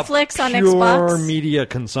talking about Netflix on pure Xbox. media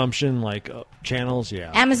consumption, like channels,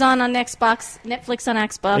 yeah. Amazon on Xbox. Netflix on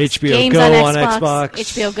Xbox. HBO Games Go on on Xbox.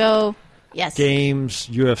 Xbox. HBO Go. Yes. Games,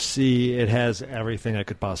 UFC, it has everything I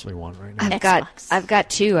could possibly want right now. I've got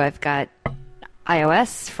 2. I've got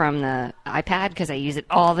iOS from the iPad because I use it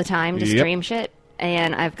all the time to stream shit,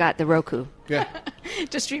 and I've got the Roku. Yeah.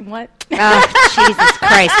 To stream what? Oh, Jesus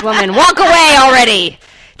Christ, woman, walk away already.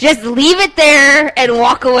 Just leave it there and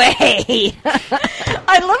walk away.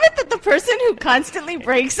 I love it that the person who constantly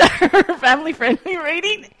breaks our family-friendly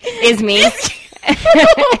rating Is me.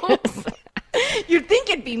 You'd think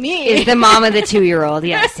it'd be me. Is the mom of the 2-year-old.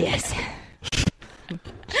 Yes.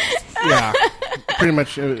 Yeah. Pretty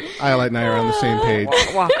much, Iolite and I are on the same page.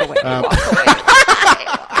 Walk away.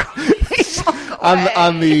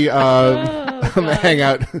 On the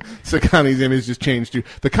Hangout, Sakani's image just changed to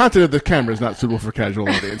the content of the camera is not suitable for casual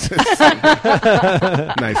audiences.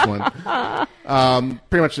 Nice one.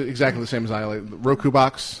 Pretty much exactly the same as Iolite. The Roku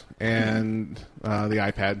box and the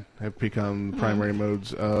iPad have become primary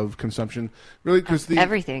modes of consumption. Really, because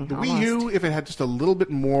everything. The Wii U, if it had just a little bit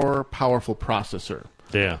more powerful processor,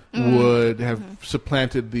 would have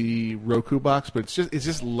supplanted the Roku box, but it's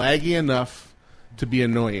just laggy enough to be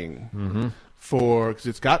annoying. Mm-hmm. Because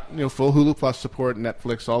it's got full Hulu Plus support,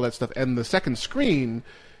 Netflix, all that stuff, and the second screen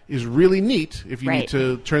is really neat if you need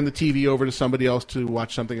to turn the TV over to somebody else to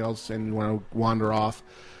watch something else and you want to wander off.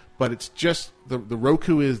 But it's just the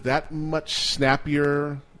Roku is that much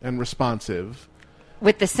snappier and responsive.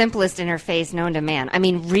 With the simplest interface known to man. I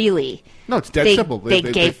mean, really. No, it's dead simple.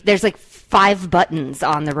 There's like 5 buttons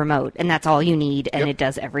on the remote, and that's all you need, and it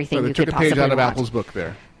does everything you could possibly took a page out of want. Apple's book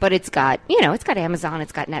there. But it's got, it's got Amazon,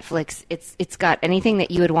 it's got Netflix, it's got anything that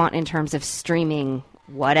you would want in terms of streaming,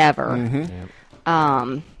 whatever.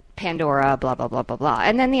 Mm-hmm. Pandora, blah, blah, blah, blah, blah.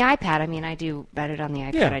 And then the iPad, I do Reddit on the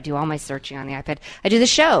iPad. Yeah. I do all my searching on the iPad. I do the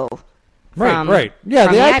show. Right. Yeah,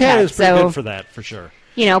 from the the iPad is pretty so, good for that, for sure.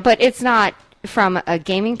 But it's not from a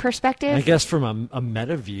gaming perspective. I guess from a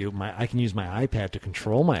meta view, I can use my iPad to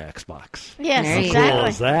control my Xbox. Yes, How exactly. cool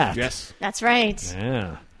is that? Yes. That's right.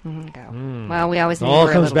 Yeah. Well, we always need all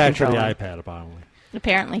a comes little back controller. to the iPad, apparently.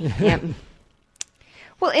 Apparently. Yep.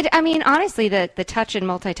 Well, honestly, the touch and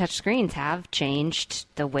multi-touch screens have changed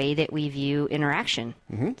the way that we view interaction.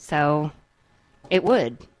 Mm-hmm. So it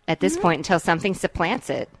would, at this point, until something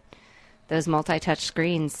supplants it. Those multi-touch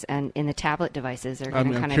screens and in the tablet devices are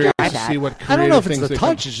going to kind of drive that. I don't know if it's the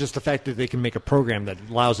touch. It's just the fact that they can make a program that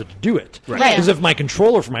allows it to do it. Right. Because if my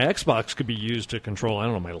controller for my Xbox could be used to control,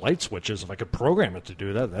 my light switches, if I could program it to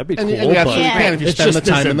do that, that'd be cool. And you absolutely can if you spend the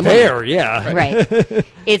time and the money. There, yeah. Right.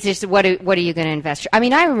 It's just, what are you going to invest? I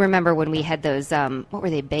remember when we had those, what were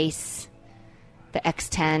they, the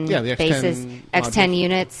X10 the bases, X10 X10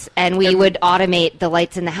 units, and we would automate the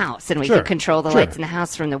lights in the house, and we could control the lights in the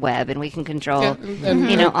house from the web, and we can control, all of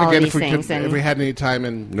these things. If we had any time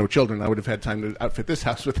and no children, I would have had time to outfit this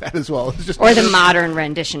house with that as well. It's just, or the modern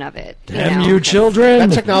rendition of it. Damn you, children!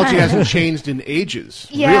 That technology hasn't changed in ages.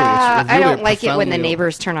 Yeah, really. It's really I don't like it when the profoundly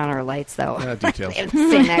neighbors turn on our lights, though. Details. They have the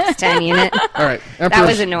same X10 unit. All right. That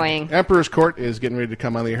was annoying. Emperor's Court is getting ready to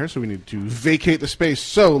come on the air, so we need to vacate the space.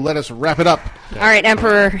 So let us wrap it up. All right,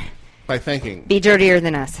 Emperor. By thanking. Be dirtier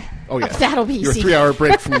than us. Oh, yeah. That'll be your easy. 3-hour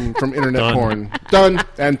break from internet porn. Done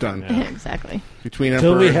and done. Yeah. Exactly. Between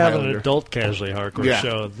Until Emperor we have and an adult casually hardcore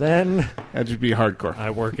show, then that'd just be hardcore. I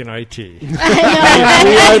work in IT. We are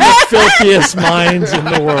the filthiest minds in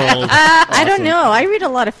the world. I don't know. I read a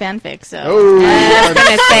lot of fanfic, so. I was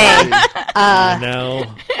going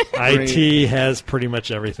to say. IT has pretty much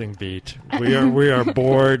everything beat. We are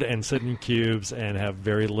bored and sit in cubes and have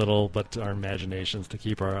very little but our imaginations to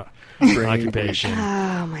keep our occupation.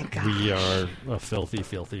 Oh my god. We are a filthy,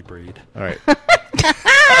 filthy breed. All right. And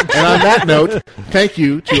on that note, thank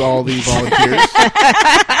you to all the volunteers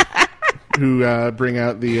who bring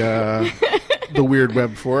out the weird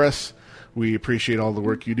web for us. We appreciate all the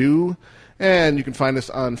work you do. And you can find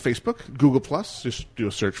us on Facebook, Google+. Just do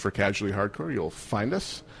a search for Casually Hardcore. You'll find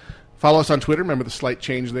us. Follow us on Twitter. Remember the slight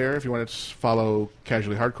change there. If you want to follow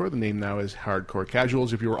Casually Hardcore, the name now is Hardcore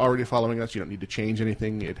Casuals. If you were already following us, you don't need to change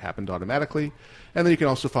anything. It happened automatically. And then you can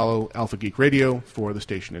also follow Alpha Geek Radio for the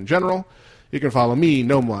station in general. You can follow me,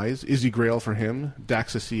 Gnomewise, Izzy Grail for him,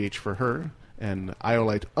 Daxa CH for her, and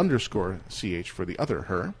Iolite_CH for the other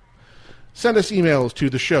her. Send us emails to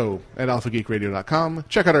the show at alphageekradio.com.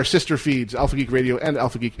 Check out our sister feeds, Alpha Geek Radio and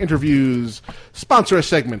Alpha Geek Interviews. Sponsor a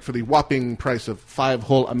segment for the whopping price of 5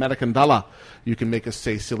 whole American dollar. You can make us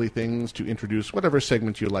say silly things to introduce whatever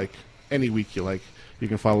segment you like, any week you like. You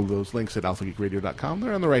can follow those links at alphageekradio.com.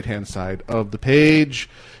 They're on the right-hand side of the page.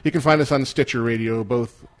 You can find us on Stitcher Radio,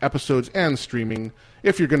 both episodes and streaming.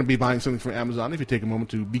 If you're going to be buying something from Amazon, if you take a moment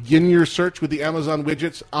to begin your search with the Amazon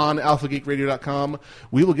widgets on alphageekradio.com,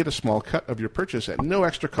 we will get a small cut of your purchase at no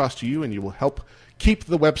extra cost to you, and you will help keep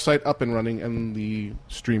the website up and running and the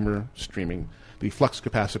streamer streaming, the flux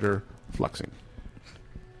capacitor fluxing.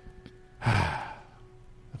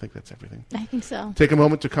 I think that's everything. I think so. Take a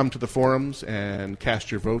moment to come to the forums and cast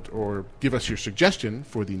your vote or give us your suggestion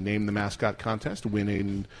for the Name the Mascot contest. Win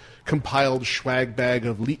a compiled swag bag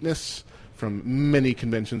of leetness from many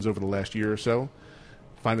conventions over the last year or so.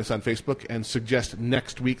 Find us on Facebook and suggest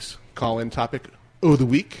next week's call-in topic of the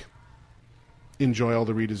week. Enjoy all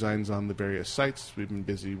the redesigns on the various sites. We've been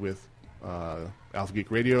busy with Alpha Geek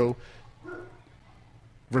Radio,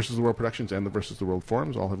 Versus the World Productions, and the Versus the World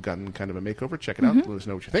forums. All have gotten kind of a makeover. Check it out. Let us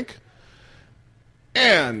know what you think.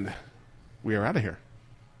 And we are out of here.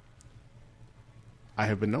 I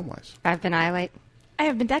have been Gnomewise. I've been Iolite. I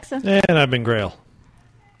have been Dexa. And I've been Grail.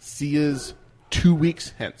 See yous 2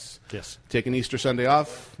 weeks hence. Yes. Taking Easter Sunday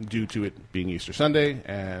off due to it being Easter Sunday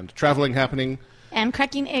and traveling happening. And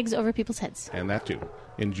cracking eggs over people's heads. And that too.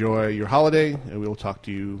 Enjoy your holiday, and we will talk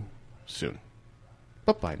to you soon.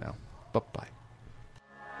 Bye-bye now. Bye-bye.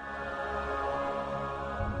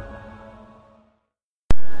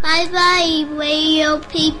 Bye-bye, radio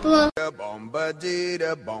people.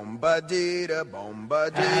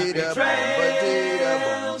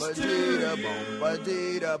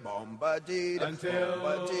 Until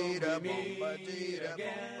we meet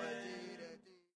again.